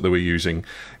models that they were using,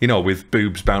 with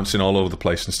boobs bouncing all over the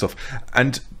place and stuff.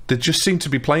 And they just seemed to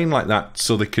be playing like that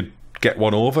so they could get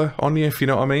one over on you, if you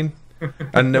know what I mean.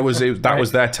 And that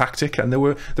was their tactic, and they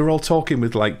were all talking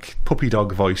with like puppy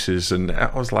dog voices, and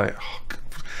I was like, oh,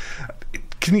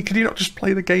 Can you not just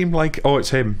play the game like, oh,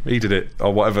 it's him, he did it,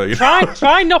 or whatever?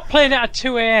 Try not playing it at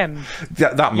 2 a.m.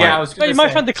 That might. But you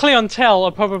might find the clientele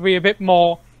are probably a bit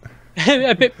more,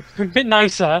 a bit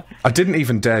nicer. I didn't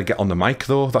even dare get on the mic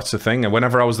though. That's the thing. And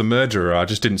whenever I was the murderer, I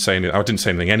just didn't say anything. I didn't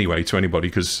say anything anyway to anybody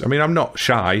because I'm not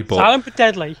shy, but silent but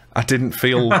deadly. I didn't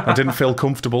feel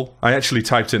comfortable. I actually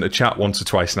typed into chat once or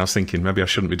twice, and I was thinking maybe I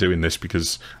shouldn't be doing this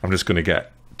because I'm just going to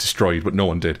get destroyed, but no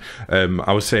one did.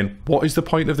 I was saying, what is the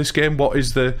point of this game? What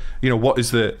is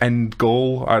the end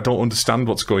goal? I don't understand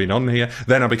what's going on here.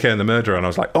 Then I became the murderer, and I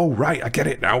was like, oh right, I get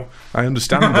it now. I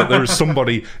understand that there is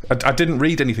somebody. I didn't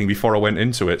read anything before I went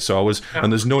into it, so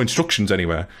and there's no instructions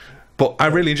anywhere. But I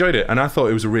really enjoyed it, and I thought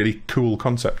it was a really cool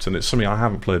concept, and it's something I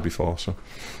haven't played before. So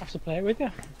I have to play it with you.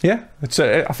 Yeah, it's.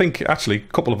 I think actually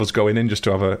a couple of us going in just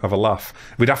to have a laugh.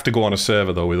 We'd have to go on a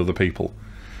server though with other people.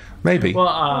 Maybe. Well,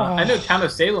 I know Town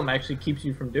of Salem actually keeps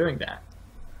you from doing that.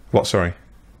 What? Sorry.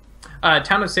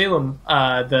 Town of Salem,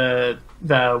 the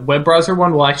web browser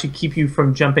one will actually keep you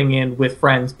from jumping in with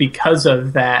friends because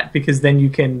of that. Because then you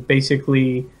can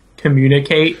basically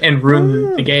communicate and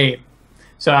ruin the game.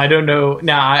 So I don't know.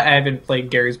 Now I haven't played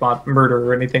Garry's Mod Murder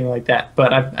or anything like that,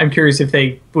 but I'm curious if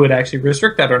they would actually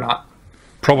restrict that or not.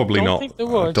 Probably not. I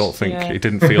don't think it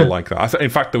didn't feel like that. In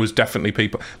fact, there was definitely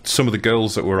people. Some of the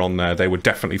girls that were on there, they were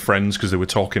definitely friends because they were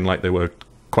talking like they were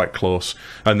quite close.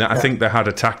 And I think they had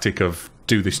a tactic of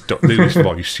do this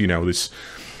voice, this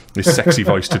sexy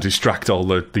voice to distract all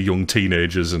the young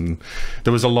teenagers. And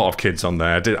there was a lot of kids on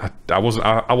there. I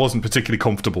wasn't particularly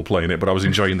comfortable playing it, but I was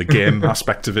enjoying the game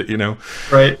aspect of it.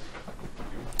 Right.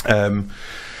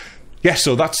 Yeah,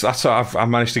 so that's I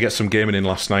managed to get some gaming in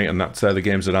last night, and that's the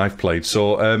games that I've played.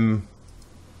 So,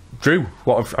 Drew,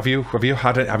 what have you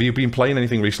been playing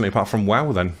anything recently apart from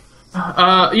WoW? Then,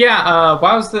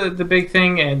 WoW's the big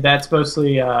thing, and that's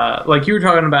mostly like you were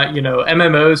talking about.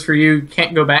 MMOs for you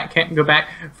can't go back.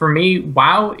 For me,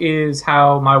 WoW is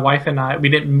how my wife and I, we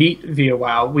didn't meet via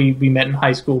WoW. We met in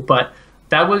high school, but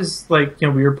that was like we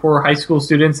were poor high school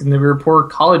students, and then we were poor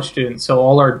college students. So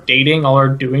all our dating, all our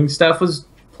doing stuff was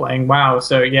playing WoW.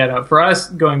 So for us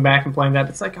going back and playing that,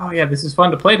 it's like, oh yeah, this is fun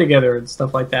to play together and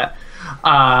stuff like that.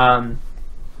 So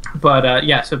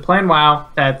playing WoW,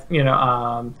 that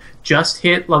just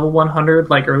hit level 100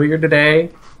 like earlier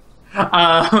today. You're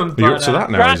up to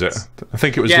that now, is it? I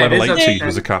think it was level 80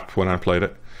 was a cap when I played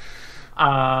it.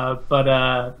 No,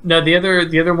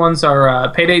 the other ones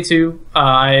are Payday 2.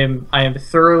 I am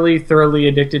thoroughly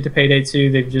addicted to Payday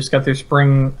 2. They've just got their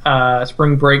spring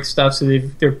break stuff, so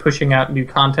they're pushing out new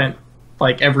content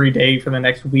like every day for the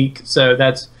next week. So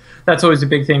that's always a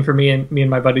big thing for me and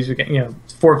my buddies. We get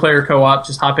 4-player co-op,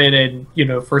 just hop in and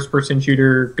first person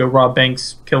shooter, go rob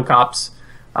banks, kill cops.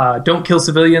 Don't kill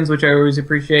civilians, which I always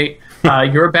appreciate.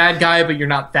 You're a bad guy, but you're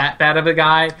not that bad of a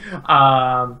guy.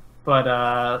 But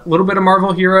a little bit of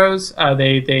Marvel Heroes.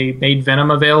 They made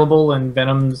Venom available, and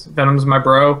Venom's my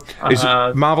bro.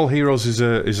 Marvel Heroes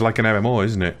is like an MMO,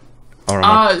 isn't it?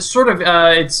 Sort of.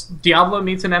 It's Diablo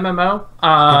meets an MMO,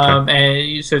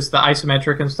 and so it's the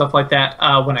isometric and stuff like that.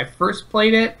 When I first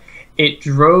played it, it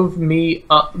drove me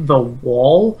up the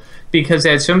wall because it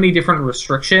had so many different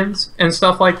restrictions and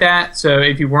stuff like that. So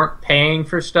if you weren't paying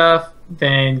for stuff,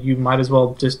 then you might as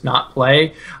well just not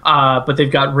play. But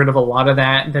they've got rid of a lot of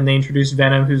that. And then they introduced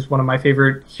Venom, who's one of my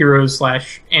favorite heroes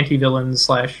 / anti-villains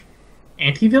 /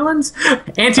 anti-villains?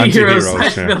 Anti-heroes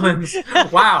slash yeah. villains.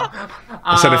 Wow.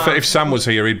 I said if Sam was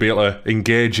here, he'd be able to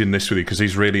engage in this with you because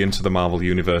he's really into the Marvel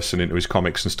universe and into his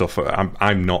comics and stuff.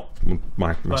 I'm not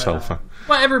myself.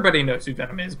 Well, everybody knows who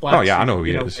Venom is. Black I know who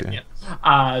he is.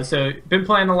 Yeah. So been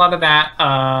playing a lot of that,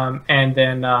 and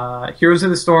then Heroes of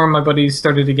the Storm. My buddies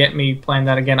started to get me playing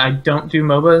that again. I don't do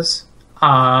MOBAs.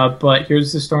 But Heroes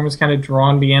of the Storm has kind of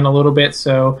drawn me in a little bit,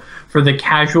 so for the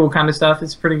casual kind of stuff,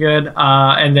 it's pretty good.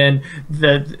 And then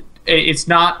it's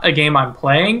not a game I'm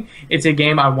playing; it's a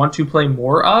game I want to play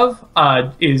more of.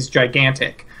 Is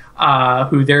Gigantic,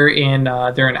 who they're in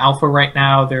alpha right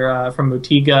now. They're from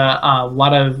Motiga, a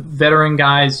lot of veteran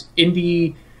guys,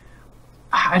 indie.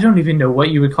 I don't even know what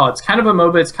you would call it. It's kind of a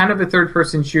MOBA. It's kind of a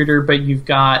third-person shooter, but you've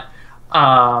got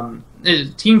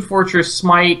Team Fortress,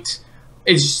 Smite.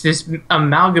 It's just this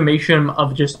amalgamation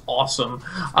of just awesome.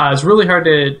 It's really hard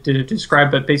to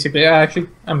describe, but basically, actually,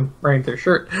 I'm wearing their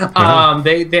shirt.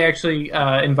 They actually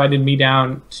invited me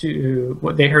down to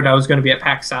what they heard I was going to be at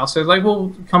PAX South. So they're like,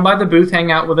 well, come by the booth,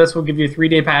 hang out with us. We'll give you a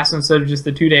 3-day pass instead of just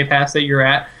the 2-day pass that you're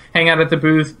at. Hang out at the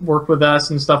booth, work with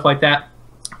us and stuff like that.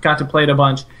 Got to play it a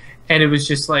bunch. And it was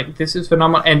just like, this is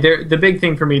phenomenal. And the big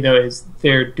thing for me, though, is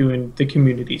they're doing the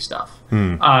community stuff.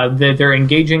 They're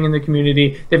engaging in the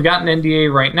community. They've got an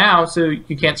NDA right now, so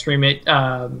you can't stream it.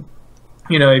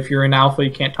 If you're in alpha,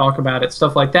 you can't talk about it,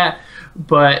 stuff like that.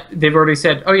 But they've already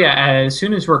said, oh, yeah, as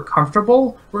soon as we're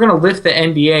comfortable, we're going to lift the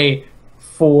NDA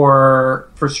for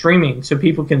streaming so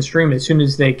people can stream as soon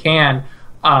as they can.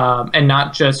 And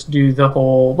not just do the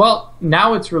whole, well,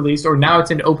 now it's released or now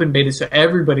it's in open beta so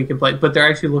everybody can play, but they're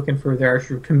actually looking for their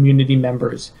actual community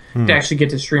members to actually get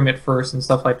to stream it first and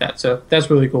stuff like that. So that's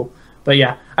really cool. But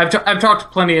yeah, I've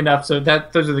talked plenty enough, so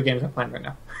those are the games I'm playing right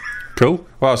now. Cool.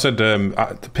 Well, I said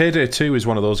Payday 2 is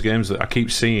one of those games that I keep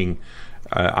seeing,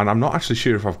 and I'm not actually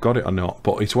sure if I've got it or not,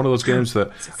 but it's one of those games that...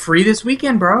 It's free this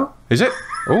weekend, bro. Is it?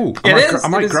 Oh, I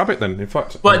might grab it then, in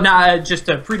fact. But not just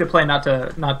free to play, not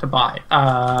to buy.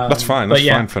 That's fine. That's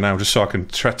fine for now, just so I can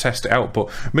test it out.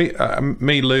 But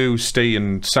me, Lou, Steve,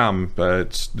 and Sam,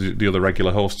 the other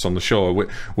regular hosts on the show,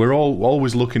 we're all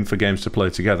always looking for games to play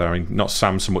together. I mean, not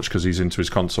Sam so much because he's into his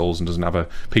consoles and doesn't have a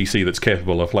PC that's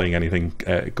capable of playing anything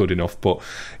good enough. But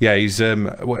yeah, he's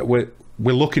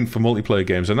we're looking for multiplayer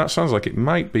games, and that sounds like it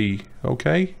might be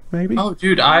okay, maybe. Oh,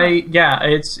 dude,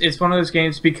 it's one of those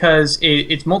games because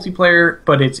it's multiplayer,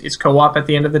 but it's co-op at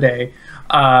the end of the day.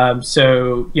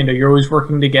 So you're always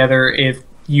working together. If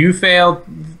you fail,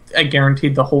 I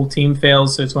guaranteed the whole team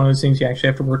fails. So it's one of those things you actually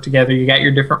have to work together. You got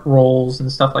your different roles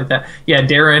and stuff like that. Yeah,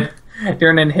 Darren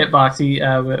in Hitbox, he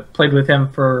played with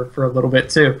him for a little bit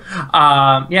too.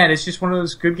 And it's just one of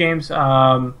those good games.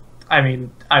 I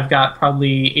mean, I've got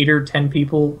probably 8 or 10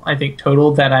 people, I think,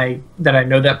 total that I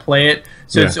know that play it.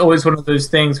 So it's always one of those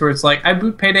things where it's like, I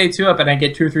boot Payday 2 up and I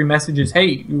get 2 or 3 messages,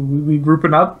 hey, we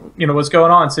grouping up, what's going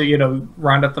on? So,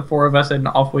 round up the 4 of us and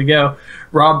off we go.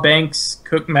 Rob banks,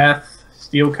 cook meth,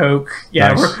 steal coke.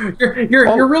 Yeah, nice.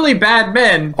 You're really bad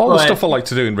men. All the stuff I like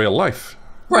to do in real life.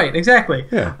 Right, exactly.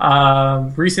 Yeah.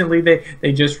 Recently,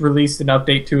 they just released an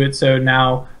update to it, so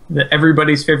now...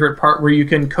 everybody's favorite part where you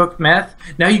can cook meth.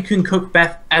 Now you can cook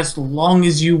meth as long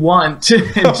as you want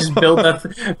and just build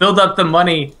up the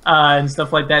money and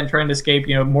stuff like that, and trying to escape.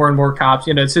 More and more cops.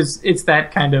 It's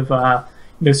that kind of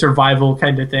survival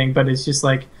kind of thing. But it's just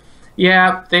like,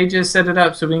 yeah, they just set it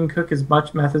up so we can cook as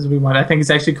much meth as we want. I think it's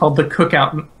actually called the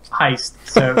Cookout Heist.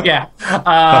 So yeah,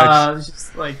 nice. It's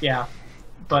just like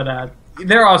but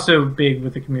they're also big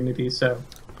with the community. So.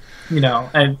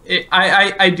 And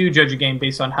I do judge a game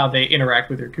based on how they interact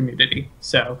with their community.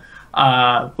 So,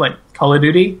 like Call of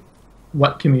Duty,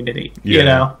 what community? Yeah.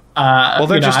 Well,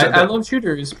 I love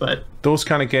shooters, but those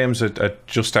kind of games are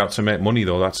just out to make money,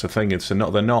 though. That's the thing.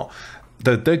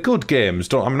 They're good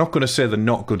games. I'm not going to say they're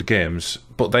not good games,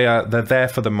 but they're there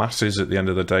for the masses. At the end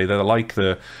of the day, they're like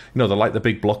the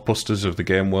big blockbusters of the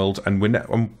game world. And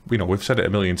we've said it a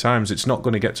million times. It's not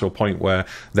going to get to a point where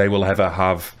they will ever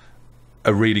have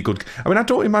a really good... I mean, I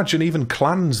don't imagine even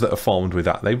clans that are formed with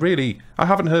that. I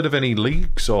haven't heard of any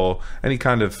leagues or any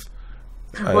kind of...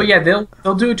 Well, yeah,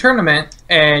 they'll do a tournament,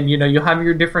 and you'll have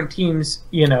your different teams,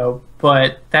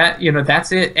 but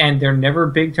that's it. And they're never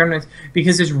big tournaments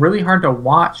because it's really hard to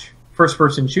watch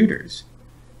first-person shooters.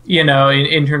 In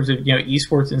terms of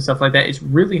esports and stuff like that, it's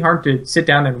really hard to sit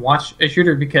down and watch a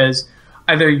shooter because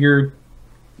either you're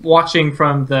watching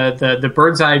from the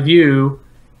bird's eye view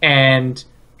and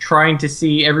trying to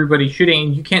see everybody shooting,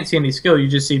 and you can't see any skill. You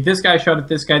just see this guy shot at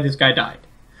this guy died.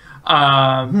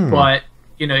 But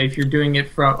if you're doing it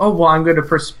from, I'm going to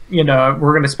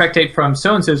we're going to spectate from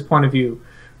so and so's point of view.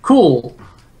 Cool.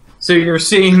 So you're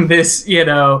seeing this,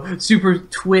 super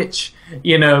twitch,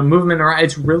 movement around.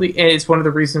 It's one of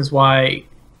the reasons why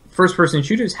first-person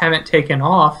shooters haven't taken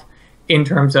off in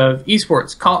terms of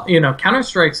esports.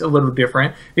 Counter-Strike's a little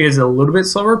different because it's a little bit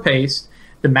slower paced.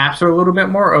 The maps are a little bit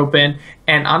more open,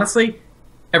 and honestly,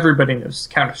 everybody knows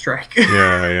Counter-Strike.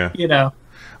 Yeah.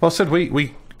 Well, Sid,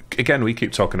 we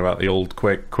keep talking about the old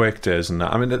Quake days and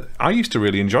that. I mean, I used to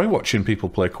really enjoy watching people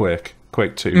play Quake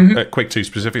 2, Quake 2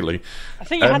 specifically. I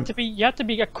think you had to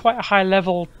be at quite a high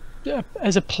level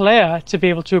as a player to be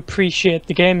able to appreciate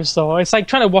the games, though. It's like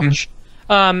trying to watch.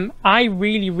 I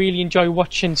really, really enjoy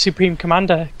watching Supreme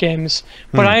Commander games,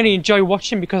 but I only enjoy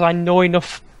watching because I know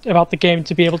enough about the game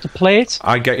to be able to play it.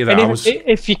 I get you there.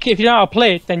 If you don't know how to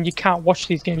play it, then you can't watch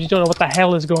these games. You don't know what the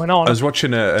hell is going on. I was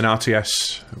watching an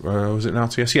RTS. Was it an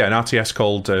RTS? Yeah, an RTS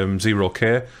called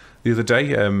 0K the other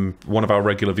day. One of our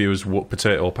regular viewers,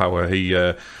 Potato Power, he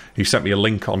sent me a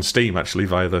link on Steam actually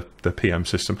via the PM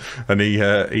system, and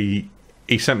he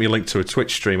sent me a link to a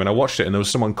Twitch stream, and I watched it, and there was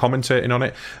someone commentating on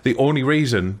it. The only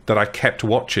reason that I kept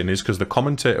watching is because the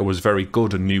commentator was very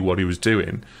good and knew what he was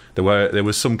doing. There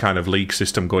was some kind of league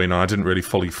system going on. I didn't really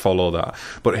fully follow that,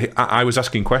 but I was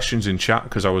asking questions in chat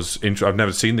because I've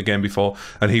never seen the game before,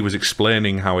 and he was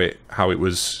explaining how it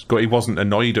was. He wasn't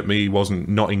annoyed at me. He wasn't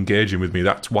not engaging with me.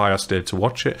 That's why I stayed to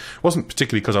watch it. It wasn't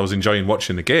particularly because I was enjoying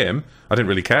watching the game. I didn't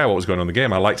really care what was going on in the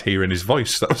game. I liked hearing his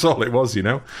voice. That was all it was,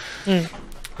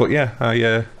 But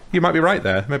yeah, you might be right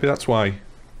there. Maybe that's why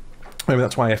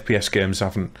FPS games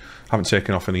haven't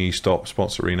taken off in the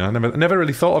sports arena. I never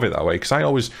really thought of it that way, because I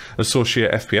always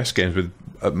associate FPS games with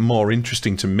more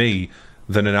interesting to me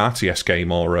than an RTS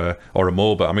game or a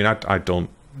MOBA. I mean, I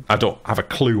don't have a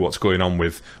clue what's going on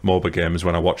with MOBA games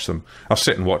when I watch them. I'll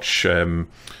sit and watch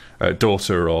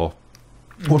Dota or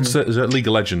is it League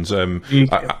of Legends?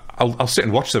 I'll sit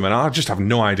and watch them, and I just have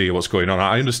no idea what's going on.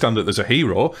 I understand that there's a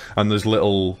hero and there's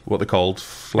little, what they're called,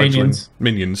 minions.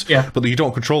 Yeah. But you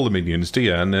don't control the minions, do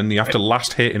you? And then you have to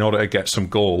last hit in order to get some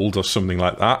gold or something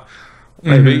like that.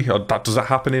 Maybe or does that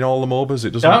happen in all the MOBAs? It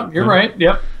doesn't. Yeah, you're right.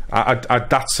 Yep.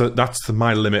 That's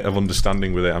my limit of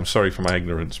understanding with it. I'm sorry for my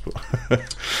ignorance, but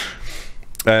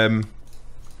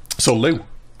so Lou,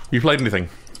 you played anything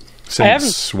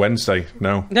since Wednesday?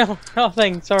 No,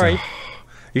 nothing. Sorry.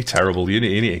 You're terrible. You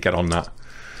need to get on that.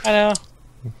 I know.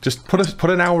 Just put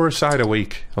an hour aside a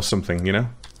week or something, The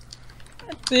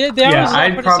hours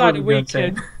I put aside a week.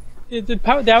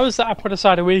 The hours that I put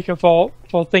aside a week are for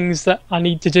things that I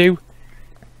need to do.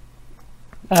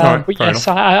 Right, but yes,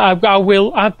 I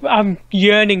will. I'm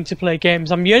yearning to play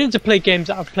games. I'm yearning to play games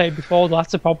that I've played before.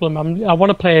 That's a problem. I want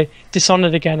to play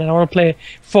Dishonored again, and I want to play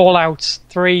Fallout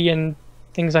 3 and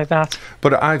things like that.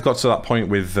 But I've got to that point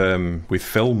with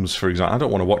films, for example. I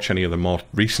don't want to watch any of the more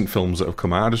recent films that have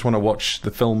come out. I just want to watch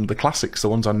the classics, the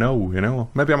ones I know.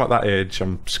 Maybe I'm at that age.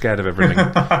 I'm scared of everything.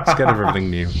 Scared of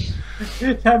everything new.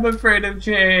 I'm afraid of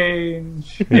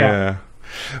change. Yeah.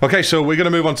 Okay, so we're going to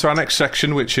move on to our next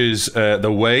section, which is the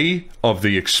way of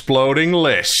the exploding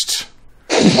list.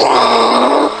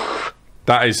 That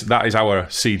is our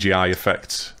CGI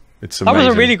effect. It's amazing. That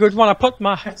was a really good one. I put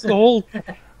my whole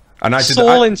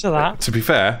soul into that. To be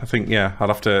fair, I think I'll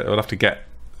have to get.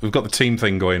 We've got the team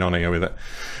thing going on here with it.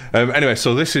 Anyway,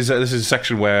 so this is a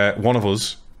section where one of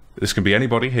us, this can be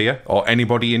anybody here or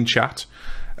anybody in chat,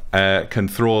 can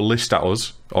throw a list at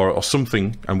us or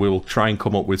something, and we will try and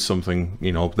come up with something.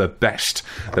 The best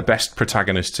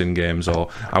protagonists in games or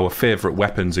our favourite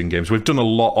weapons in games. We've done a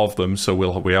lot of them, so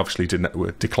we obviously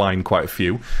declined quite a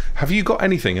few. Have you got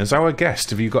anything as our guest?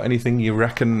 Have you got anything you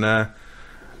reckon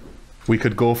we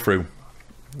could go through?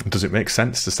 Does it make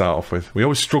sense to start off with? We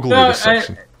always struggle with this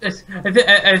section.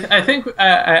 I think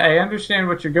I understand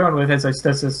what you're going with as I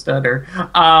stutter.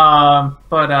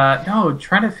 But no,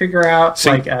 trying to figure out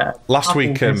last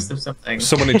week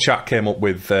someone in chat came up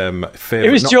with favorite.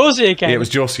 It was Josie again. Yeah, it was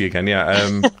Josie again.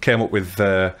 Yeah, came up with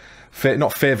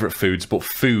not favorite foods, but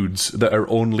foods that are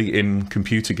only in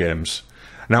computer games.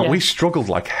 Now we struggled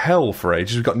like hell for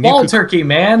ages. We've got wall turkey,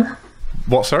 man.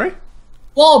 What? Sorry.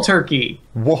 Wall turkey.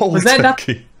 Was that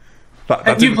turkey?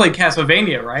 You played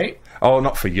Castlevania, right? Oh,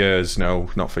 not for years. No,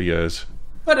 not for years.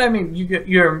 But I mean, you at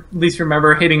least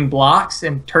remember hitting blocks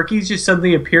and turkeys just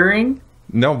suddenly appearing.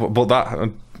 No, but that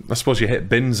I suppose you hit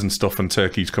bins and stuff, and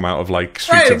turkeys come out of like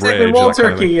Streets of Rage. Wall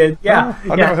turkey. I've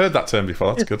never heard that term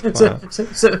before. That's good.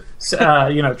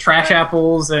 So, trash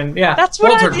apples and That's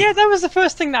what. That was the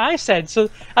first thing that I said. So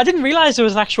I didn't realize there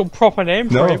was an actual proper name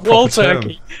for it. Wall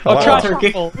turkey or trash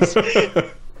apples.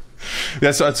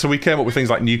 Yeah, so we came up with things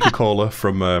like Nuka-Cola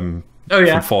from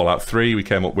Fallout 3. We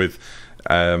came up with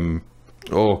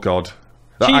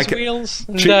Cheese wheels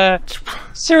and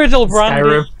Cyrodiil brandy.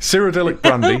 Skyrim. Cyrodiilic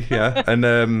brandy, yeah. And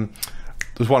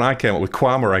there's one I came up with,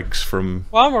 Quama eggs from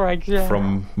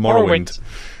Morrowind.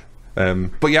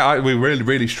 But yeah, we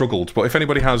really struggled. But if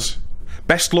anybody has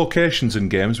best locations in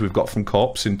games, we've got from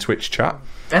Corpse in Twitch chat.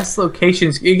 Best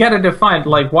locations, you got to define,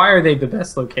 like, why are they the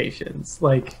best locations?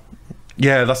 Like,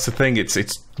 yeah, that's the thing. It's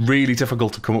really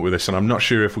difficult to come up with this, and I'm not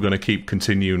sure if we're going to keep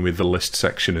continuing with the list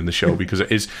section in the show because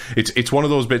it's one of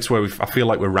those bits where I feel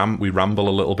like we ramble a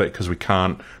little bit because we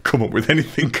can't come up with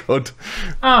anything good.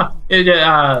 What is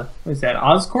that?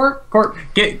 Oscorp?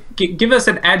 Give us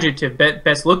an adjective.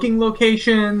 Best looking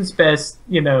locations. Best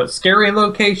scary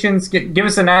locations. Give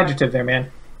us an adjective there,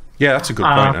 man. Yeah, that's a good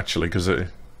point actually.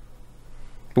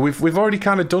 But we've already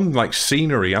kind of done like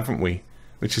scenery, haven't we?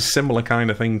 Which is similar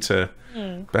kind of thing to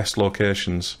best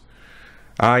locations.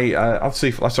 I'll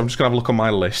see. I'm just gonna have a look on my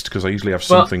list because I usually have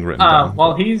something written down.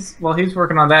 While he's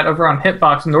working on that, over on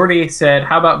Hitbox, Nordy said,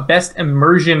 "How about best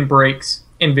immersion breaks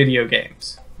in video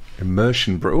games?"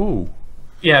 Immersion break. Ooh.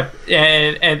 Yeah,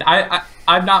 and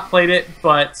I've not played it,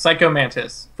 but Psycho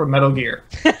Mantis from Metal Gear.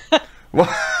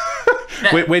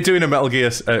 We're doing a Metal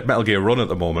Gear run at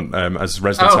the moment as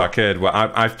Resident Arcade, where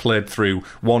I've played through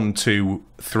 1, 2,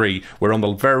 3. We're on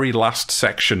the very last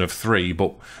section of 3,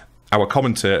 but our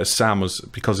commentator Sam was,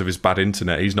 because of his bad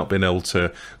internet, he's not been able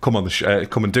to come on the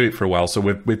come and do it for a while. So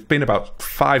we've been about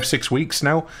 5-6 weeks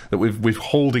now that we've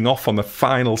holding off on the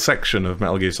final section of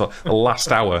Metal Gear, so the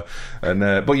last hour. And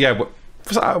but yeah.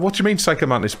 What do you mean Psycho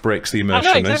Mantis breaks the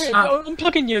immersion? I know, exactly.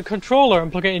 Unplugging your controller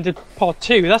and plugging it into port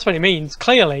 2, that's what it means,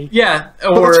 clearly. Yeah,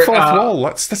 but that's fourth wall.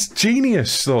 That's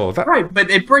genius, though. Right, but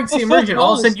it breaks the immersion.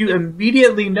 All of a sudden, you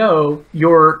immediately know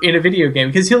you're in a video game.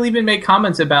 Because he'll even make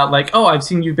comments about, like, oh, I've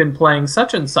seen you've been playing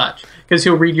such and such. Because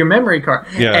he'll read your memory card.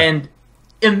 Yeah. And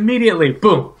immediately,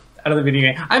 boom, out of the video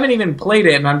game. I haven't even played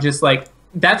it, and I'm just like,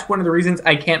 that's one of the reasons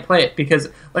I can't play it. Because,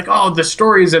 like, oh, the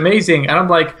story is amazing. And I'm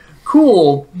like,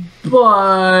 cool,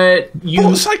 but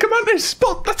Psycho Mantis,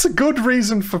 but that's a good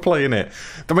reason for playing it.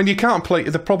 I mean, you can't play.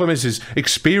 The problem is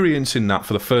experiencing that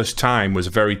for the first time was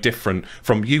very different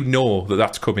from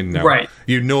that's coming now. Right.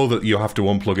 You know that you have to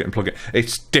unplug it and plug it.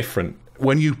 It's different.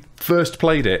 When you first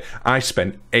played it, I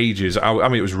spent ages. I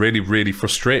mean, it was really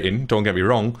frustrating. Don't get me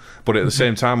wrong, but at the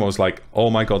same time, I was like, oh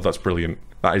my god, that's brilliant.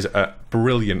 That is a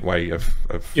brilliant way of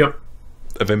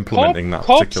implementing that.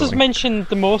 Corpse has mentioned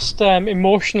the most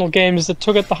emotional games that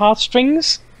tug at the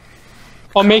heartstrings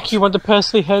or make you want to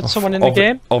personally hurt someone in the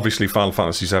game. Obviously, Final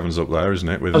Fantasy VII's up there, isn't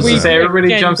it? With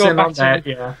everybody jumps in on that.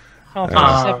 Yeah.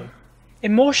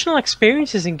 Emotional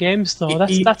experiences in games, though.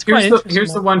 That's quite interesting.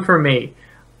 Here's the one for me.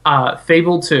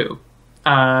 Fable 2.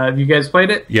 Have you guys played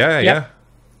it? Yeah.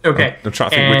 Okay. I'm trying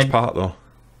to think which part though.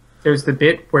 There's the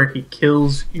bit where he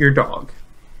kills your dog.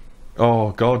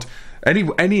 Oh God.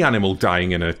 Any animal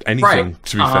dying in anything, right.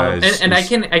 To be fair, and I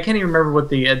can't even remember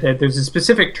what there's a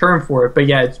specific term for it, but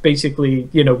yeah, it's basically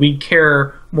we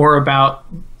care more about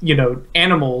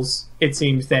animals, it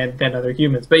seems, than other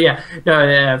humans. But yeah,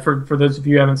 for those of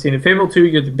you who haven't seen it, Fable 2,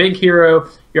 you're the big hero,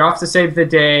 you're off to save the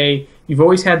day. You've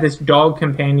always had this dog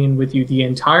companion with you the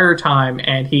entire time,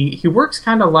 and he works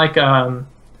kind of like a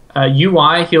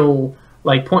UI. He'll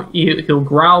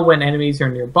growl when enemies are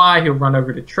nearby. He'll run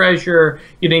over to treasure.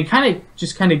 He kind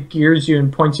of gears you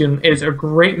and points you. It's a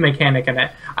great mechanic, and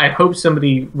I hope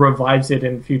somebody revives it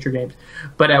in future games.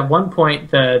 But at one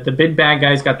point, the big bad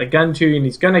guy's got the gun to you, and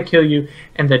he's gonna kill you.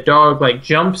 And the dog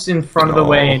jumps in front of the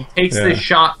way and takes the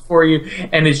shot for you,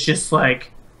 and it's just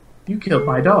like, you killed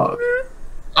my dog.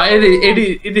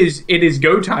 It is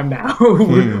go time now.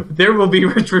 There will be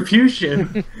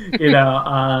retribution.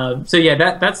 So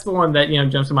yeah, that's the one that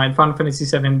jumps to mind. Final Fantasy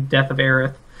VII, Death of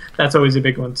Aerith. That's always a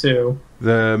big one too.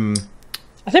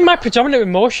 I think my predominant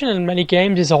emotion in many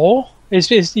games is awe. Is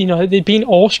they've been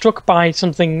awestruck by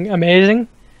something amazing.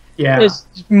 Yeah, it's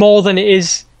more than it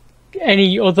is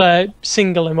any other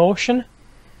single emotion.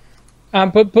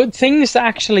 But things that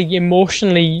actually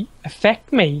emotionally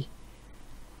affect me.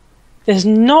 There's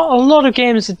not a lot of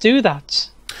games that do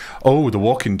that. Oh, The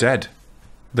Walking Dead.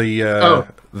 Sure.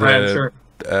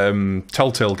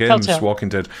 Telltale Games, Walking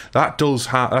Dead. That does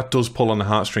pull on the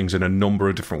heartstrings in a number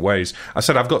of different ways. I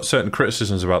said I've got certain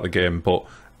criticisms about the game, but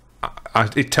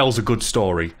it tells a good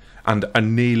story, and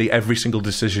nearly every single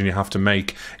decision you have to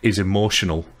make is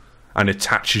emotional and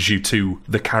attaches you to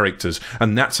the characters,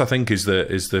 and that's, I think, is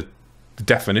the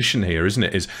definition here, isn't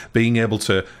it? Is being able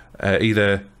to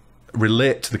either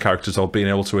relate to the characters or being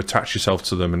able to attach yourself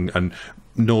to them and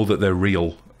know that they're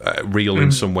real. real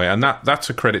in some way, and that's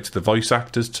a credit to the voice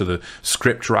actors, to the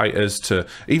script writers, to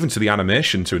even to the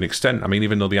animation to an extent. I mean,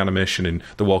 even though the animation in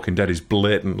The Walking Dead is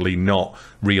blatantly not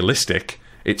realistic,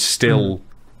 it still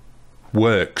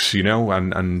works, you know,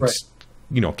 and right.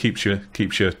 you know, keeps you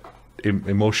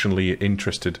emotionally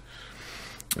interested.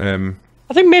 I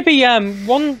think maybe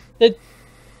one that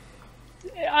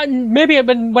maybe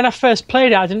when I first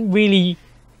played it, I didn't really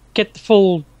hit the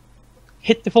full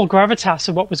gravitas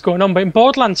of what was going on. But in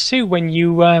Borderlands 2, when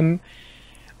you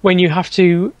have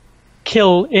to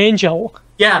kill Angel,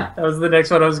 yeah, that was the next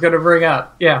one I was going to bring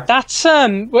up. Yeah, that's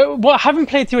well, having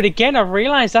played through it again, I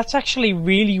realised that's actually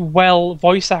really well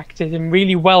voice acted and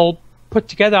really well put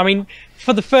together. I mean,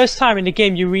 for the first time in the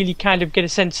game, you really kind of get a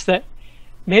sense that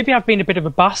maybe I've been a bit of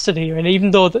a bastard here, and even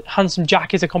though that Handsome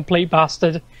Jack is a complete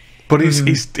bastard, but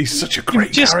he's such a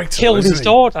great just character. Killed his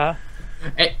daughter.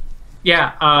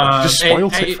 Yeah, just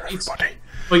spoiled it for everybody.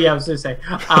 Well, yeah, I was going to say,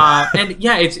 and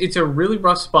yeah, it's a really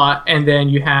rough spot, and then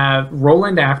you have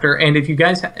Roland after, and if you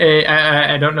guys,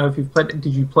 I don't know if you've played,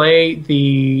 did you play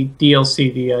the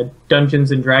DLC, the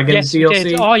Dungeons and Dragons DLC?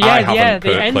 Did. Oh yeah,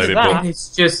 the end of that. And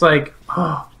it's just like,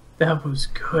 oh, that was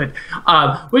good.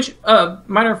 Which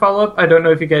minor follow up, I don't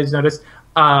know if you guys noticed,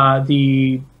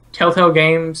 the Telltale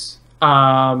Games,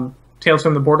 Tales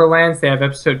from the Borderlands, they have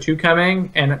episode 2 coming,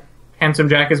 and Handsome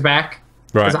Jack is back.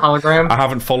 Right. As a hologram. I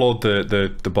haven't followed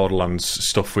the Borderlands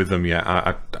stuff with them yet.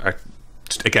 I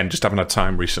again just haven't had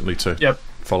time recently to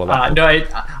follow that. No,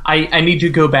 I need to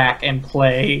go back and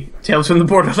play Tales from the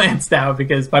Borderlands now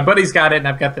because my buddy's got it and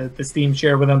I've got the Steam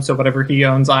share with him. So whatever he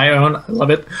owns, I own. I love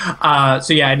it.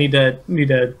 So yeah, I need to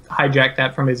hijack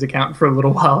that from his account for a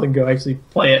little while and go actually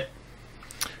play it.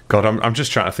 God, I'm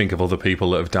just trying to think of other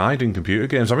people that have died in computer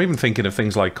games. I'm even thinking of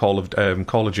things like Call of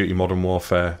Duty Modern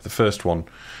Warfare, the first one,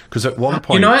 because at one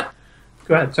point, you know what?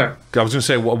 Go ahead. Sorry, I was going to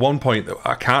say at one point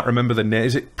I can't remember the name.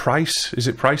 Is it Price? Is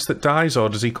it Price that dies, or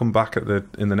does he come back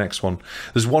in the next one?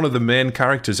 There's one of the main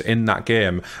characters in that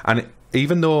game, and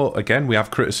even though again we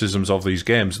have criticisms of these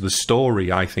games, the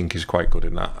story I think is quite good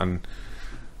in that. And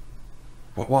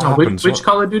what happens? Which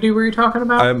Call of Duty were you talking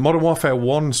about? Modern Warfare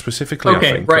 1 specifically. Okay,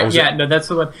 I think. right. Yeah, no, that's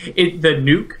the one. The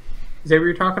nuke. Is that what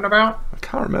you're talking about? I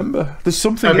can't remember. There's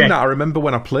something in that I remember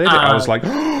when I played it. I was like,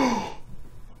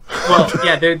 well,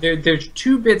 yeah. There's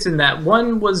 2 bits in that.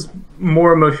 One was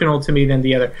more emotional to me than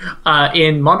the other.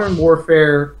 In Modern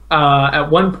Warfare, at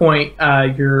one point,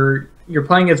 you're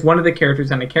playing as one of the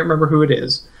characters, and I can't remember who it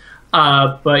is.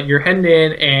 But you're heading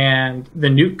in, and the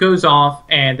nuke goes off,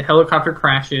 and the helicopter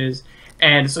crashes.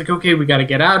 And it's like, okay, we got to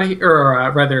get out of here.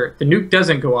 Or rather, the nuke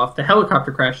doesn't go off. The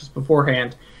helicopter crashes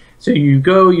beforehand. So you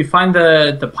go, you find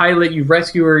the pilot, you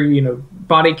rescue her,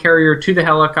 body carrier to the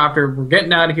helicopter. We're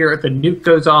getting out of here. The nuke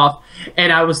goes off.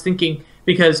 And I was thinking,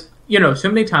 because,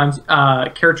 so many times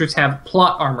characters have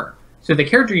plot armor. So the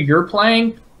character you're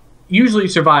playing usually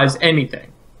survives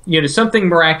anything. Something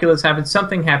miraculous happens,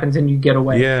 something happens, and you get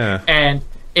away. Yeah. And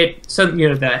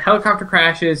the helicopter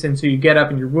crashes, and so you get up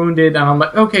and you're wounded, and I'm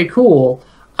like, okay, cool.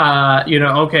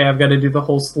 Okay, I've got to do the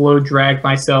whole slow drag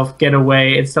myself, get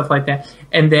away, and stuff like that.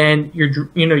 And then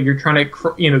you're trying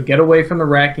to get away from the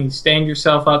wreck, and you stand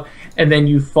yourself up, and then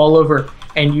you fall over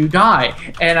and you die.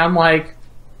 And I'm like,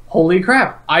 holy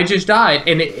crap, I just died.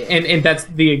 And that's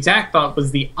the exact thought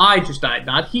was I just died,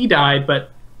 not he died,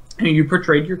 but you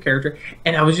portrayed your character,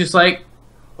 and I was just like,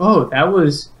 oh, that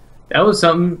was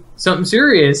something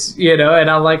serious, and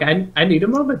I'm like, I need a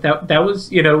moment. That was,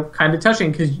 kind of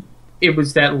touching because it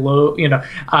was that low,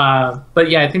 but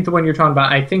yeah, I think the one you're talking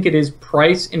about, I think it is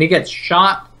Price, and he gets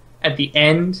shot at the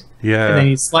end. Yeah. And then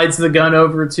he slides the gun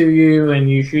over to you and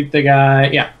you shoot the guy.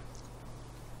 Yeah.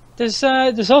 There's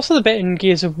also the bit in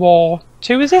Gears of War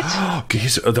 2, is it?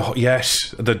 Gears,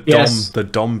 the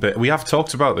Dom bit. We have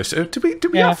talked about this. Did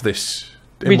we have this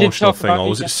emotional thing, or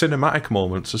was it cinematic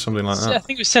moments or something like that? I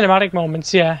think it was cinematic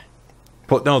moments, yeah.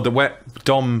 But no, the wet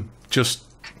Dom just.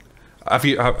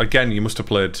 Again, you must have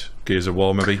played Gears of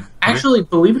War, maybe. Actually,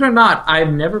 believe it or not,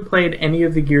 I've never played any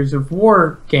of the Gears of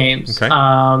War games. Okay.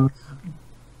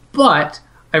 But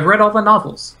I've read all the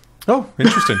novels. Oh,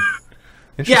 interesting.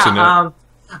 Yeah.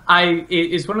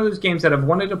 It's one of those games that I've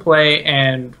wanted to play,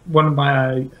 and one of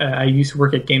my I used to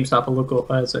work at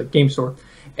GameStop, as a game store,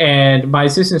 and my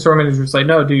assistant store manager was like,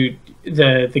 "No, dude,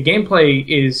 the gameplay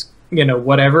is."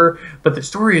 Whatever, but the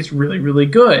story is really, really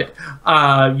good.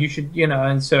 You should,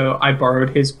 and so I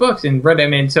borrowed his books and read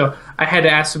them, and so I had to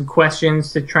ask some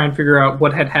questions to try and figure out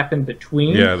what had happened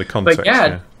between. Yeah, the context.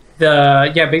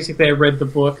 But basically I read the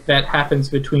book that happens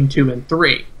between 2 and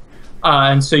 3.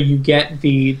 And so you get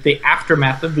the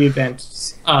aftermath of the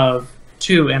events of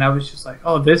 2, and I was just like,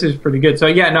 oh, this is pretty good. So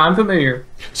yeah, no, I'm familiar.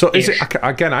 So is it,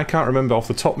 again, I can't remember off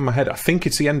the top of my head. I think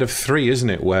it's the end of 3, isn't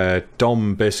it, where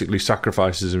Dom basically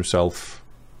sacrifices himself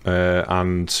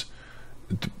and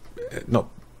not.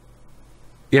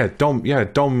 Yeah,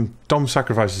 Dom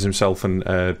sacrifices himself,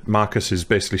 and Marcus is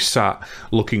basically sat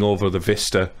looking over the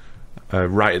vista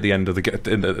right at the end of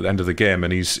the game,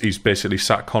 and he's basically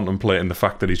sat contemplating the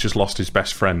fact that he's just lost his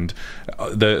best friend.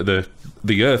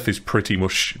 The Earth is pretty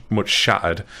much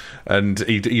shattered, and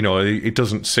he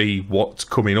doesn't see what's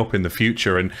coming up in the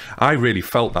future. And I really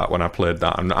felt that when I played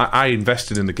that, and I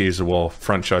invested in the Gears of War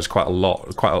franchise quite a lot,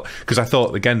 because I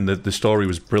thought, again, the story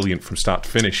was brilliant from start to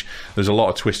finish. There's a lot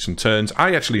of twists and turns.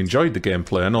 I actually enjoyed the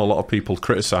gameplay. I know a lot of people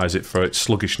criticise it for its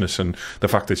sluggishness and the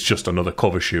fact that it's just another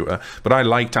cover shooter, but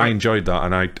I enjoyed that,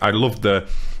 and I loved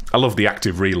the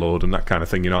active reload and that kind of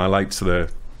thing. I liked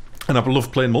and I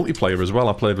love playing multiplayer as well.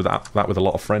 I played with that with a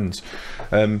lot of friends.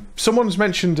 Someone's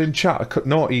mentioned in chat,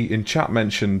 Naughty in chat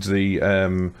mentioned the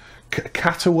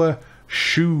Katawa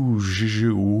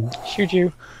Shuju.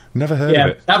 Never heard of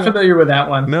it. Not familiar with that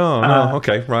one. No.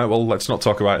 Okay, right. Well, let's not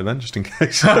talk about it then, just in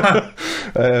case. You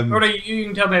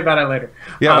can tell me about it later.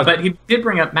 Yeah, but he did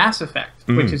bring up Mass Effect,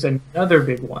 which is another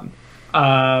big one.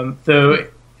 Though,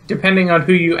 depending on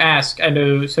who you ask, I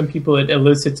know some people it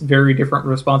elicits very different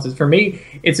responses. For me,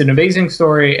 it's an amazing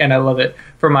story, and I love it.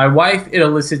 For my wife, it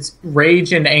elicits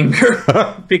rage and anger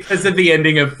because of the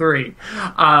ending of 3.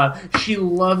 She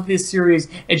loved this series,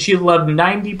 and she loved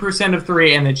 90% of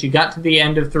 3, and then she got to the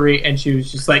end of 3, and she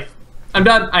was just like, I'm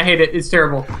done. I hate it. It's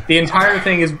terrible. The entire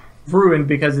thing is ruined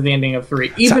because of the ending of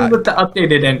 3, even with the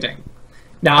updated ending.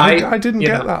 Now, I didn't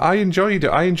get that. I enjoyed it.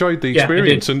 I enjoed the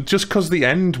experience, and just because the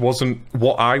end wasn't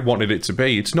what I wanted it to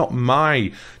be, it's not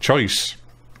my choice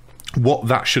what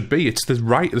that should be. It's the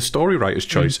story writer's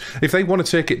choice. If they want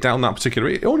to take it down that particular,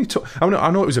 it only took.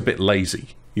 I know it was a bit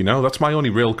lazy. That's my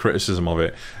only real criticism of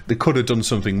it. They could have done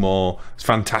something more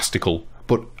fantastical,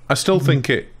 but I still think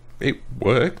it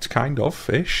worked, kind of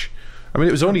ish. I mean,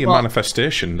 it was only a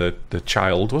manifestation, the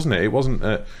child, wasn't it? It wasn't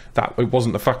it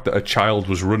wasn't the fact that a child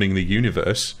was running the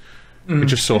universe. It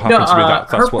just so happens to be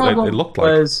that's what it looked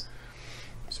like.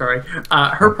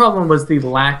 Her problem was the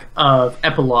lack of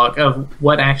epilogue of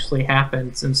what actually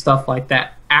happens and stuff like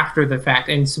that after the fact,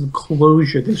 and some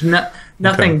closure. There's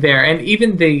nothing there, and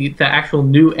even the actual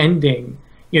new ending,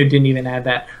 didn't even add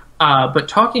that. But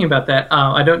talking about that,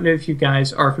 I don't know if you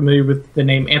guys are familiar with the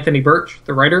name Anthony Birch,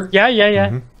 the writer.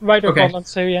 Yeah. Writer of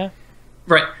Borderlands 2, yeah.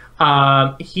 Right.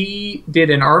 He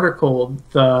did an article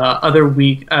the other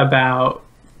week about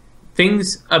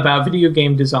things about video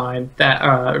game design,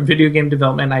 video game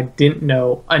development I didn't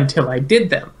know until I did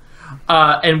them.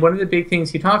 And one of the big things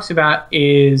he talks about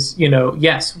is,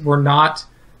 yes, we're not,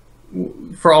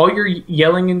 for all your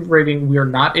yelling and raving, we are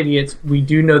not idiots. We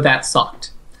do know that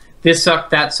sucked. This sucked,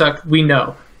 that sucked, we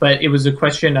know. But it was a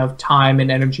question of time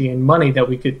and energy and money that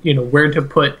we could, where to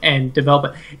put and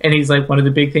develop it. And he's like, one of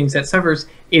the big things that suffers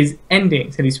is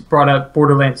endings. And he's brought up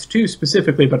Borderlands 2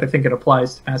 specifically, but I think it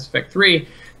applies to Mass Effect 3,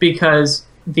 because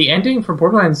the ending for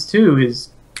Borderlands 2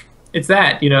 it's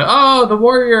that, oh, the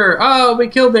warrior, oh, we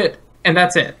killed it, and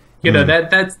that's it.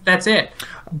 That's it.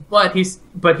 But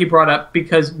he brought up,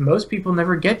 because most people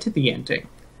never get to the ending.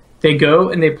 They go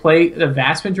and they play the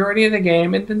vast majority of the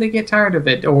game, and then they get tired of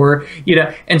it,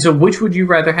 and so which would you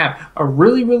rather have? A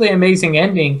really, really amazing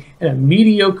ending and a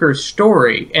mediocre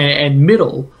story and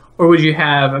middle, or would you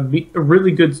have a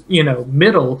really good,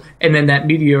 middle and then that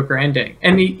mediocre ending?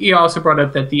 And he also brought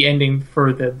up that the ending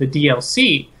for the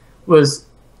DLC was,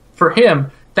 for him,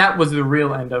 that was the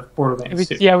real end of Borderlands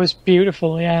 2. Yeah, it was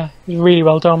beautiful, yeah. It was really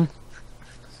well done.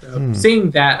 So seeing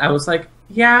that, I was like,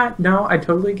 yeah, no, I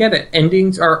totally get it.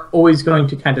 Endings are always going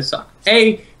to kind of suck.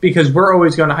 Because we're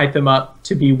always going to hype them up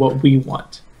to be what we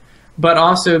want. But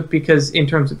also because in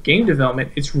terms of game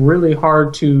development, it's really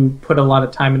hard to put a lot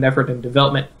of time and effort and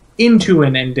development into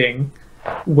an ending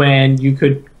when you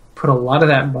could put a lot of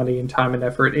that money and time and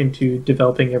effort into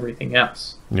developing everything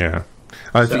else. Yeah.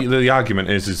 I think the argument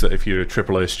is that if you're a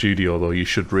AAA studio, though, you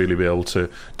should really be able to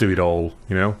do it all,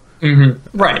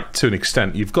 Right. To an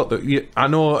extent. You've got I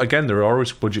know, again, there are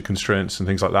always budget constraints and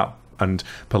things like that, and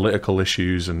political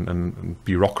issues and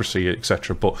bureaucracy,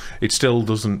 etc. But it still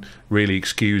doesn't really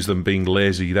excuse them being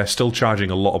lazy. They're still charging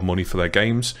a lot of money for their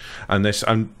games, and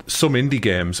some indie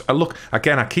games. Look,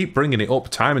 again, I keep bringing it up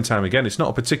time and time again. It's not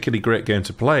a particularly great game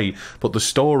to play, but the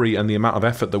story and the amount of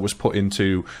effort that was put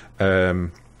into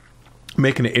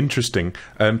making it interesting.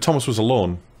 Thomas Was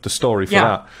Alone, the story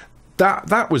for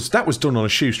that was done on a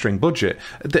shoestring budget.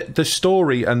 The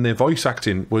story and the voice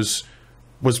acting was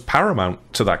was paramount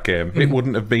to that game. It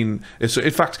wouldn't have been.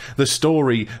 In fact, the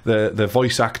story, the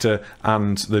voice actor,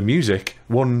 and the music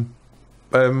won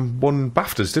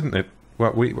BAFTAs, didn't it?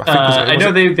 Well, I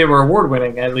know they were award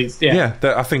winning at least. Yeah,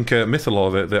 I think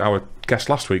Mythalore, our guest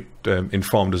last week,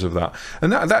 informed us of that.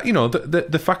 And that you know,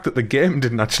 the fact that the game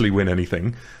didn't actually win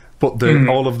anything, but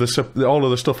all of the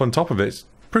stuff on top of it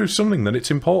proves something, that it's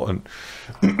important.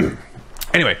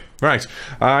 Anyway, right.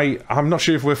 I'm not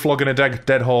sure if we're flogging a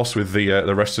dead horse with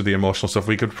the rest of the emotional stuff.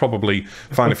 We could probably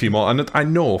find a few more. And I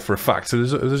know for a fact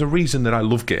there's a reason that I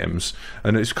love games,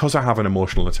 and it's because I have an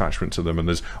emotional attachment to them, and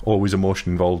there's always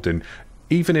emotion involved in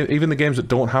even the games that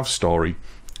don't have story,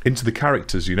 into the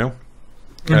characters, you know.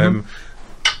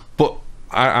 But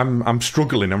I'm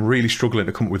struggling. I'm really struggling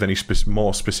to come up with any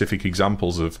more specific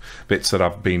examples of bits that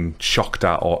I've been shocked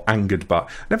at or angered by.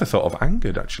 Never thought of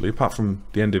angered, actually, apart from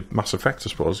the end of Mass Effect, I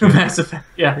suppose. Mass Effect,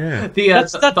 yeah.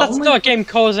 That's not a game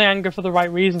causing anger for the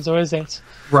right reasons, though, is it?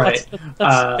 Right.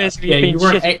 That's basically you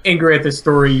weren't angry at the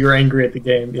story. You were angry at the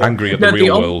game. Yeah. Angry at the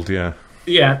real world. Yeah.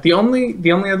 Yeah. The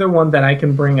only other one that I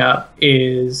can bring up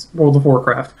is World of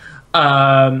Warcraft.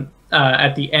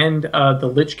 At the end of the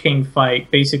Lich King fight,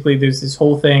 basically there's this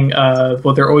whole thing of,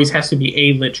 well, there always has to be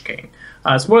a Lich King.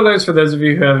 Spoilers for those of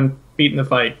you who haven't beaten the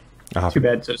fight. Too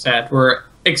bad, so sad. We're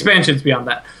expansions beyond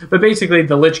that. But basically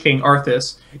the Lich King,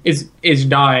 Arthas, is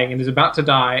dying and is about to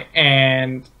die,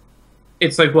 and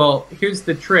it's like, well, here's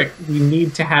the trick. We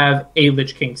need to have a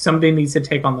Lich King. Somebody needs to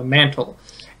take on the mantle.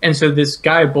 And so this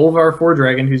guy, Bolvar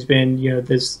Fordragon, who's been,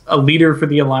 a leader for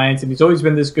the Alliance, and he's always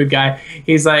been this good guy,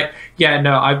 he's like, yeah,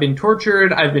 no, I've been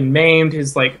tortured, I've been maimed,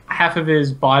 half of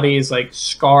his body is,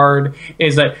 scarred, and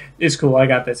he's like, it's cool, I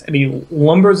got this. And he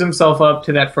lumbers himself up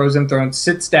to that frozen throne,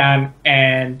 sits down,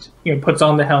 and, puts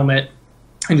on the helmet,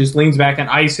 and just leans back, and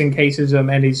ice encases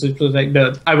him, and he's just like,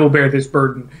 no, I will bear this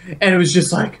burden. And it was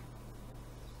just like,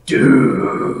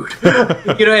 dude.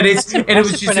 And it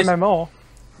was just... MMO.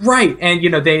 Right, and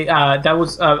that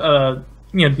was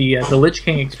the Lich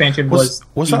King expansion was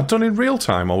that done in real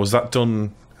time, or was that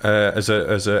done as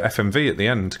a FMV at the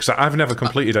end? Because I've never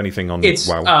completed anything on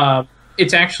WoW.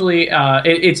 It's actually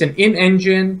it's an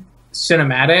in-engine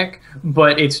cinematic,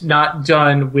 but it's not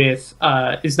done with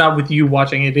it's not with you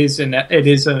watching. It is an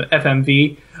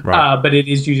FMV, right. But it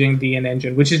is using the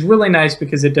in-engine, which is really nice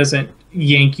because it doesn't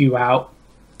yank you out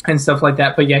and stuff like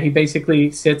that. But yeah, he basically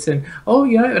sits and,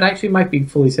 it actually might be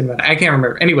fully cinematic. I can't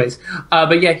remember. Anyways,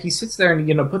 but yeah, he sits there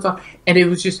and, puts on, and it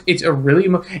was just, it's a really,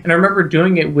 and I remember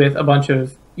doing it with a bunch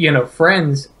of,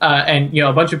 friends, and,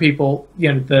 a bunch of people,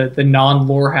 the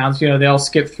non-lore hounds, they all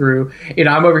skip through,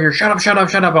 I'm over here, shut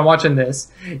up, I'm watching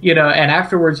this, and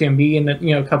afterwards, me and,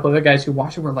 a couple other guys who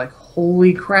watched it were like,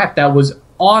 holy crap, that was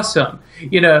awesome,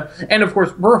 and of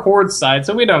course we're Horde side,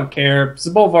 so we don't care. It's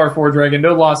Bolvar Fordragon,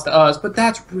 no loss to us, but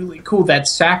that's really cool, that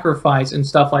sacrifice and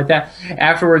stuff like that.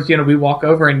 Afterwards, we walk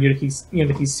over and he's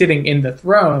sitting in the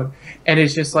throne, and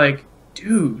it's just like,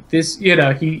 dude, this, he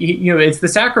it's the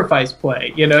sacrifice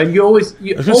play, and you always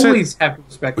have to respect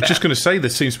that. I was just going to say, there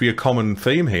seems to be a common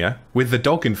theme here with the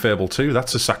dog in Fable 2.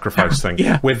 That's a sacrifice thing.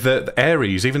 Yeah. With the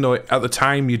Ares, even though at the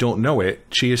time you don't know it,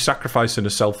 she is sacrificing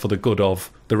herself for the good of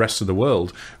the rest of the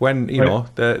world. When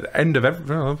the end of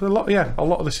a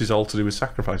lot of this is all to do with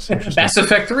sacrifice. Mass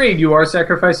Effect 3, you are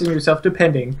sacrificing yourself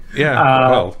depending. Yeah.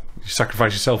 Well, you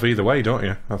sacrifice yourself either way, don't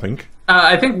you? I think.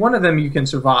 I think one of them you can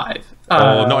survive.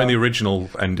 Not in the original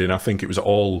ending. I think it was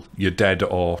all you're dead,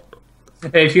 or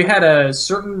if you had a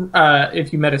certain,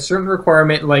 if you met a certain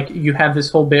requirement, like you have this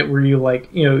whole bit where you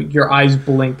your eyes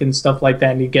blink and stuff like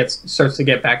that, and he starts to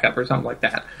get back up or something like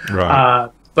that. Right.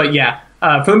 But yeah,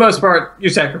 for the most part, you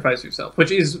sacrifice yourself,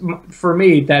 which is, for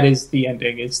me, that is the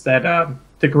ending. It's that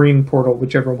the green portal,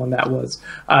 whichever one that was,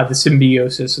 the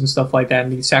symbiosis and stuff like that,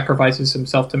 and he sacrifices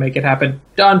himself to make it happen.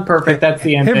 Done, perfect. That's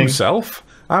the ending. Himself?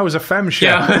 I was a femshep.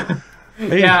 Yeah.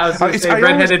 Yeah, I was going to say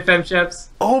redheaded femsheps.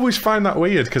 Always find that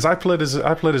weird, because I played as a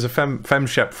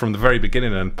femshep from the very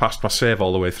beginning and passed my save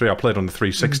all the way through. I played on the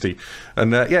 360,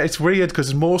 and it's weird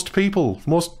because most male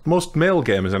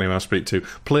gamers anyway I speak to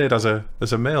played as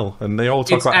a male, and they all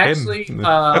talk about him.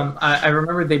 I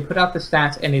remember they put out the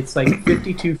stats, and it's like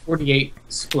 52-48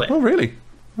 split. Oh, really?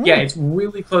 Yeah, it's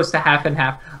really close to half and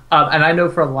half. And I know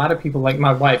for a lot of people, like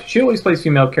my wife, she always plays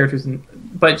female characters,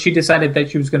 but she decided that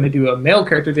she was going to do a male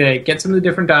character today, get some of the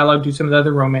different dialogue, do some of the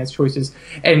other romance choices,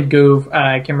 and go,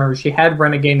 I can't remember, she had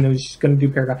Renegade, and then she was going to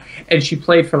do Paragon. And she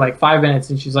played for like 5 minutes,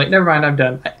 and she's like, never mind, I'm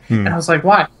done. And I was like,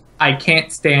 why? I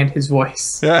can't stand his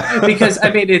voice. Because,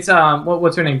 I mean, it's,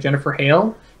 what's her name, Jennifer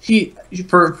Hale? She,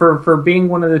 for being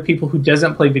one of the people who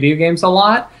doesn't play video games a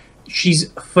lot,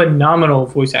 she's a phenomenal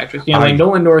voice actress. Like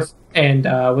Nolan North and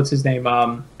what's his name?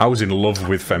 I was in love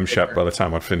with FemShep by the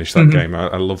time I'd finished that game.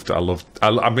 I loved.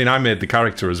 I mean, I made the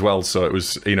character as well, so it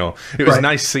was it was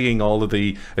nice seeing all of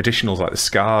the additionals like the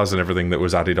scars and everything that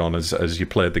was added on as you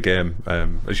played the game,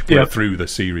 as you played through the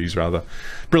series rather.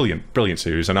 Brilliant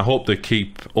series, and I hope they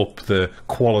keep up the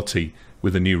quality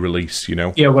with a new release.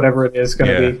 Yeah, whatever it is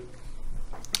going to be.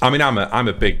 I mean, I'm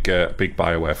a big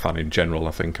BioWare fan in general.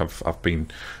 I think I've been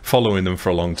following them for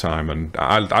a long time, and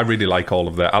I really like all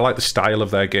of their. I like the style of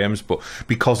their games, but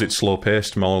because it's slow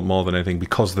paced more than anything,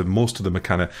 because most of them are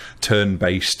kind of turn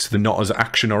based, they're not as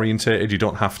action orientated. You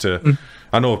don't have to.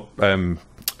 I know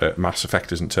Mass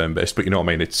Effect isn't turn based, but you know what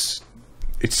I mean. It's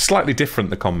slightly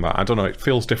different, the combat. I don't know. It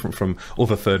feels different from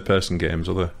other third person games.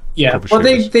 Well,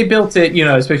 they built it,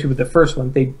 especially with the first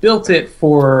one, they built it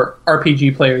for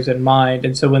RPG players in mind,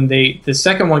 and so when the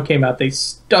second one came out, they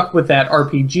stuck with that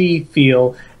RPG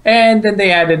feel, and then they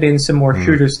added in some more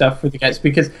shooter stuff for the guys,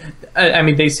 because, I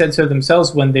mean, they said so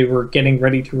themselves when they were getting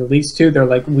ready to release 2, they're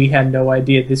like, we had no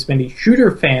idea this many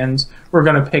shooter fans were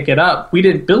going to pick it up. We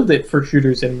didn't build it for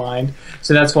shooters in mind,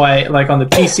 so that's why, like, on the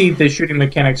PC, the shooting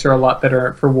mechanics are a lot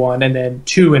better for 1, and then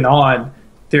 2 and on,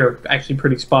 they're actually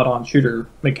pretty spot-on shooter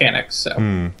mechanics. So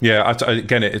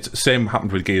again, it's same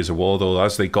happened with Gears of War, though.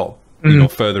 As they got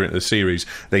further into the series,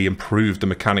 they improved the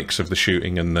mechanics of the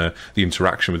shooting and the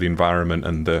interaction with the environment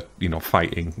and the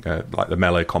fighting, like the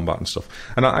melee combat and stuff.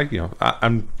 And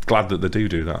I'm glad that they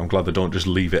do that. I'm glad they don't just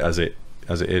leave it as it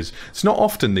is. It's not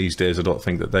often these days, I don't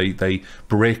think, that they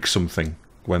break something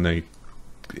when they.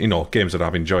 Games that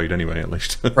I've enjoyed anyway, at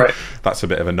least. Right. That's a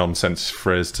bit of a nonsense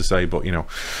phrase to say, but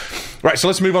Right, so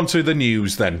let's move on to the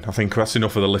news then. I think that's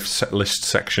enough of the list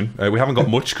section. We haven't got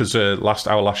much because our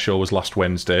last show was last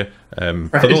Wednesday.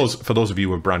 For those of you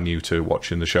who are brand new to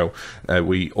watching the show,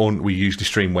 we usually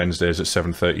stream Wednesdays at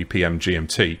 7:30 p.m.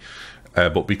 GMT.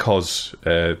 But because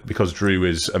Drew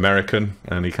is American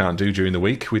and he can't do during the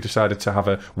week, we decided to have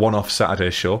a one-off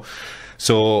Saturday show.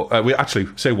 So we actually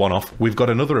say one-off. We've got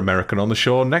another American on the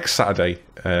show next Saturday.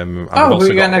 Who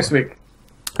we got next week?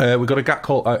 We've got a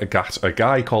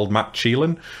guy called Matt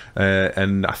Cheelan,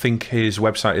 and I think his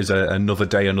website is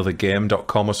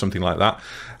anotherdayanothergame.com or something like that.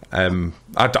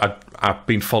 I've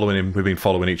been following him. We've been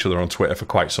following each other on Twitter for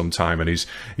quite some time, and he's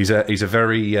a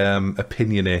very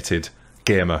opinionated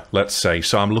gamer, let's say.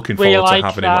 So I'm looking forward to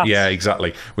having him. Yeah,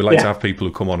 exactly. We like to have people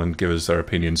who come on and give us their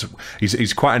opinions.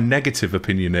 He's quite a negative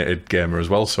opinionated gamer as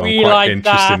well, so I'm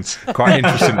quite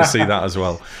interested to see that as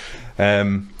well.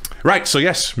 Right, so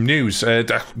yes, news.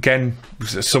 Again,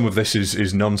 some of this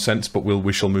is nonsense, but we'll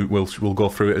go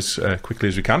through it as quickly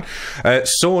as we can.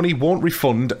 Sony won't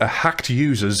refund a hacked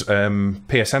user's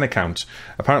PSN account.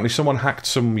 Apparently, someone hacked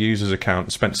some user's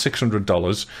account, spent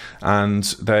 $600, and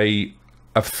they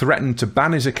have threatened to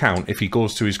ban his account if he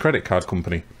goes to his credit card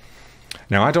company.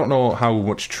 Now, I don't know how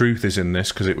much truth is in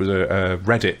this because it was a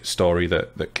Reddit story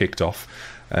that kicked off.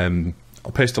 I'll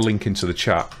paste a link into the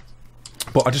chat.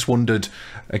 But I just wondered,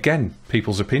 again,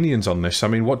 people's opinions on this. I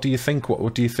mean, what do you think?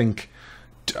 What do you think?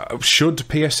 Should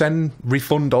PSN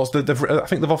refund us? I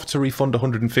think they've offered to refund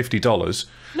 $150.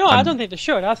 No, I don't think they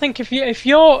should. I think if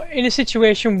you're in a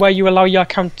situation where you allow your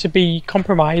account to be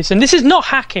compromised, and this is not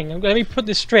hacking. Let me put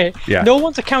this straight. Yeah. No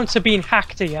one's accounts are being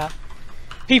hacked here.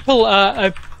 People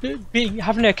are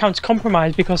having their accounts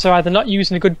compromised because they're either not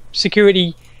using a good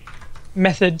security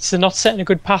methods, they're not setting a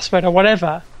good password, or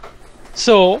whatever.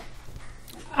 So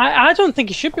I don't think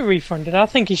he should be refunded. I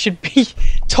think he should be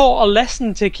taught a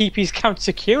lesson to keep his account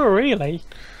secure, really.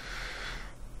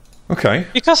 Okay.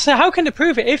 Because how can they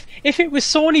prove it? If it was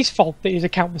Sony's fault that his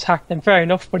account was hacked, then fair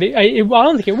enough, but I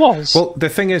don't think it was. Well, the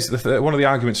thing is, one of the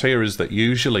arguments here is that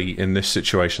usually in this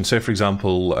situation, say for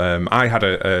example, I had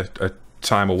a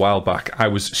time a while back, I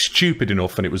was stupid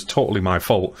enough, and it was totally my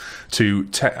fault, to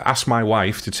ask my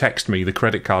wife to text me the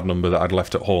credit card number that I'd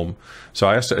left at home. So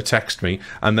I asked her to text me,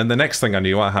 and then the next thing I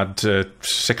knew, I had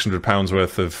 £600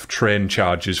 worth of train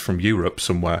charges from Europe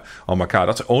somewhere on my card.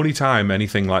 That's the only time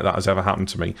anything like that has ever happened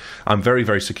to me. I'm very,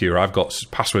 very secure. I've got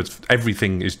passwords.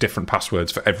 Everything is different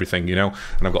passwords for everything, and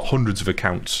I've got hundreds of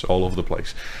accounts all over the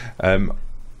place.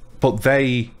 But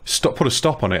they put a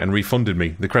stop on it and refunded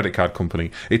me, the credit card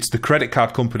company. It's the credit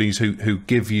card companies who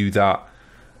give you that,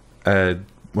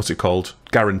 what's it called,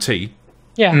 guarantee.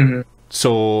 Yeah. Mm-hmm.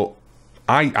 So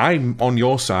I'm on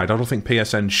your side. I don't think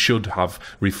PSN should have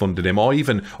refunded him or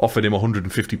even offered him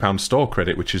 £150 store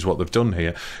credit, which is what they've done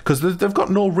here. Because they've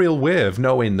got no real way of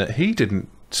knowing that he didn't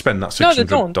spend that $600. No, they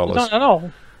don't at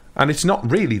all. And it's not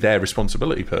really their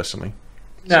responsibility, personally.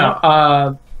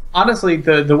 No, honestly,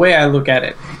 the way I look at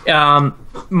it,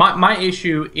 my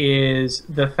issue is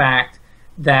the fact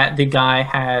that the guy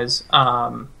has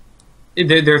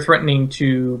they're threatening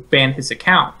to ban his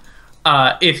account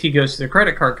if he goes to the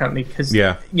credit card company, because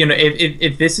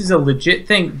if this is a legit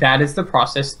thing, that is the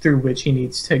process through which he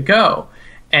needs to go,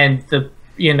 and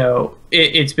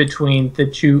it's between the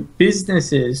two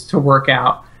businesses to work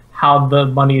out how the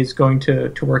money is going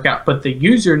to work out. But the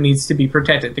user needs to be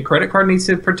protected. The credit card needs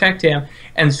to protect him,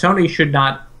 and Sony should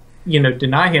not,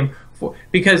 deny him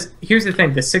because here's the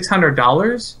thing: the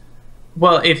 $600.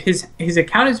 Well, if his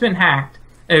account has been hacked,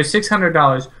 and there's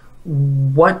 $600.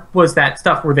 What was that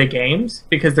stuff? Were they games?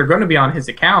 Because they're going to be on his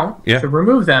account to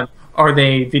remove them. Are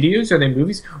they videos? Are they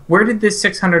movies? Where did this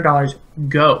 $600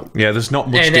 go? Yeah, there's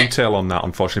not much detail on that,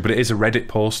 unfortunately, but it is a Reddit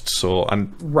post,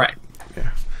 right.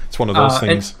 Yeah, it's one of those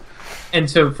things. And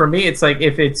so for me, it's like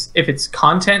if it's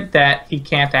content that he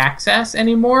can't access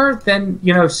anymore, then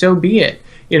so be it.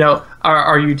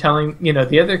 Are you telling?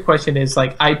 The other question is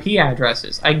like IP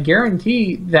addresses. I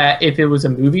guarantee that if it was a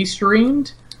movie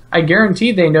streamed, I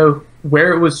guarantee they know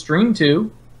where it was streamed to.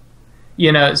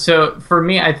 So for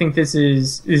me, I think this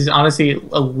is honestly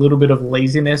a little bit of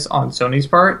laziness on Sony's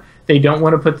part. They don't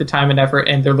want to put the time and effort,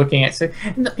 and they're looking at.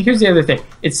 Here's the other thing: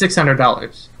 it's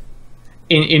 $600.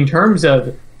 In terms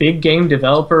of big game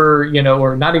developer,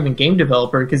 or not even game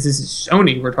developer, because this is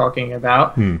Sony we're talking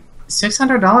about.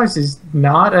 $600 is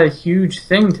not a huge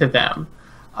thing to them.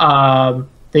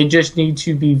 They just need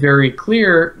to be very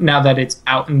clear now that it's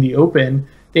out in the open.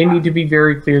 They need to be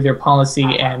very clear their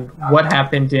policy and what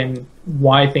happened and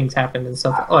why things happened and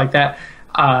stuff like that.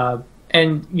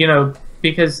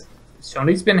 Because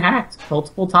Sony's been hacked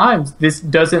multiple times. This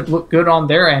doesn't look good on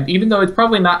their end, even though it's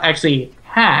probably not actually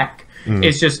hack.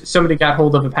 It's just somebody got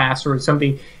hold of a password,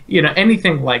 somebody,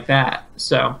 anything like that.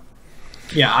 So,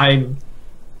 yeah, I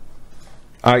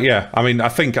mean, I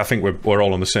think we're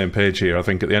all on the same page here. I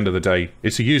think at the end of the day,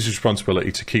 it's a user's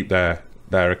responsibility to keep their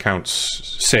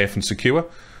accounts safe and secure.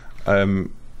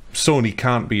 Sony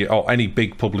can't be, or any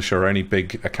big publisher or any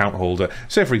big account holder.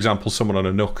 Say, for example, someone on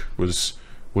a Nook was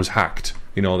hacked.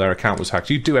 Their account was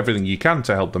hacked. You do everything you can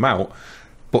to help them out.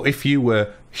 But if you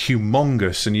were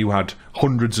humongous and you had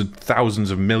hundreds of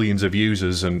thousands of millions of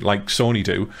users, and like Sony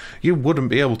do, you wouldn't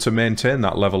be able to maintain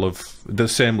that level of the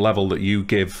same level that you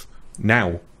give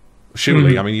now.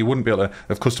 Surely, I mean, you wouldn't be able to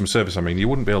have customer service. I mean, you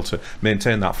wouldn't be able to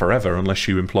maintain that forever unless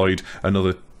you employed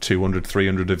another 200,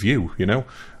 300 of you.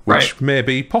 Which may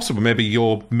be possible, maybe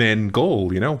your main goal.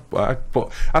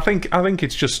 But I think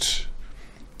it's just,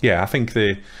 I think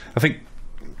them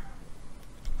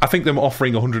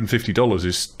offering $150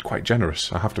 is quite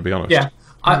generous. I have to be honest. Yeah,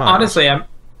 honestly, I'm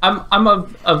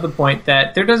of the point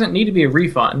that there doesn't need to be a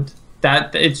refund.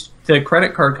 That it's the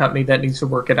credit card company that needs to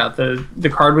work it out. The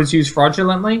card was used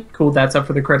fraudulently. Cool, that's up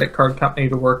for the credit card company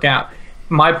to work out.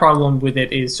 My problem with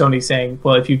it is Sony saying,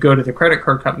 "Well, if you go to the credit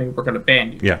card company, we're going to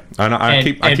ban you." Yeah, and I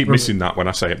keep missing that when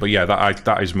I say it, but yeah,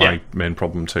 that is my main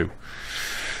problem too.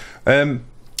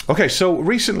 Okay, so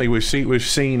recently we've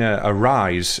seen a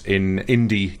rise in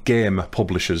indie game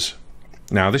publishers.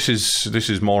 Now this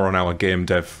is more on our game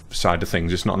dev side of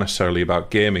things. It's not necessarily about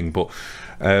gaming, but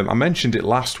I mentioned it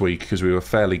last week because we were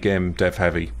fairly game dev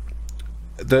heavy.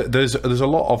 There's a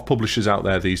lot of publishers out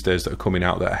there these days that are coming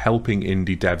out that are helping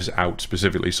indie devs out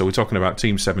specifically. So we're talking about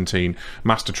Team 17,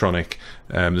 Mastertronic.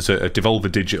 There's a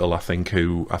Devolver Digital, I think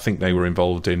they were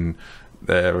involved in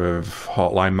their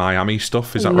Hotline Miami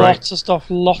stuff. Is that right? Lots of stuff.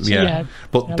 Yeah.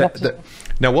 But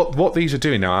now, what these are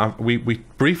doing now, we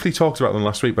briefly talked about them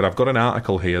last week, but I've got an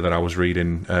article here that I was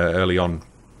reading early on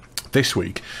this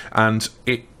week, and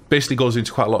it basically goes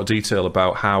into quite a lot of detail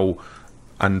about how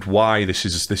and why this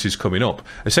is coming up.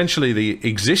 Essentially, the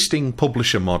existing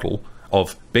publisher model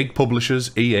of big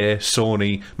publishers, EA,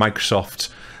 Sony,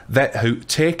 Microsoft, who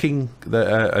taking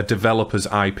a developer's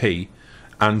IP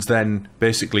and then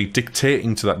basically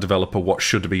dictating to that developer what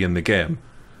should be in the game,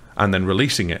 and then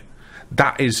releasing it.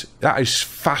 That is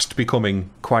fast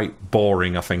becoming quite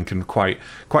boring, I think, and quite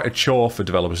a chore for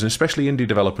developers, and especially indie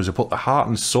developers who put the heart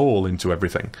and soul into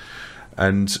everything.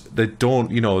 And they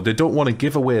don't want to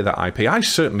give away that IP. I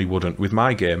certainly wouldn't with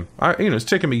my game. It's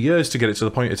taken me years to get it to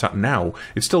the point it's at now.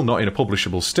 It's still not in a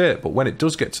publishable state, but when it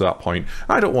does get to that point,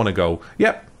 I don't want to go,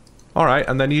 yep, all right,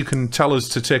 and then you can tell us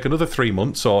to take another 3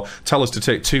 months, or tell us to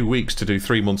take 2 weeks to do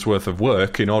 3 months worth of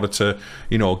work in order to,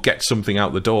 get something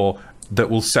out the door that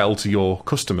will sell to your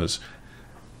customers.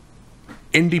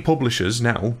 Indie publishers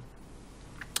now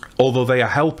although they are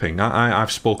helping,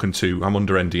 I've spoken to, I'm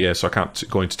under NDA, so I can't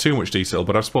go into too much detail,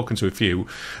 but I've spoken to a few,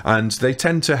 and they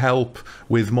tend to help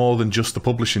with more than just the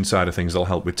publishing side of things. They'll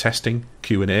help with testing,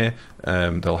 Q&A,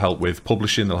 they'll help with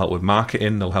publishing, they'll help with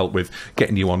marketing, they'll help with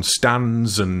getting you on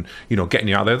stands and, you know, getting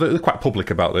you out there. They're quite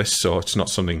public about this, so it's not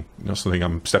something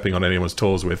I'm stepping on anyone's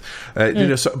toes with. You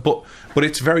know, but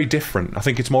it's very different. I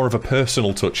think it's more of a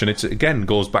personal touch, and it again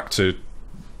goes back to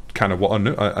kind of what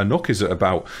a Nook is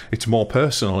about. It's more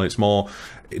personal, it's more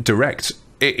direct.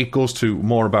 It goes to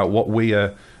more about what we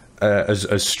are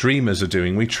as streamers are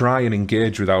doing. We try and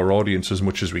engage with our audience as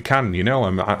much as we can, you know.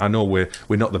 I know we're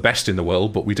not the best in the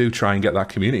world, but we do try and get that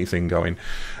community thing going.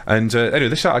 And anyway,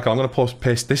 this article, I'm going to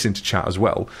paste this into chat as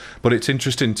well, but it's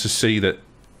interesting to see that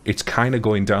it's kind of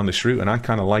going down this route, and I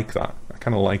kind of like that. I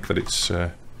kind of like that it's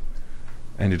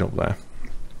ended up there.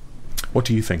 What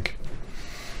do you think?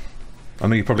 I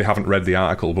know you probably haven't read the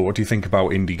article, but what do you think about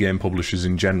indie game publishers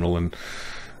in general and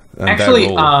actually,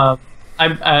 their role?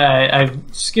 I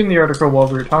skimmed the article while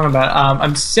we were talking about it.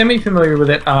 I'm semi-familiar with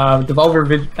it.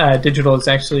 Devolver Digital is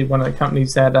actually one of the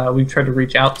companies that we've tried to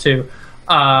reach out to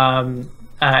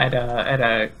at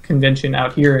a convention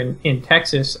out here in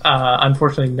Texas.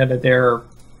 Unfortunately, none of their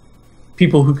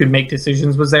people who could make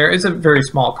decisions was there. It's a very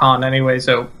small con anyway,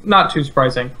 so not too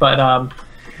surprising. But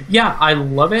yeah, I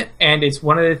love it, and it's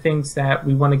one of the things that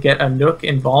we want to get a Nook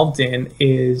involved in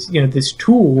is, you know, this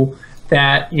tool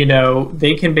that, you know,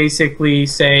 they can basically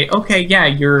say, okay, yeah,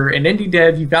 you're an indie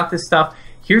dev, you've got this stuff,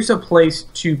 here's a place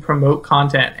to promote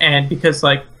content. And because,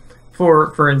 like,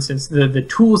 for instance, the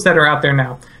tools that are out there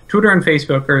now, Twitter and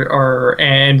Facebook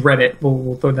and Reddit,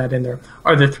 we'll throw that in there,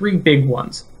 are the three big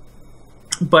ones.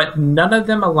 But none of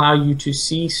them allow you to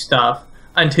see stuff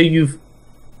until you've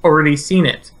already seen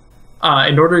it.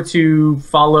 In order to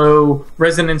follow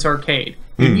Resonance Arcade,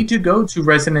 you need to go to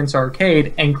Resonance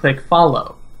Arcade and click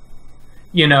follow.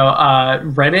 You know,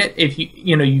 Reddit, if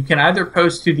you can either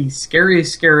post to the scary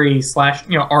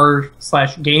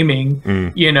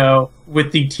r/gaming, you know,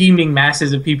 with the teeming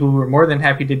masses of people who are more than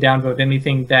happy to downvote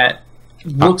anything that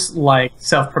looks like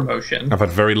self-promotion. I've had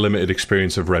very limited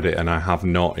experience of Reddit, and I have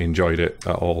not enjoyed it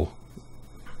at all.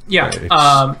 Yeah,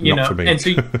 you know, and so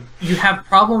you have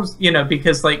problems, you know,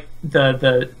 because like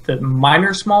the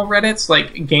minor small Reddits,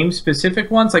 like game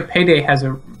specific ones, like Payday has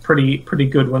a pretty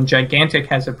good one, Gigantic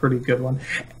has a pretty good one,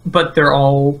 but they're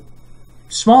all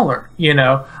smaller, you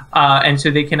know, and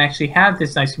so they can actually have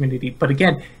this nice community. But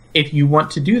again, if you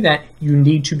want to do that, you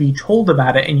need to be told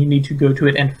about it, and you need to go to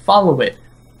it and follow it.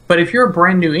 But if you're a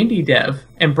brand new indie dev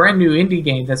and brand new indie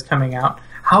game that's coming out,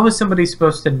 how is somebody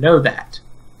supposed to know that?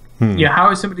 You know, how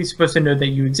is somebody supposed to know that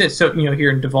you exist? So, you know, here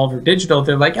in Devolver Digital,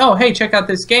 they're like, oh, hey, check out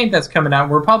this game that's coming out.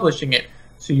 We're publishing it.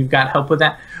 So you've got help with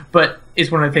that. But it's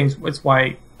one of the things, it's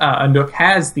why a Nook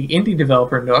has the Indie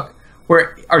Developer Nook,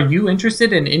 where are you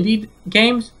interested in indie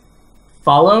games?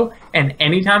 Follow, and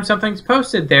anytime something's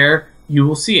posted there, you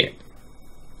will see it.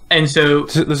 And so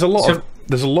there's a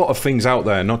lot of things out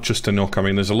there, not just a Nook. I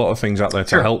mean, there's a lot of things out there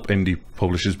to help indie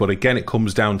publishers, but again, it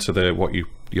comes down to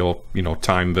your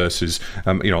time versus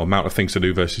amount of things to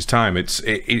do versus time. It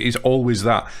is always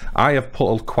that. I have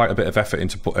put quite a bit of effort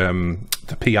into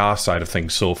the PR side of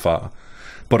things so far,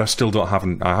 but I still I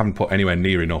haven't put anywhere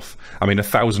near enough. I mean,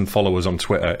 1,000 followers on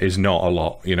Twitter is not a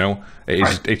lot, you know.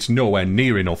 It's nowhere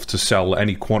near enough to sell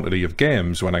any quantity of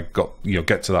games when I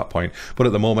get to that point. But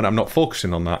at the moment, I'm not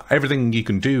focusing on that. Everything you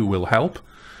can do will help,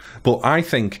 but I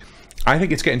think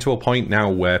it's getting to a point now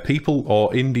where people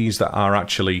or indies that are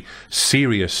actually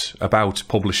serious about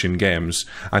publishing games,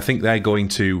 I think they're going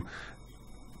to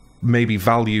maybe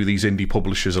value these indie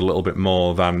publishers a little bit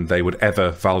more than they would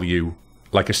ever value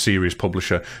like a serious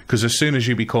publisher. Because as soon as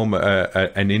you become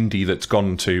an indie that's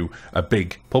gone to a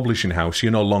big publishing house,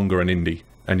 you're no longer an indie,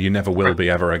 and you never will be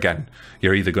ever again.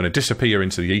 You're either going to disappear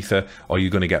into the ether, or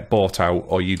you're going to get bought out,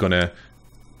 or you're going to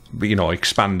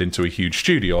expand into a huge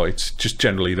studio. It's just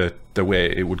generally the way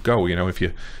it would go. You know, if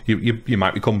you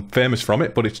might become famous from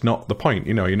it, but it's not the point.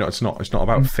 It's not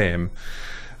about fame.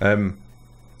 I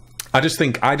just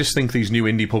think these new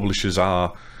indie publishers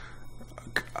are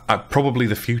probably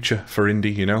the future for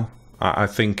indie. You know, I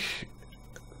think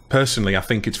personally, I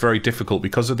think it's very difficult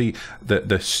because of the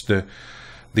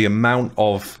amount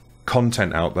of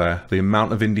content out there, the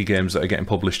amount of indie games that are getting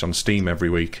published on Steam every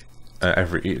week.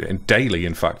 Daily,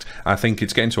 in fact. I think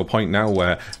it's getting to a point now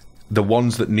where the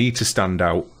ones that need to stand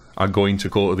out are going to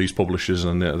go to these publishers,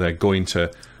 and they're going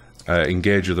to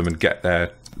engage with them and get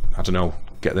their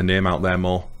name out there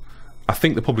more. I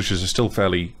think the publishers are still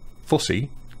fairly fussy.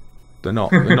 They're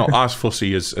not as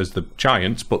fussy as the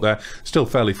giants, but they're still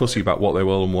fairly fussy about what they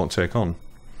will and won't take on.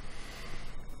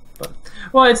 But,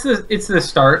 well, it's the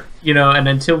start, you know, and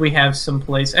until we have some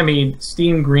place, I mean,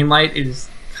 Steam Greenlight is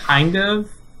kind of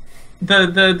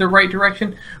the right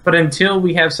direction, but until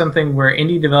we have something where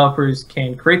indie developers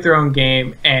can create their own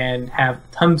game and have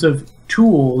tons of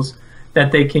tools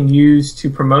that they can use to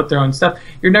promote their own stuff,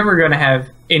 you're never going to have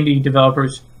indie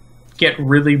developers get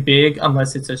really big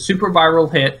unless it's a super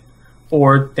viral hit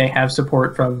or they have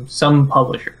support from some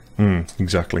publisher.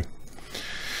 Exactly.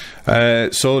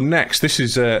 So next, this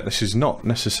is not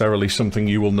necessarily something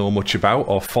you will know much about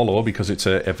or follow because it's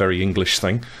a very English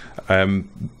thing.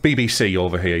 BBC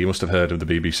over here, you must have heard of the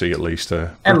BBC at least. I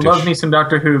love me some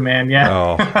Doctor Who, man. Yeah.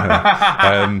 Oh,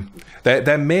 yeah.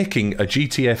 They're making a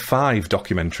GTA 5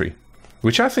 documentary,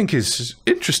 which I think is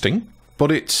interesting,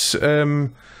 but it's I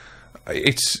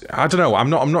don't know. I'm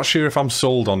not sure if I'm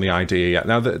sold on the idea yet.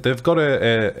 Now they've got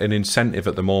an incentive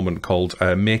at the moment called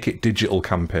Make It Digital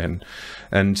campaign,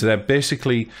 and they're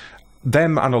basically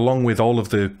them, and along with all of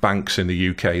the banks in the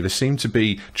UK, they seem to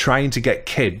be trying to get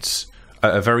kids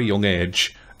at a very young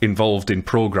age involved in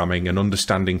programming and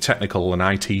understanding technical and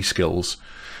IT skills.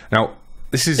 Now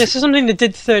this is something they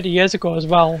did 30 years ago as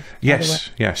well.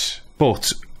 Yes,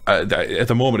 but at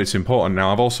the moment it's important.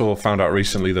 Now I've also found out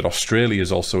recently that Australia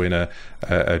is also in a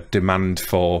demand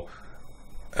for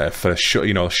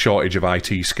shortage of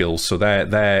IT skills, so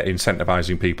they're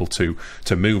incentivizing people to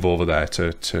move over there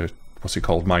to what's it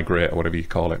called, migrate or whatever you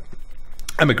call it.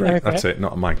 Emigrate, that's it,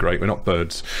 not migrate, we're not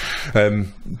birds.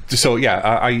 So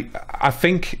yeah, I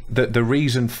think that the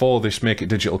reason for this Make It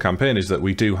Digital campaign is that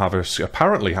we do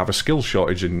apparently have a skill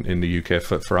shortage in the UK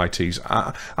for ITs.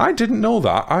 I didn't know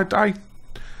that. I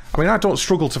mean, I don't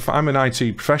struggle to I'm an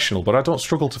IT professional, but I don't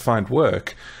struggle to find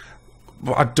work.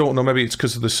 But I don't know, maybe it's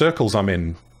because of the circles I'm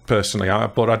in personally,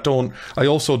 but I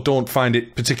also don't find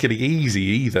it particularly easy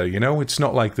either, you know? It's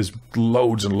not like there's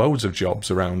loads and loads of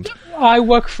jobs around. I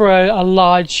work for a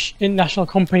large international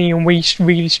company, and we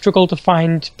really struggle to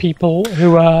find people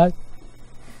who are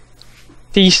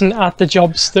decent at the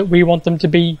jobs that we want them to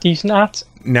be decent at.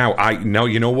 Now,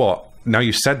 you know what? Now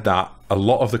you said that, a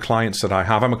lot of the clients that I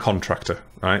have, I'm a contractor,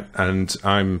 right? And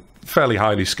I'm fairly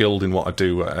highly skilled in what I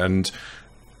do, and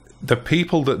the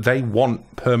people that they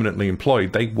want permanently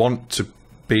employed, they want to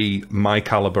be my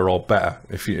caliber or better,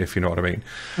 if you know what I mean.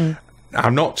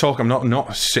 I'm not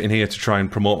sitting here to try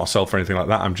and promote myself or anything like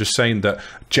that. I'm just saying that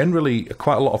generally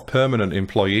quite a lot of permanent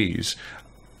employees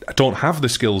don't have the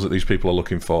skills that these people are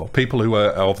looking for. People who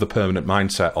are of the permanent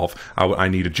mindset of, I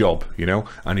need a job, you know,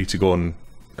 I need to go and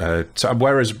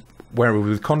whereas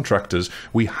with contractors,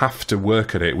 we have to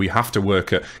work at it. We have to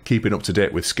work at keeping up to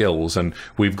date with skills, and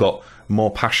we've got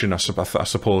more passion, I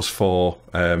suppose, for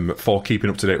keeping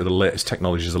up to date with the latest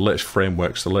technologies, the latest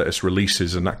frameworks, the latest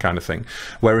releases, and that kind of thing.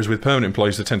 Whereas with permanent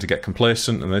employees, they tend to get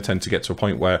complacent, and they tend to get to a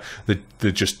point where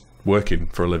they're just working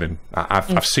for a living.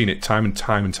 I've seen it time and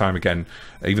time again.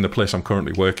 Even the place I'm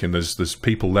currently working, there's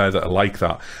people there that are like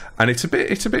that, and it's a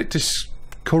bit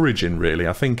discouraging, really.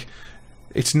 I think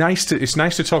it's nice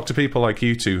to talk to people like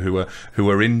you two who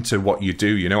are into what you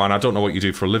do, you know. And I don't know what you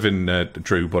do for a living,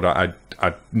 Drew, but I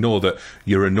know that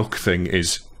your Anook thing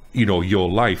is, you know,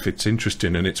 your life. It's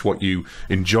interesting and it's what you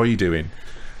enjoy doing.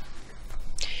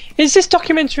 Is this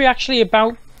documentary actually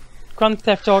about Grand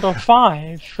Theft Auto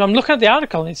 5? I'm looking at the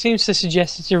article, and it seems to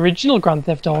suggest it's the original Grand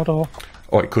Theft Auto.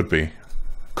 Oh, it could be.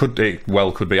 Could be.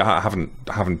 I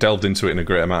haven't delved into it in a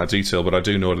great amount of detail, but I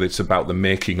do know that it's about the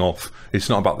making of. It's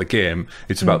not about the game.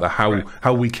 It's about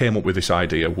how we came up with this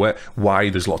idea. Why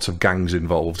there's lots of gangs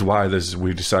involved. Why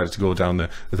we decided to go down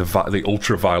the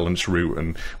ultra violence route,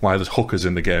 and why there's hookers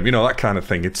in the game. You know, that kind of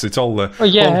thing. It's all the. Oh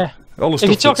yeah. All the stuff.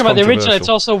 If you're talking about the original, it's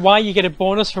also why you get a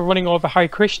bonus for running over Hare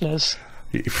Krishnas.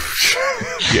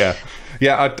 Yeah.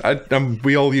 Yeah,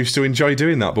 we all used to enjoy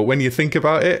doing that, but when you think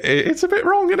about it, it's a bit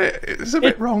wrong, isn't it? It's a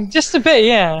bit wrong. Just a bit,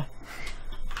 yeah.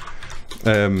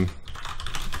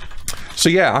 So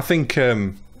yeah, I think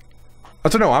I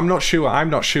don't know. I'm not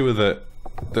sure that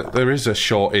there is a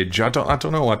shortage. I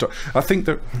don't know. I think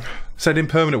that said in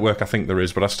permanent work, I think there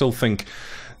is, but I still think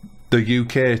the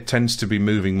UK tends to be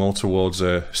moving more towards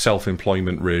a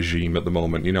self-employment regime at the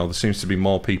moment. You know, there seems to be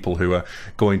more people who are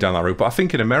going down that route. But I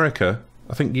think in America,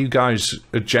 I think you guys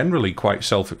are generally quite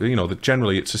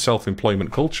generally it's a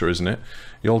self-employment culture, isn't it?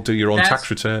 You all do your own tax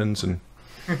returns and...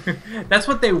 That's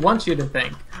what they want you to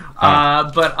think.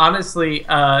 But honestly,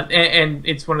 and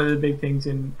it's one of the big things,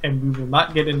 and we will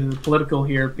not get into the political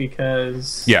here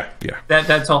because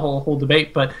that's a whole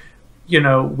debate. But, you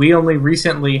know, we only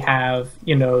recently have,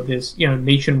 you know, this, you know,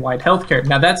 nationwide healthcare.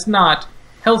 Now, that's not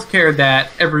healthcare that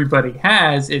everybody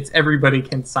has. It's everybody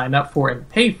can sign up for and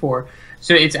pay for.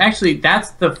 So it's actually,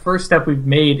 that's the first step we've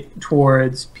made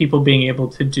towards people being able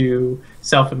to do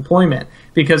self-employment.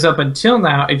 Because up until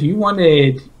now, if you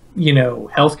wanted,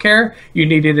 healthcare, you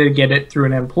needed to get it through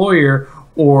an employer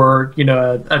or,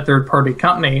 a third-party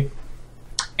company.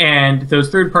 And those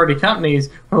third-party companies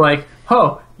were like,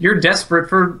 oh, you're desperate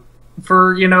for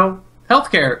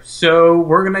healthcare, so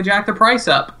we're going to jack the price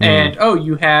up. And, oh,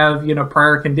 you have,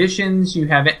 prior conditions, you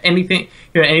have anything,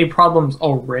 any problems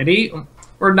already,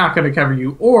 we're not going to cover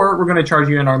you, or we're going to charge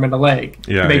you an arm and a leg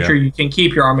to make sure you can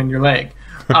keep your arm and your leg.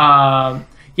 And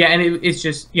it's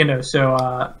just,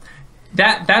 so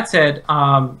that said,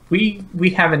 we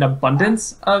have an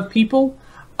abundance of people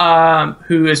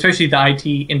who, especially the IT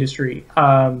industry,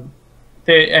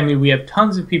 we have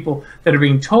tons of people that are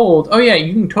being told, oh yeah,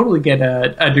 you can totally get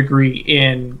a degree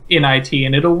in IT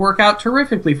and it'll work out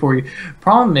terrifically for you.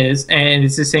 Problem is, and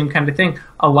it's the same kind of thing,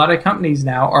 a lot of companies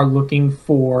now are looking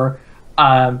for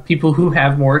people who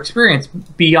have more experience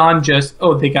beyond just,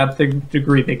 oh, they got the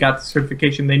degree, they got the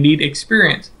certification, they need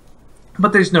experience.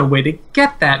 But there's no way to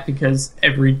get that because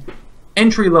every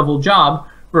entry-level job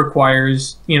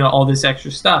requires, all this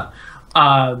extra stuff.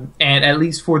 And at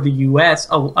least for the U.S.,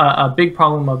 a big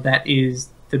problem of that is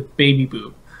the baby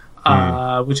boom,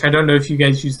 which I don't know if you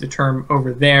guys use the term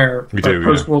over there. We do,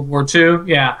 post-World War II,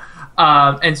 yeah.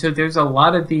 And so there's a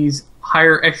lot of these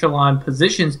higher echelon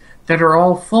positions that are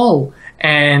all full,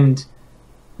 and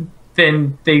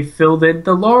then they filled in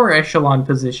the lower echelon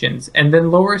positions, and then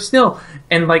lower still.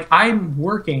 And like, I'm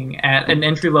working at an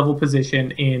entry-level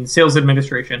position in sales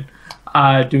administration,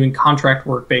 doing contract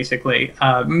work, basically,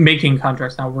 making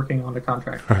contracts, not working on a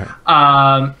contract.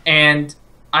 Right. And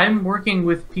I'm working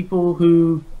with people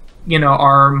who,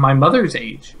 are my mother's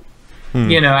age,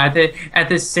 at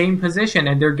the same position,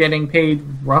 and they're getting paid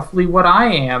roughly what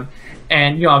I am.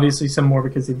 And, obviously some more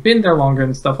because they've been there longer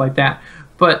and stuff like that.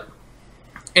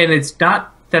 And it's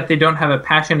not that they don't have a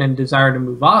passion and desire to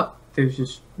move up. There's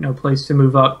just no place to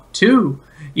move up to.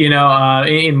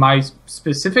 In my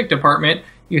specific department,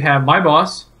 you have my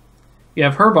boss, you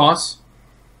have her boss,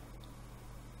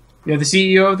 you have the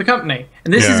CEO of the company.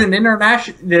 And this is an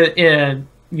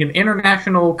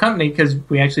international company because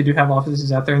we actually do have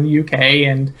offices out there in the UK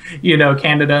and,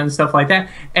 Canada and stuff like that.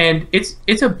 And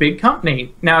it's a big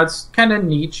company. Now, it's kind of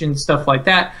niche and stuff like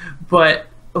that, but,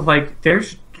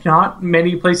 there's not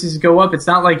many places to go up. It's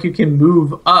not like you can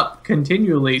move up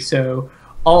continually. So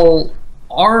all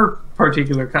our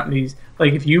particular companies,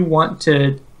 if you want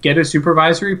to get a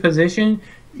supervisory position,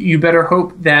 you better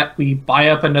hope that we buy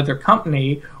up another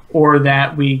company or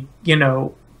that we,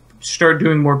 start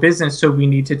doing more business. So we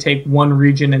need to take one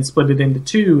region and split it into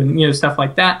two and, stuff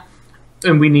like that.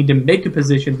 And we need to make a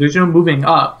position. There's no moving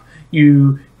up.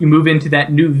 You move into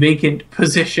that new vacant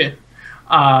position.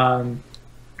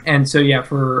 And so,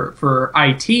 for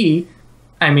IT,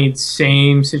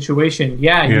 same situation.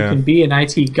 Yeah, you can be an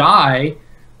IT guy,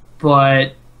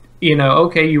 but,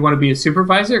 okay, you want to be a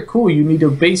supervisor? Cool. You need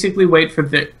to basically wait for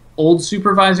the old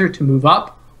supervisor to move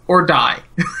up or die.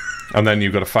 And then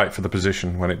you've got to fight for the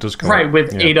position when it does come right, up.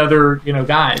 with 8 other,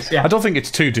 guys. Yeah. I don't think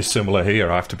it's too dissimilar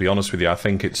here, I have to be honest with you. I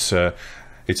think it's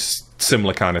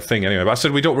similar kind of thing anyway. But I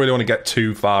said we don't really want to get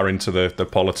too far into the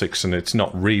politics, and it's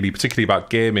not really particularly about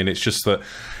gaming. It's just that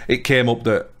it came up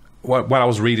that when I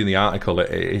was reading the article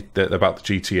about the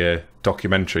GTA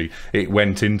documentary, it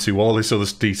went into all this other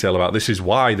detail about this is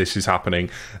why this is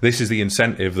happening, this is the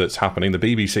incentive that's happening. The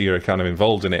BBC are kind of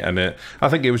involved in it, and I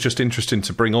think it was just interesting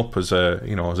to bring up as a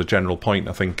as a general point.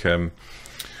 I think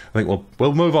we'll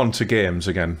move on to games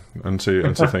again and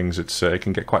to things. It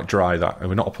can get quite dry. That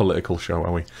we're not a political show,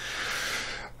 are we?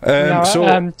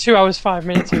 2 hours 5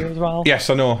 minutes here as well.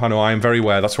 Yes, I know. I am very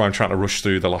aware. That's why I'm trying to rush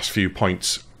through the last few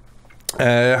points.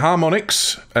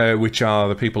 Harmonix, which are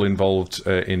the people involved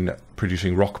in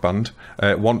producing Rock Band,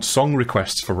 want song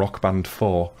requests for Rock Band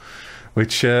 4,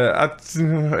 which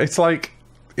it's like,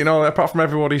 apart from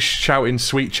everybody shouting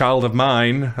 "Sweet Child of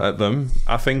Mine" at them,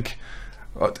 I think.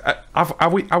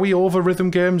 Are we over rhythm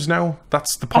games now?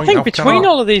 That's the point. I think between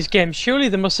all of these games, surely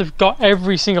they must have got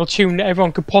every single tune that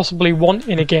everyone could possibly want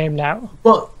in a game now.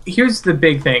 Well, here's the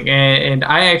big thing, and they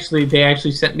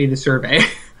actually sent me the survey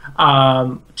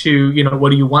to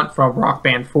what do you want from Rock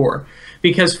Band 4?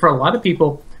 Because for a lot of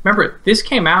people, remember this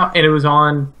came out and it was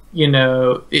on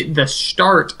the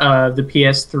start of the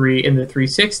PS3 and the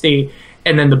 360,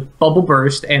 and then the bubble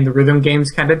burst and the rhythm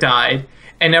games kind of died,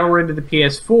 and now we're into the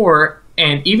PS4.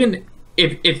 And even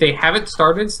if they haven't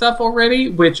started stuff already,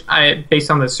 which based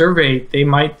on the survey, they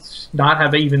might not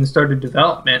have even started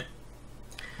development,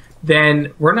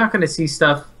 then we're not going to see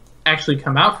stuff actually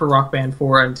come out for Rock Band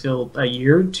 4 until a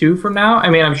year or two from now. I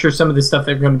mean, I'm sure some of the stuff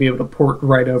they're going to be able to port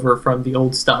right over from the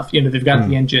old stuff. You know, they've got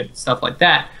the engine, stuff like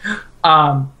that.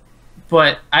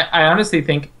 But I honestly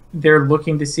think they're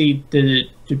looking to see, do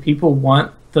people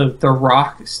want the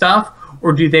rock stuff,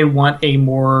 or do they want a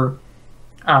more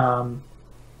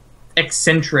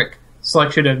eccentric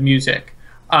selection of music?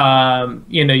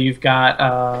 You know, you've got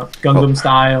Gangnam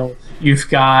Style, you've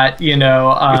got, you know,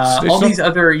 all these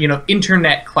other, you know,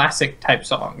 internet classic type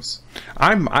songs.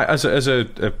 As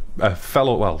a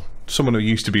fellow, well, someone who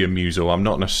used to be a muso, I'm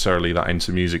not necessarily that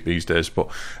into music these days, but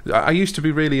I used to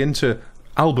be really into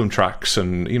album tracks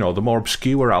and, you know, the more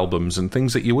obscure albums and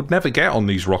things that you would never get on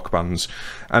these rock bands.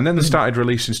 And then they started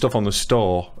releasing stuff on the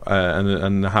store,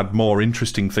 and they had more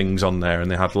interesting things on there,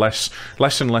 and they had less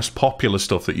and less popular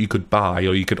stuff that you could buy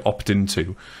or you could opt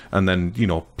into and then, you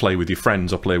know, play with your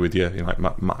friends or play with your, you know, like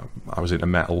I was into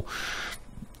metal.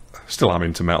 Still am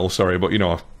into metal, sorry, but, you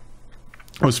know,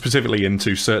 I was specifically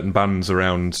into certain bands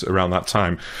around that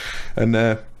time. And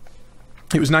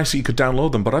it was nice that you could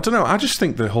download them, but I don't know. I just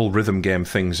think the whole rhythm game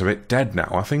thing's a bit dead now.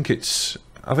 I think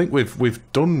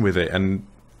we've done with it, and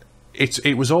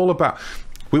it was all about.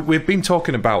 We've been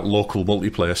talking about local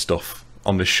multiplayer stuff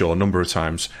on this show a number of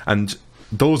times, and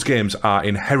those games are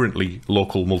inherently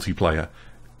local multiplayer.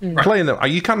 Right. Playing them,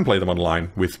 you can play them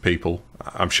online with people.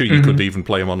 I'm sure you could even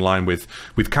play them online with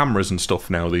cameras and stuff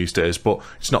now these days, but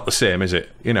it's not the same, is it?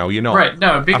 You know, you're not right.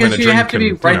 No, because you have to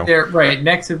be right there, right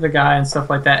next to the guy and stuff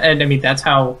like that. And I mean, that's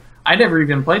how I never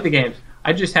even played the games.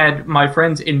 I just had my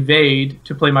friends invade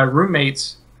to play my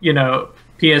roommates, you know,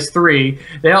 PS3.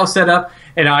 They all set up,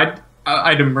 and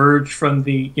I'd emerge from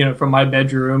the, you know, from my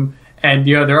bedroom, and,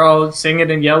 you know, they're all singing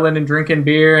and yelling and drinking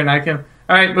beer, and I can.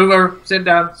 All right, move over, sit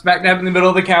down, smack dab in the middle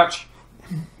of the couch.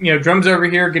 You know, drums over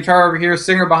here, guitar over here,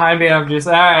 singer behind me. I'm just,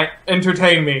 all right,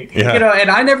 entertain me. Yeah. You know,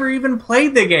 and I never even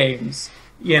played the games.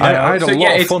 You know, I had a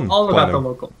lot of fun. It's all about the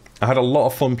local. I had a lot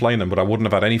of fun playing them, but I wouldn't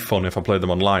have had any fun if I played them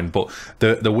online. But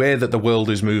the way that the world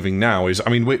is moving now is,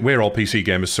 I mean, we're all PC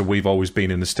gamers, so we've always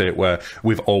been in the state where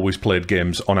we've always played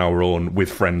games on our own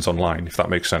with friends online, if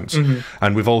that makes sense.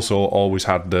 And we've also always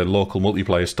had the local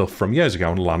multiplayer stuff from years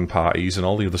ago, and LAN parties and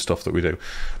all the other stuff that we do.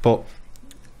 But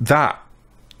that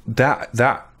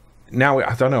now,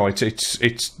 I don't know,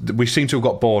 it's we seem to have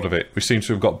got bored of it. We seem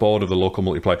to have got bored of the local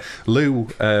multiplayer. Lou,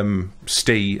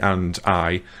 Steve and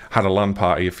I had a LAN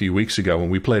party a few weeks ago, and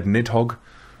we played Nidhogg,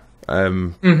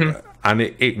 and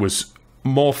it was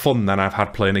more fun than I've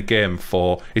had playing a game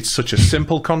for. It's such a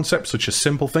simple concept, such a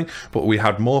simple thing, but we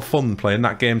had more fun playing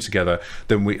that game together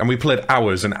than we played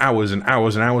hours and hours and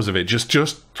hours and hours of it just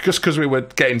because we were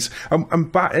getting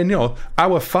and back in, you know,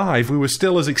 hour 5 we were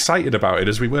still as excited about it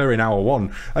as we were in hour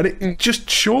 1, and it just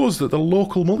shows that the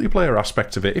local multiplayer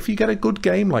aspect of it, if you get a good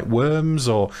game like Worms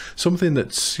or something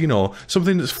that's, you know,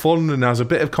 something that's fun and has a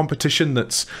bit of competition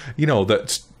that's, you know,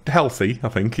 that's healthy, I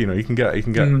think, you know, you can get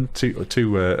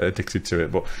too addicted to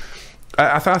it, but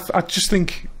I just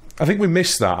think we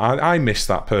miss that. I miss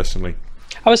that personally.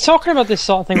 I was talking about this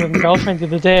sort of thing with my girlfriend the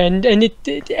other day, and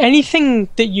anything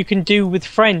that you can do with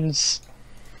friends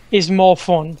is more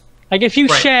fun. Like if you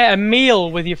share a meal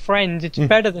with your friend, it's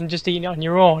better than just eating it on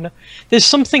your own. There's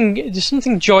something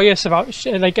joyous about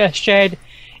like a shared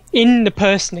in the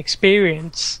person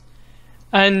experience,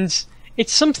 and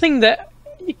it's something that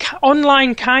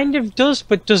online kind of does,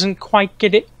 but doesn't quite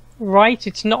get it right.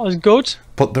 It's not as good.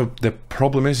 But the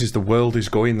problem is the world is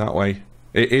going that way.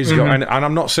 It is going, and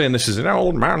I'm not saying this is an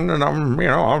old man, and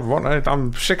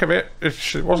I'm sick of it.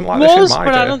 It wasn't like this in my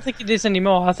day. But I don't think it is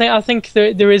anymore. I think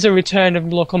there is a return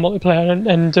of local multiplayer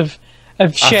and of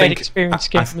shared experience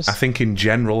games. I think in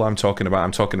general, I'm talking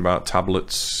about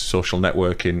tablets, social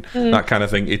networking, that kind of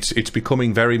thing. It's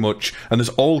becoming very much, and there's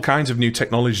all kinds of new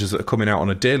technologies that are coming out on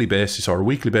a daily basis or a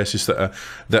weekly basis that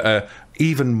are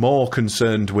even more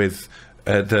concerned with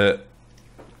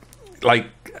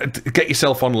get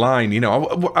yourself online. You know,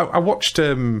 I watched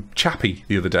Chappie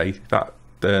the other day, that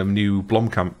new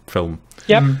Blomkamp film.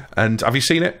 Yep. And have you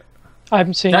seen it? I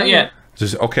haven't seen it yet.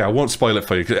 Okay, I won't spoil it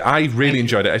for you, 'cause I really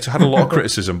enjoyed it. It had a lot of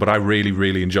criticism, but I really,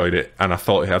 really enjoyed it, and I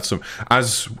thought it had some,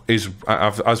 as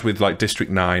with like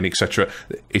District 9, etc.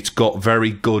 It's got very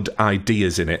good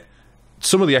ideas in it.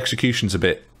 Some of the execution's a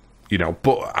bit, you know,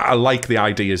 but I like the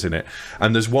ideas in it.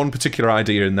 And there's one particular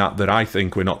idea in that I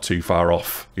think we're not too far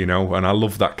off, you know, and I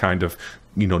love that kind of,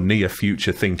 you know, near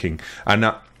future thinking. And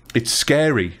it's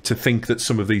scary to think that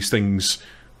some of these things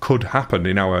could happen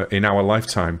in our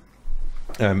lifetime.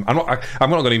 I'm not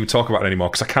going to even talk about it anymore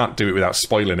because I can't do it without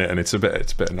spoiling it, and it's a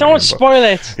bit annoying. Don't spoil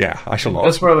it. Yeah, I shall not.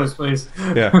 No spoilers, please.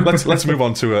 Yeah, let's move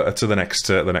on to the next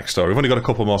story. We've only got a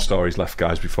couple more stories left,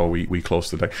 guys, before we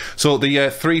close the day. So the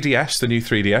 3DS, the new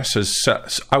 3DS, has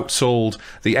outsold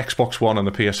the Xbox One and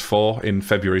the PS4 in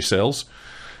February sales.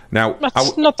 Now,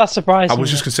 that's not that surprising. I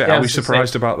was just going to say, are we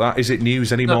surprised about that? Is it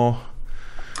news anymore?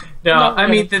 No, I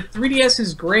mean the 3DS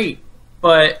is great,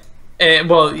 but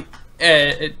you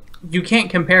can't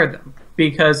compare them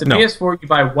because the PS4, you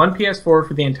buy one PS4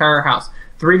 for the entire house.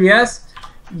 3DS,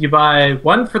 you buy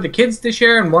one for the kids to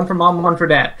share and one for mom and one for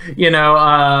dad.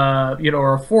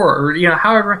 Or four, or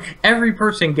however, every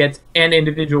person gets an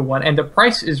individual one, and the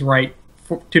price is right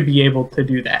to be able to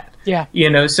do that. Yeah.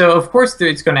 So of course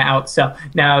it's going to outsell.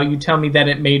 Now, you tell me that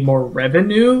it made more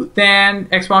revenue than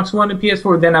Xbox One and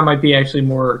PS4, then I might be actually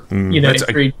more,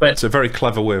 intrigued. But it's a very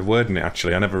clever way of wording it,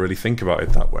 actually. I never really think about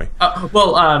it that way.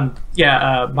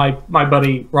 My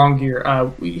buddy Wrong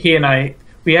Gear, he and I,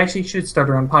 we actually should start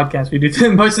our own podcast. We do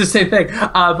most of the same thing.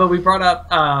 But we brought up,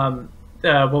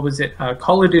 what was it?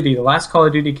 Call of Duty. The last Call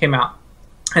of Duty came out.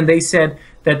 And they said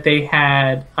that they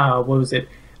had, what was it?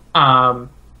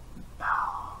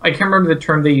 I can't remember the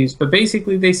term they used, but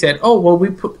basically they said,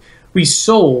 we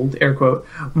sold, air quote,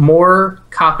 more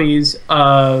copies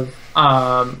of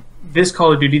this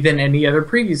Call of Duty than any other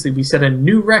previously. We set a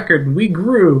new record and we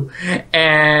grew.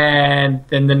 And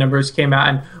then the numbers came out,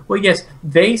 and yes,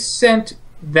 they sent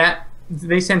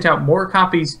out more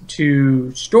copies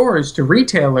to stores, to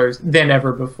retailers than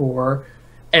ever before,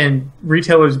 and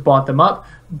retailers bought them up,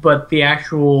 but the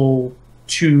actual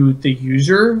to the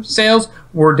user sales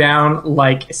were down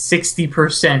like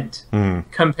 60%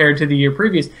 compared to the year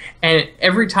previous. And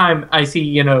every time I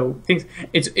see, things,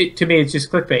 to me, it's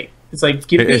just clickbait. It's like,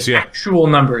 give me actual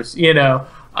numbers,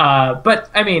 But,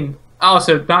 I mean,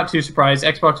 also, not too surprised,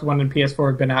 Xbox One and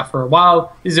PS4 have been out for a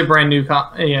while. This is a brand new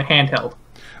handheld.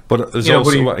 But there's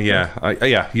also,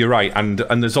 you're right. And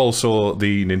there's also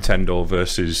the Nintendo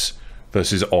versus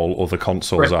all other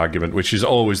consoles argument, which is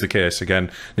always the case.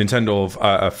 Again, Nintendo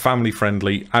are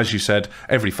family-friendly. As you said,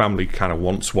 every family kind of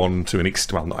wants one to an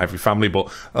extent. Well, not every family,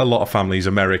 but a lot of families,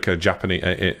 in America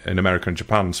and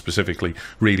Japan specifically,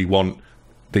 really want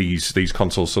these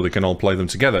consoles so they can all play them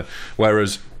together.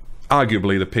 Whereas,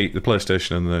 arguably, the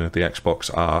PlayStation and the Xbox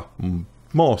are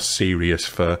more serious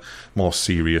for more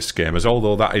serious gamers.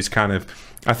 Although that is kind of,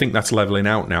 I think that's leveling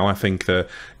out now. I think the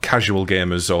casual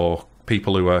gamers or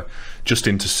people who are just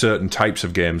into certain types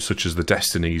of games, such as the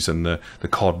Destinies and the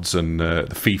CODs and the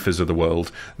FIFAs of the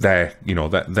world, they're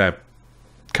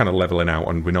kind of leveling out,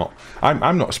 and we're not.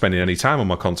 I'm not spending any time on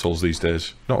my consoles these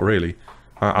days. Not really.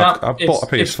 I've bought a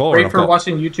PS4. It's great for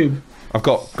watching YouTube. I've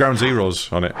got Ground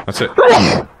Zeroes on it. That's it.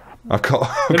 I've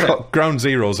got Ground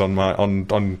Zeroes on that,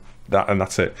 and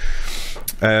that's it.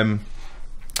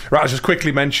 Right, I'll just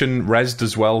quickly mention Rezzed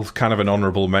as well, kind of an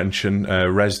honourable mention.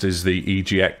 Rezzed is the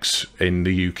EGX in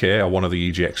the UK, or one of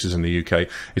the EGXs in the UK.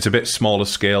 It's a bit smaller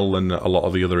scale than a lot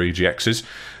of the other EGXs.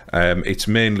 It's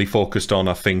mainly focused on,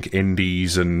 I think,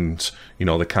 indies and,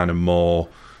 the kind of more...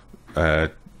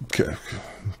 I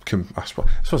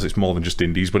suppose it's more than just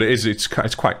indies, but it's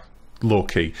quite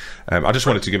low-key. I just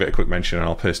wanted to give it a quick mention, and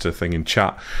I'll paste a thing in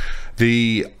chat.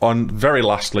 Very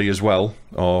lastly as well,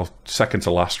 or second to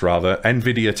last rather,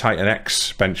 NVIDIA Titan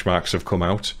X benchmarks have come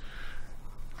out.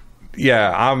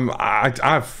 Yeah,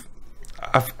 Are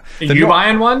you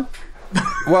buying one?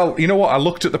 Well, you know what? I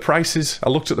looked at the prices.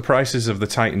 of the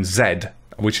Titan Z,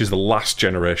 which is the last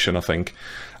generation, I think,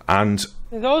 and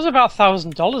those are about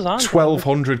 $1,000, aren't they?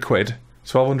 £1,200,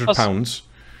 £1,200.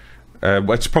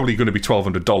 It's probably going to be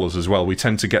 $1,200 as well. We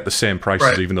tend to get the same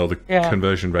prices, even though the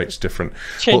conversion rate's different.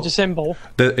 Change the symbol.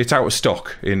 It's out of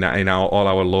stock in all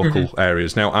our local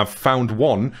areas. Now, I've found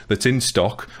one that's in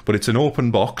stock, but it's an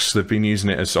open box. They've been using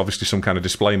it as obviously some kind of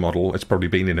display model. It's probably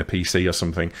been in a PC or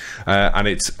something. And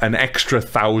it's an extra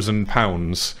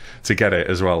 £1,000 to get it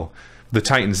as well. The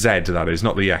Titan Z, that is,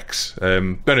 not the X. But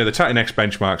anyway, the Titan X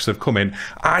benchmarks have come in.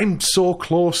 I'm so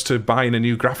close to buying a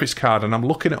new graphics card, and I'm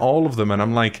looking at all of them, and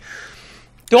I'm like...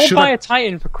 Don't buy a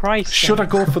Titan, for Christ's sake. Should I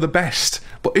go for the best?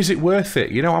 But is it worth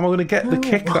it? Am I going to get the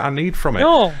kick that I need from it?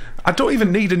 No. I don't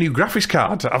even need a new graphics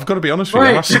card. I've got to be honest with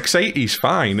you. My 680's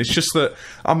fine. It's just that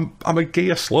I'm a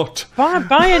gear slut.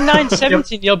 Buy a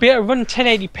 970 and you'll be able to run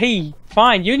 1080p.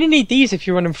 Fine. You only need these if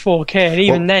you're running 4K, and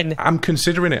even then... I'm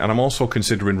considering it, and I'm also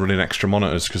considering running extra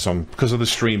monitors because of the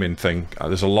streaming thing.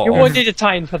 There's a lot You won't need a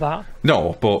Titan for that.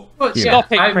 No, but...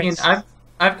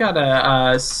 I've got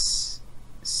a...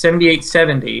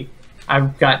 7870.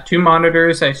 I've got 2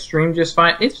 monitors. I stream just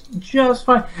fine. It's just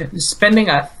fine. Spending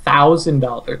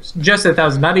 $1,000, just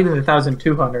 $1,000, not even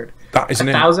 $1,200. That isn't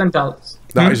it. $1,000.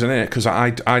 That isn't it, because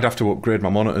I'd have to upgrade my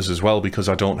monitors as well because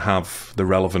I don't have the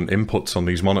relevant inputs on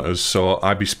these monitors. So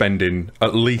I'd be spending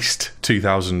at least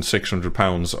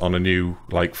 £2,600 on a new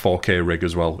 4K rig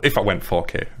as well, if I went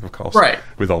 4K, of course, right,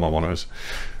 with all my monitors.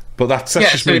 But that's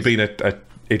just me being an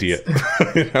idiot,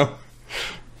 you know.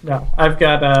 No, I've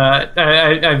got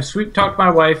I've sweet talked my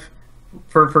wife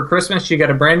for Christmas. She got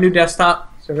a brand new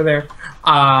desktop. It's over there.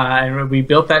 And we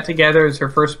built that together. It's her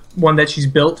first one that she's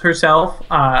built herself.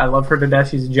 I love her to death.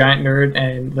 She's a giant nerd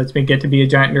and lets me get to be a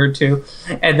giant nerd too.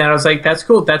 And then I was like, that's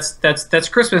cool. That's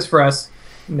Christmas for us.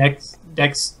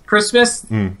 Next Christmas.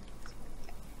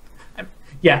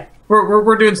 Yeah,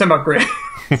 we're doing some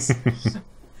upgrades.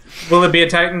 Will it be a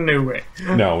Titan? No way.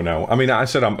 No. I mean, I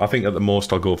said I think at the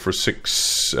most I'll go for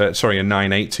a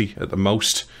 980 at the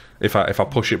most if I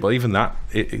push it. But even that,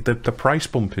 the price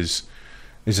bump is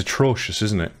atrocious,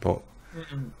 isn't it? But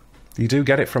you do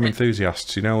get it from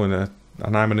enthusiasts, you know,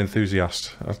 and I'm an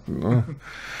enthusiast.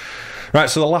 Right,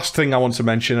 so the last thing I want to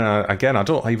mention, again, I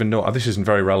don't even know, this isn't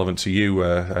very relevant to you,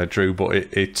 Drew, but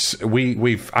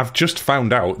I've just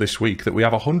found out this week that we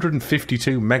have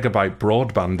 152 megabyte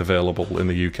broadband available in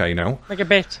the UK now.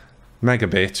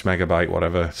 Megabyte,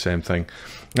 whatever, same thing.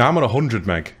 Now, I'm on 100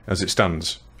 meg as it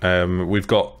stands. We've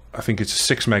got, I think it's a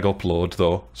 6 meg upload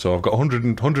though, so I've got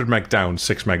 100 meg down,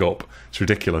 6 meg up. It's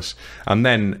ridiculous. And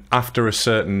then after a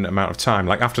certain amount of time,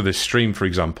 like after this stream, for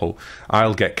example,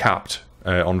 I'll get capped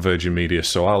on Virgin Media,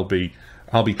 so I'll be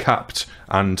capped,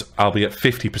 and I'll be at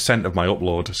 50% of my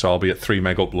upload, so I'll be at 3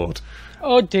 meg upload.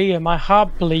 Oh dear, my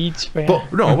heart bleeds for you.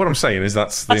 But no, what I'm saying is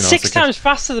that's 6 times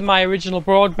faster than my original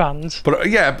broadband.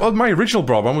 But my original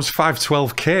broadband was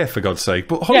 512k for God's sake.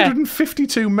 But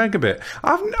 152 megabit.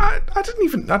 I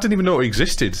didn't even know it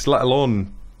existed. Let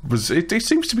alone it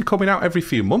seems to be coming out every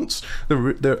few months.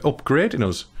 They're upgrading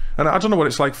us. And I don't know what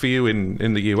it's like for you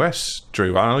in the US,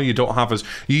 Drew. I know you don't have us.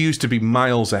 You used to be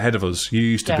miles ahead of us. You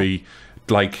used to be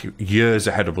like years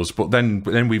ahead of us. But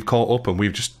then we've caught up and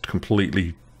we've just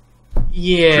completely drowned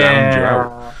you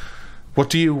out. What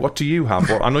do you have?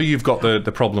 I know you've got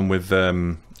the problem with.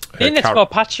 The internet's more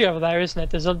patchy over there, isn't it?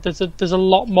 There's a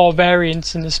lot more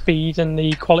variance in the speed and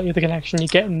the quality of the connection you're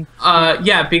getting.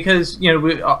 Yeah, because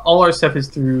all our stuff is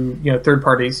through third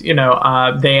parties. They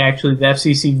actually, the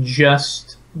FCC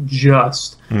just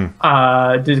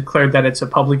declared that it's a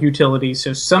public utility,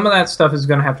 so some of that stuff is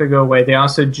going to have to go away. They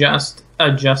also just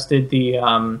adjusted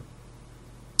the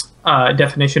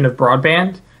definition of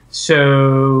broadband,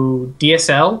 so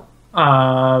DSL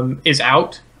is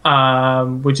out,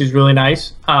 which is really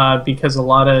nice because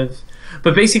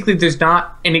but basically there's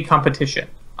not any competition.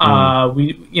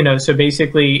 So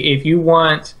basically if you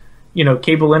want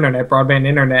cable internet, broadband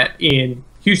internet in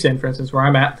Houston, for instance, where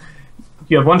I'm at,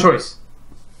 you have one choice.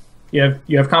 You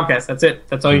have Comcast. That's it.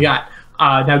 That's all you got.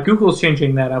 Now Google's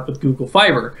changing that up with Google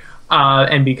Fiber,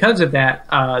 and because of that,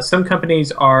 some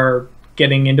companies are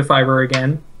getting into fiber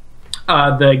again.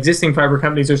 The existing fiber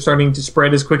companies are starting to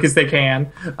spread as quick as they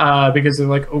can because they're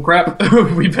like, oh crap,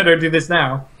 we better do this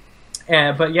now.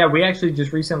 But yeah, we actually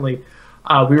just recently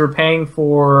we were paying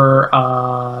for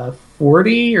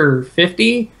 40 or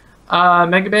 50.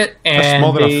 Megabit, and that's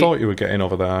more than I thought you were getting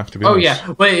over there, I have to be honest.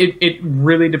 Yeah, but it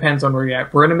really depends on where you're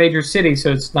at. We're in a major city,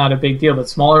 so it's not a big deal, but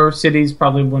smaller cities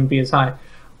probably wouldn't be as high.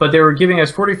 But they were giving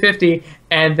us 40, 50,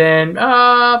 and then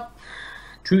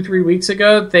 2-3 weeks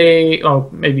ago,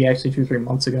 maybe actually 2-3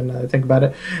 months ago now that I think about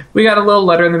it, we got a little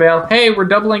letter in the mail, hey, we're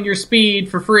doubling your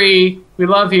speed for free, we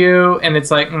love you, and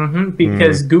it's like,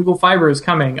 because Google Fiber is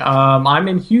coming. I'm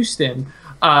in Houston,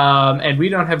 and we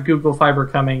don't have Google Fiber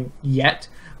coming yet.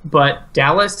 But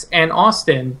Dallas and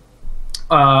Austin,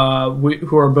 who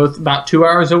are both about 2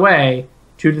 hours away,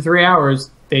 2 to 3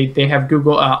 hours, they have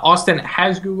Google. Austin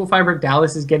has Google Fiber.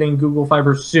 Dallas is getting Google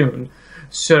Fiber soon.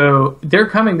 So they're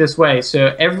coming this way.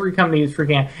 So every company is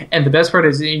freaking out. And the best part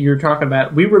is you're talking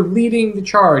about, we were leading the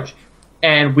charge,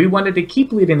 and we wanted to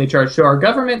keep leading the charge. So our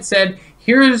government said,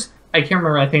 here's, I can't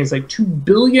remember, I think it's like $2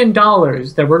 billion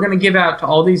that we're going to give out to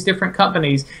all these different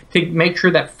companies to make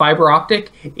sure that fiber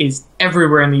optic is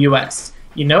everywhere in the U.S.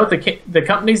 You know what the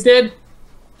companies did?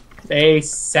 They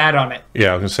sat on it.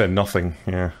 Yeah, I was going to say nothing.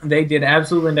 Yeah, they did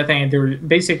absolutely nothing. And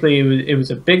it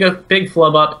was a big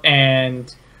flub up,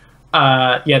 and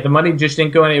the money just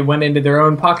didn't go in. It went into their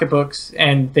own pocketbooks,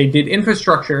 and they did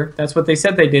infrastructure. That's what they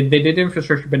said they did. They did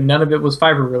infrastructure, but none of it was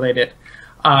fiber related.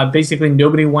 Basically,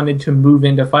 nobody wanted to move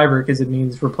into fiber because it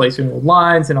means replacing old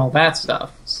lines and all that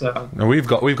stuff. So now we've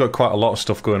got quite a lot of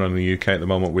stuff going on in the UK at the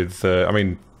moment. With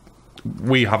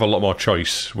we have a lot more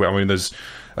choice. I mean, there's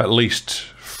at least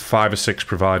 5 or 6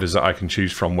 providers that I can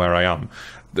choose from where I am.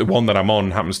 The one that I'm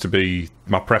on happens to be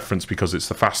my preference because it's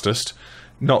the fastest,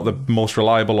 not the most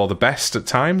reliable or the best at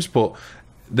times, but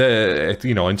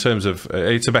in terms of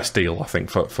it's the best deal, I think,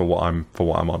 for what I'm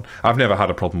on. I've never had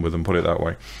a problem with them, put it that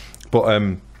way.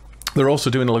 But they're also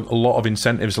doing a lot of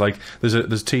incentives. Like there's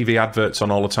TV adverts on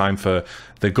all the time for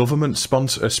the government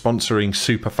sponsoring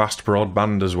super fast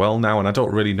broadband as well now, and I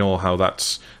don't really know how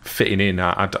that's fitting in.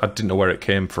 I didn't know where it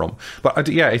came from, but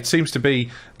it seems to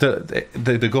be that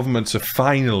the governments are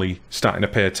finally starting to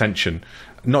pay attention.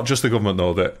 Not just the government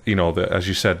though, that as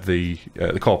you said, the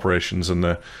corporations and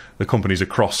the companies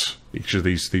across each of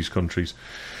these countries.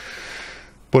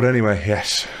 But anyway,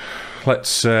 yes,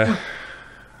 let's.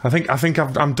 I think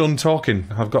I'm done talking.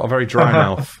 I've got a very dry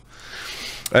mouth.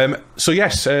 So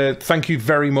yes, thank you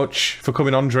very much for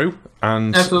coming on, Drew.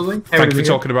 And absolutely. Thank you for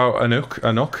talking about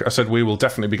Anuk. I said we will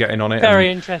definitely be getting on it. Very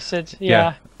interested.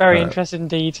 Yeah, very interested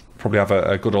indeed. Probably have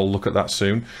a good old look at that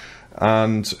soon.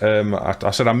 And I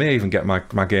said I may even get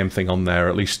my game thing on there,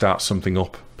 at least start something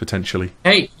up potentially.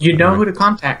 Hey, you know who to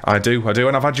contact. I do,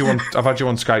 and I've had you on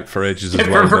Skype for ages as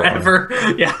well. Forever,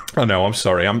 yeah. I know. I'm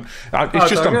sorry. I'm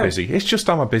busy. It's just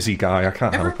I'm a busy guy. I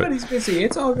can't help it. Everybody's busy.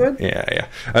 It's all good. Yeah.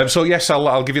 So yes,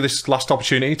 I'll give you this last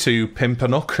opportunity to pimp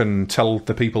Anuk and tell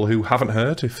the people who haven't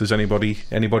heard, if there's anybody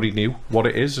new, what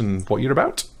it is and what you're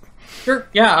about. Sure.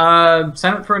 Yeah.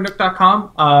 Sign up for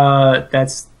Anuk.com.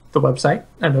 That's the website,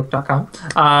 Anuk.com.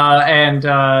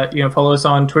 And follow us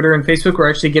on Twitter and Facebook. We're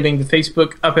actually getting the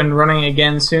Facebook up and running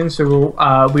again soon, so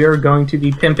we are going to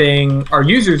be pimping our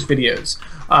users' videos.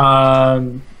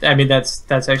 I mean, that's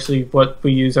actually what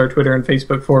we use our Twitter and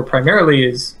Facebook for primarily,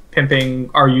 is pimping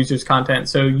our users' content.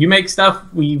 So you make stuff,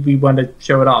 we want to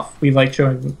show it off. We like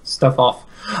showing stuff off.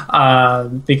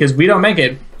 Because we don't make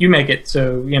it, you make it,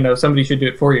 so somebody should do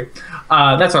it for you.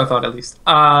 That's our thought, at least.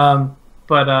 Come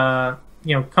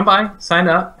by, sign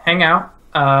up, hang out,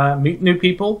 meet new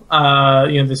people.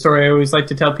 The story I always like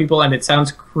to tell people, and it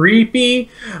sounds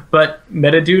creepy, but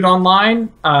met a dude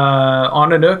online on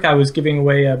Anuk. I was giving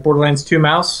away a Borderlands 2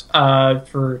 mouse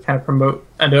for kind of promote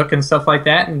Anuk and stuff like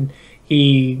that, and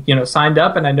he signed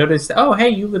up, and I noticed, oh, hey,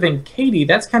 you live in Katy.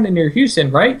 That's kind of near Houston,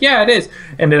 right? Yeah, it is.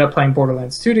 Ended up playing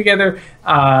Borderlands 2 together.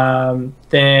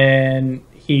 Then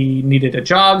he needed a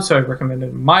job, so I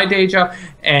recommended my day job,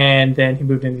 and then he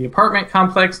moved into the apartment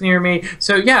complex near me.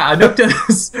 So yeah, Anuk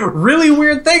does really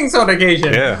weird things on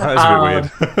occasion. Yeah, that is a bit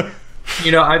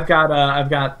weird. I've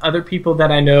got other people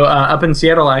that I know up in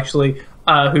Seattle, actually,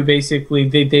 who basically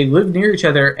they live near each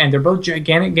other, and they're both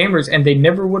gigantic gamers, and they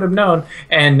never would have known.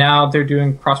 And now they're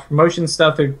doing cross promotion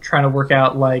stuff. They're trying to work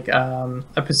out like a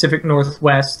Pacific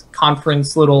Northwest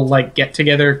conference, little like get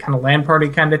together kind of LAN party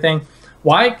kind of thing.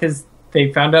 Why? Because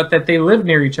they found out that they live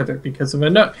near each other because of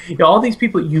Anuk. All these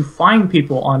people, you find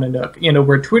people on Anuk.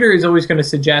 Where Twitter is always going to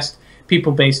suggest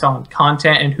people based on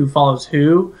content and who follows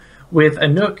who. With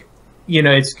Anuk,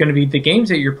 it's going to be the games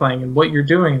that you're playing and what you're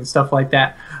doing and stuff like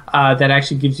that. That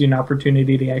actually gives you an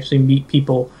opportunity to actually meet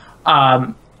people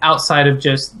outside of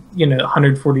just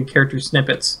 140 character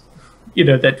snippets,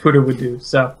 that Twitter would do.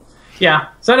 So, yeah,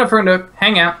 sign up for Anuk,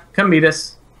 hang out, come meet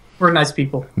us. We're nice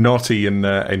people. Naughty in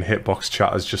Hitbox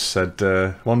chat has just said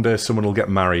one day someone will get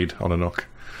married on Anuk.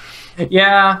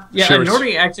 Yeah. Sure. And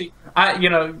Nordy actually,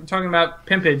 talking about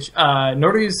pimpage.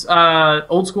 Nordy's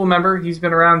old school member. He's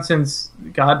been around since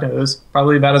God knows,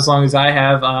 probably about as long as I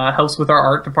have. Helps with our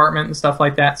art department and stuff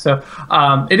like that. So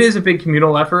it is a big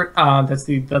communal effort. That's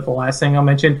the last thing I'll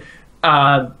mention.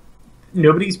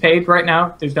 Nobody's paid right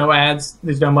now. There's no ads.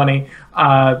 There's no money.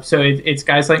 So it's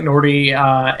guys like Nordy,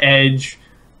 Edge,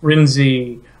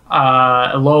 Rinzi,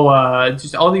 Aloha,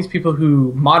 just all these people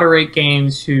who moderate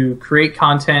games, who create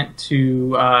content,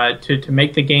 to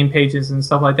make the game pages and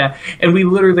stuff like that. And we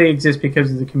literally exist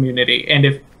because of the community. And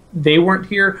if they weren't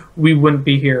here, we wouldn't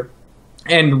be here.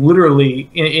 And literally,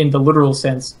 in the literal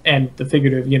sense and the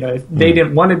figurative, if they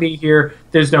didn't want to be here,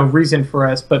 there's no reason for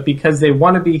us. But because they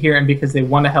want to be here and because they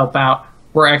want to help out,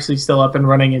 we're actually still up and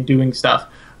running and doing stuff.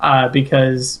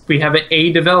 Because we have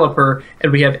a developer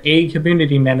and we have a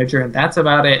community manager, and that's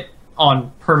about it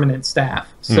on permanent staff.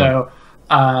 So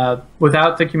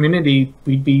without the community,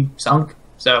 we'd be sunk.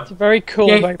 So it's a very cool,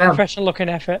 very professional-looking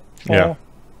effort for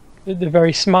the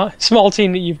very small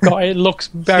team that you've got. It looks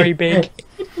very big.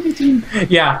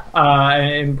 Yeah,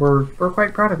 and we're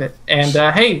quite proud of it. And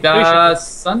hey,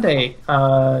 Sunday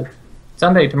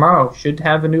tomorrow should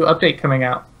have a new update coming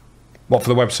out. What, for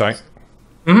the website?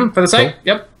 For the site, cool.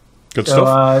 Yep. Good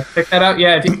stuff. Check that out.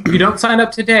 Yeah, if you don't sign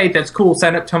up today, that's cool.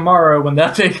 Sign up tomorrow when the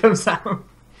update comes out.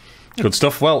 Good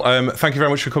stuff. Well, thank you very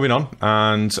much for coming on,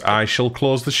 and I shall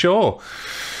close the show.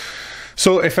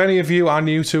 So if any of you are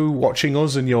new to watching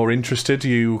us and you're interested,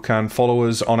 you can follow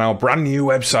us on our brand new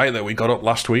website that we got up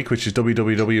last week, which is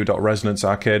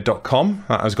www.resonancearcade.com.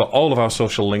 That has got all of our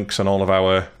social links and all of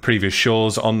our previous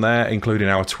shows on there, including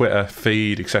our Twitter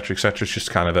feed, etc., etc. It's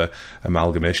just kind of a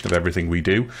amalgamation of everything we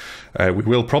do. We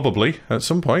will probably, at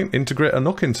some point, integrate a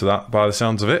Nook into that, by the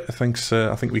sounds of it. I think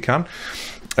we can.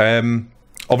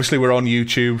 Obviously, we're on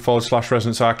YouTube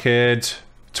 /Resonance Arcade,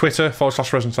 Twitter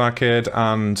 /Resonance Arcade,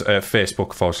 and Facebook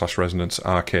 /Resonance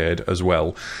Arcade as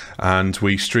well. And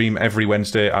we stream every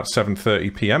Wednesday at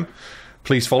 7:30 p.m.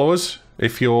 Please follow us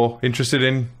if you're interested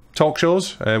in talk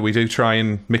shows. We do try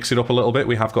and mix it up a little bit.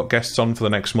 We have got guests on for the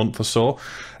next month or so.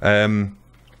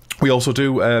 We also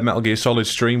do a Metal Gear Solid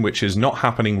stream, which is not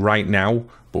happening right now,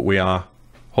 but we are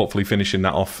hopefully finishing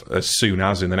that off as soon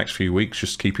as in the next few weeks.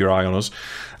 Just keep your eye on us.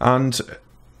 And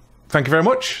thank you very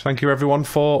much. Thank you, everyone,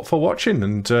 for watching,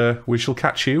 and we shall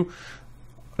catch you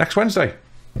next Wednesday.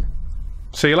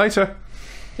 See you later.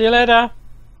 See you later.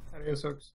 Adios, folks.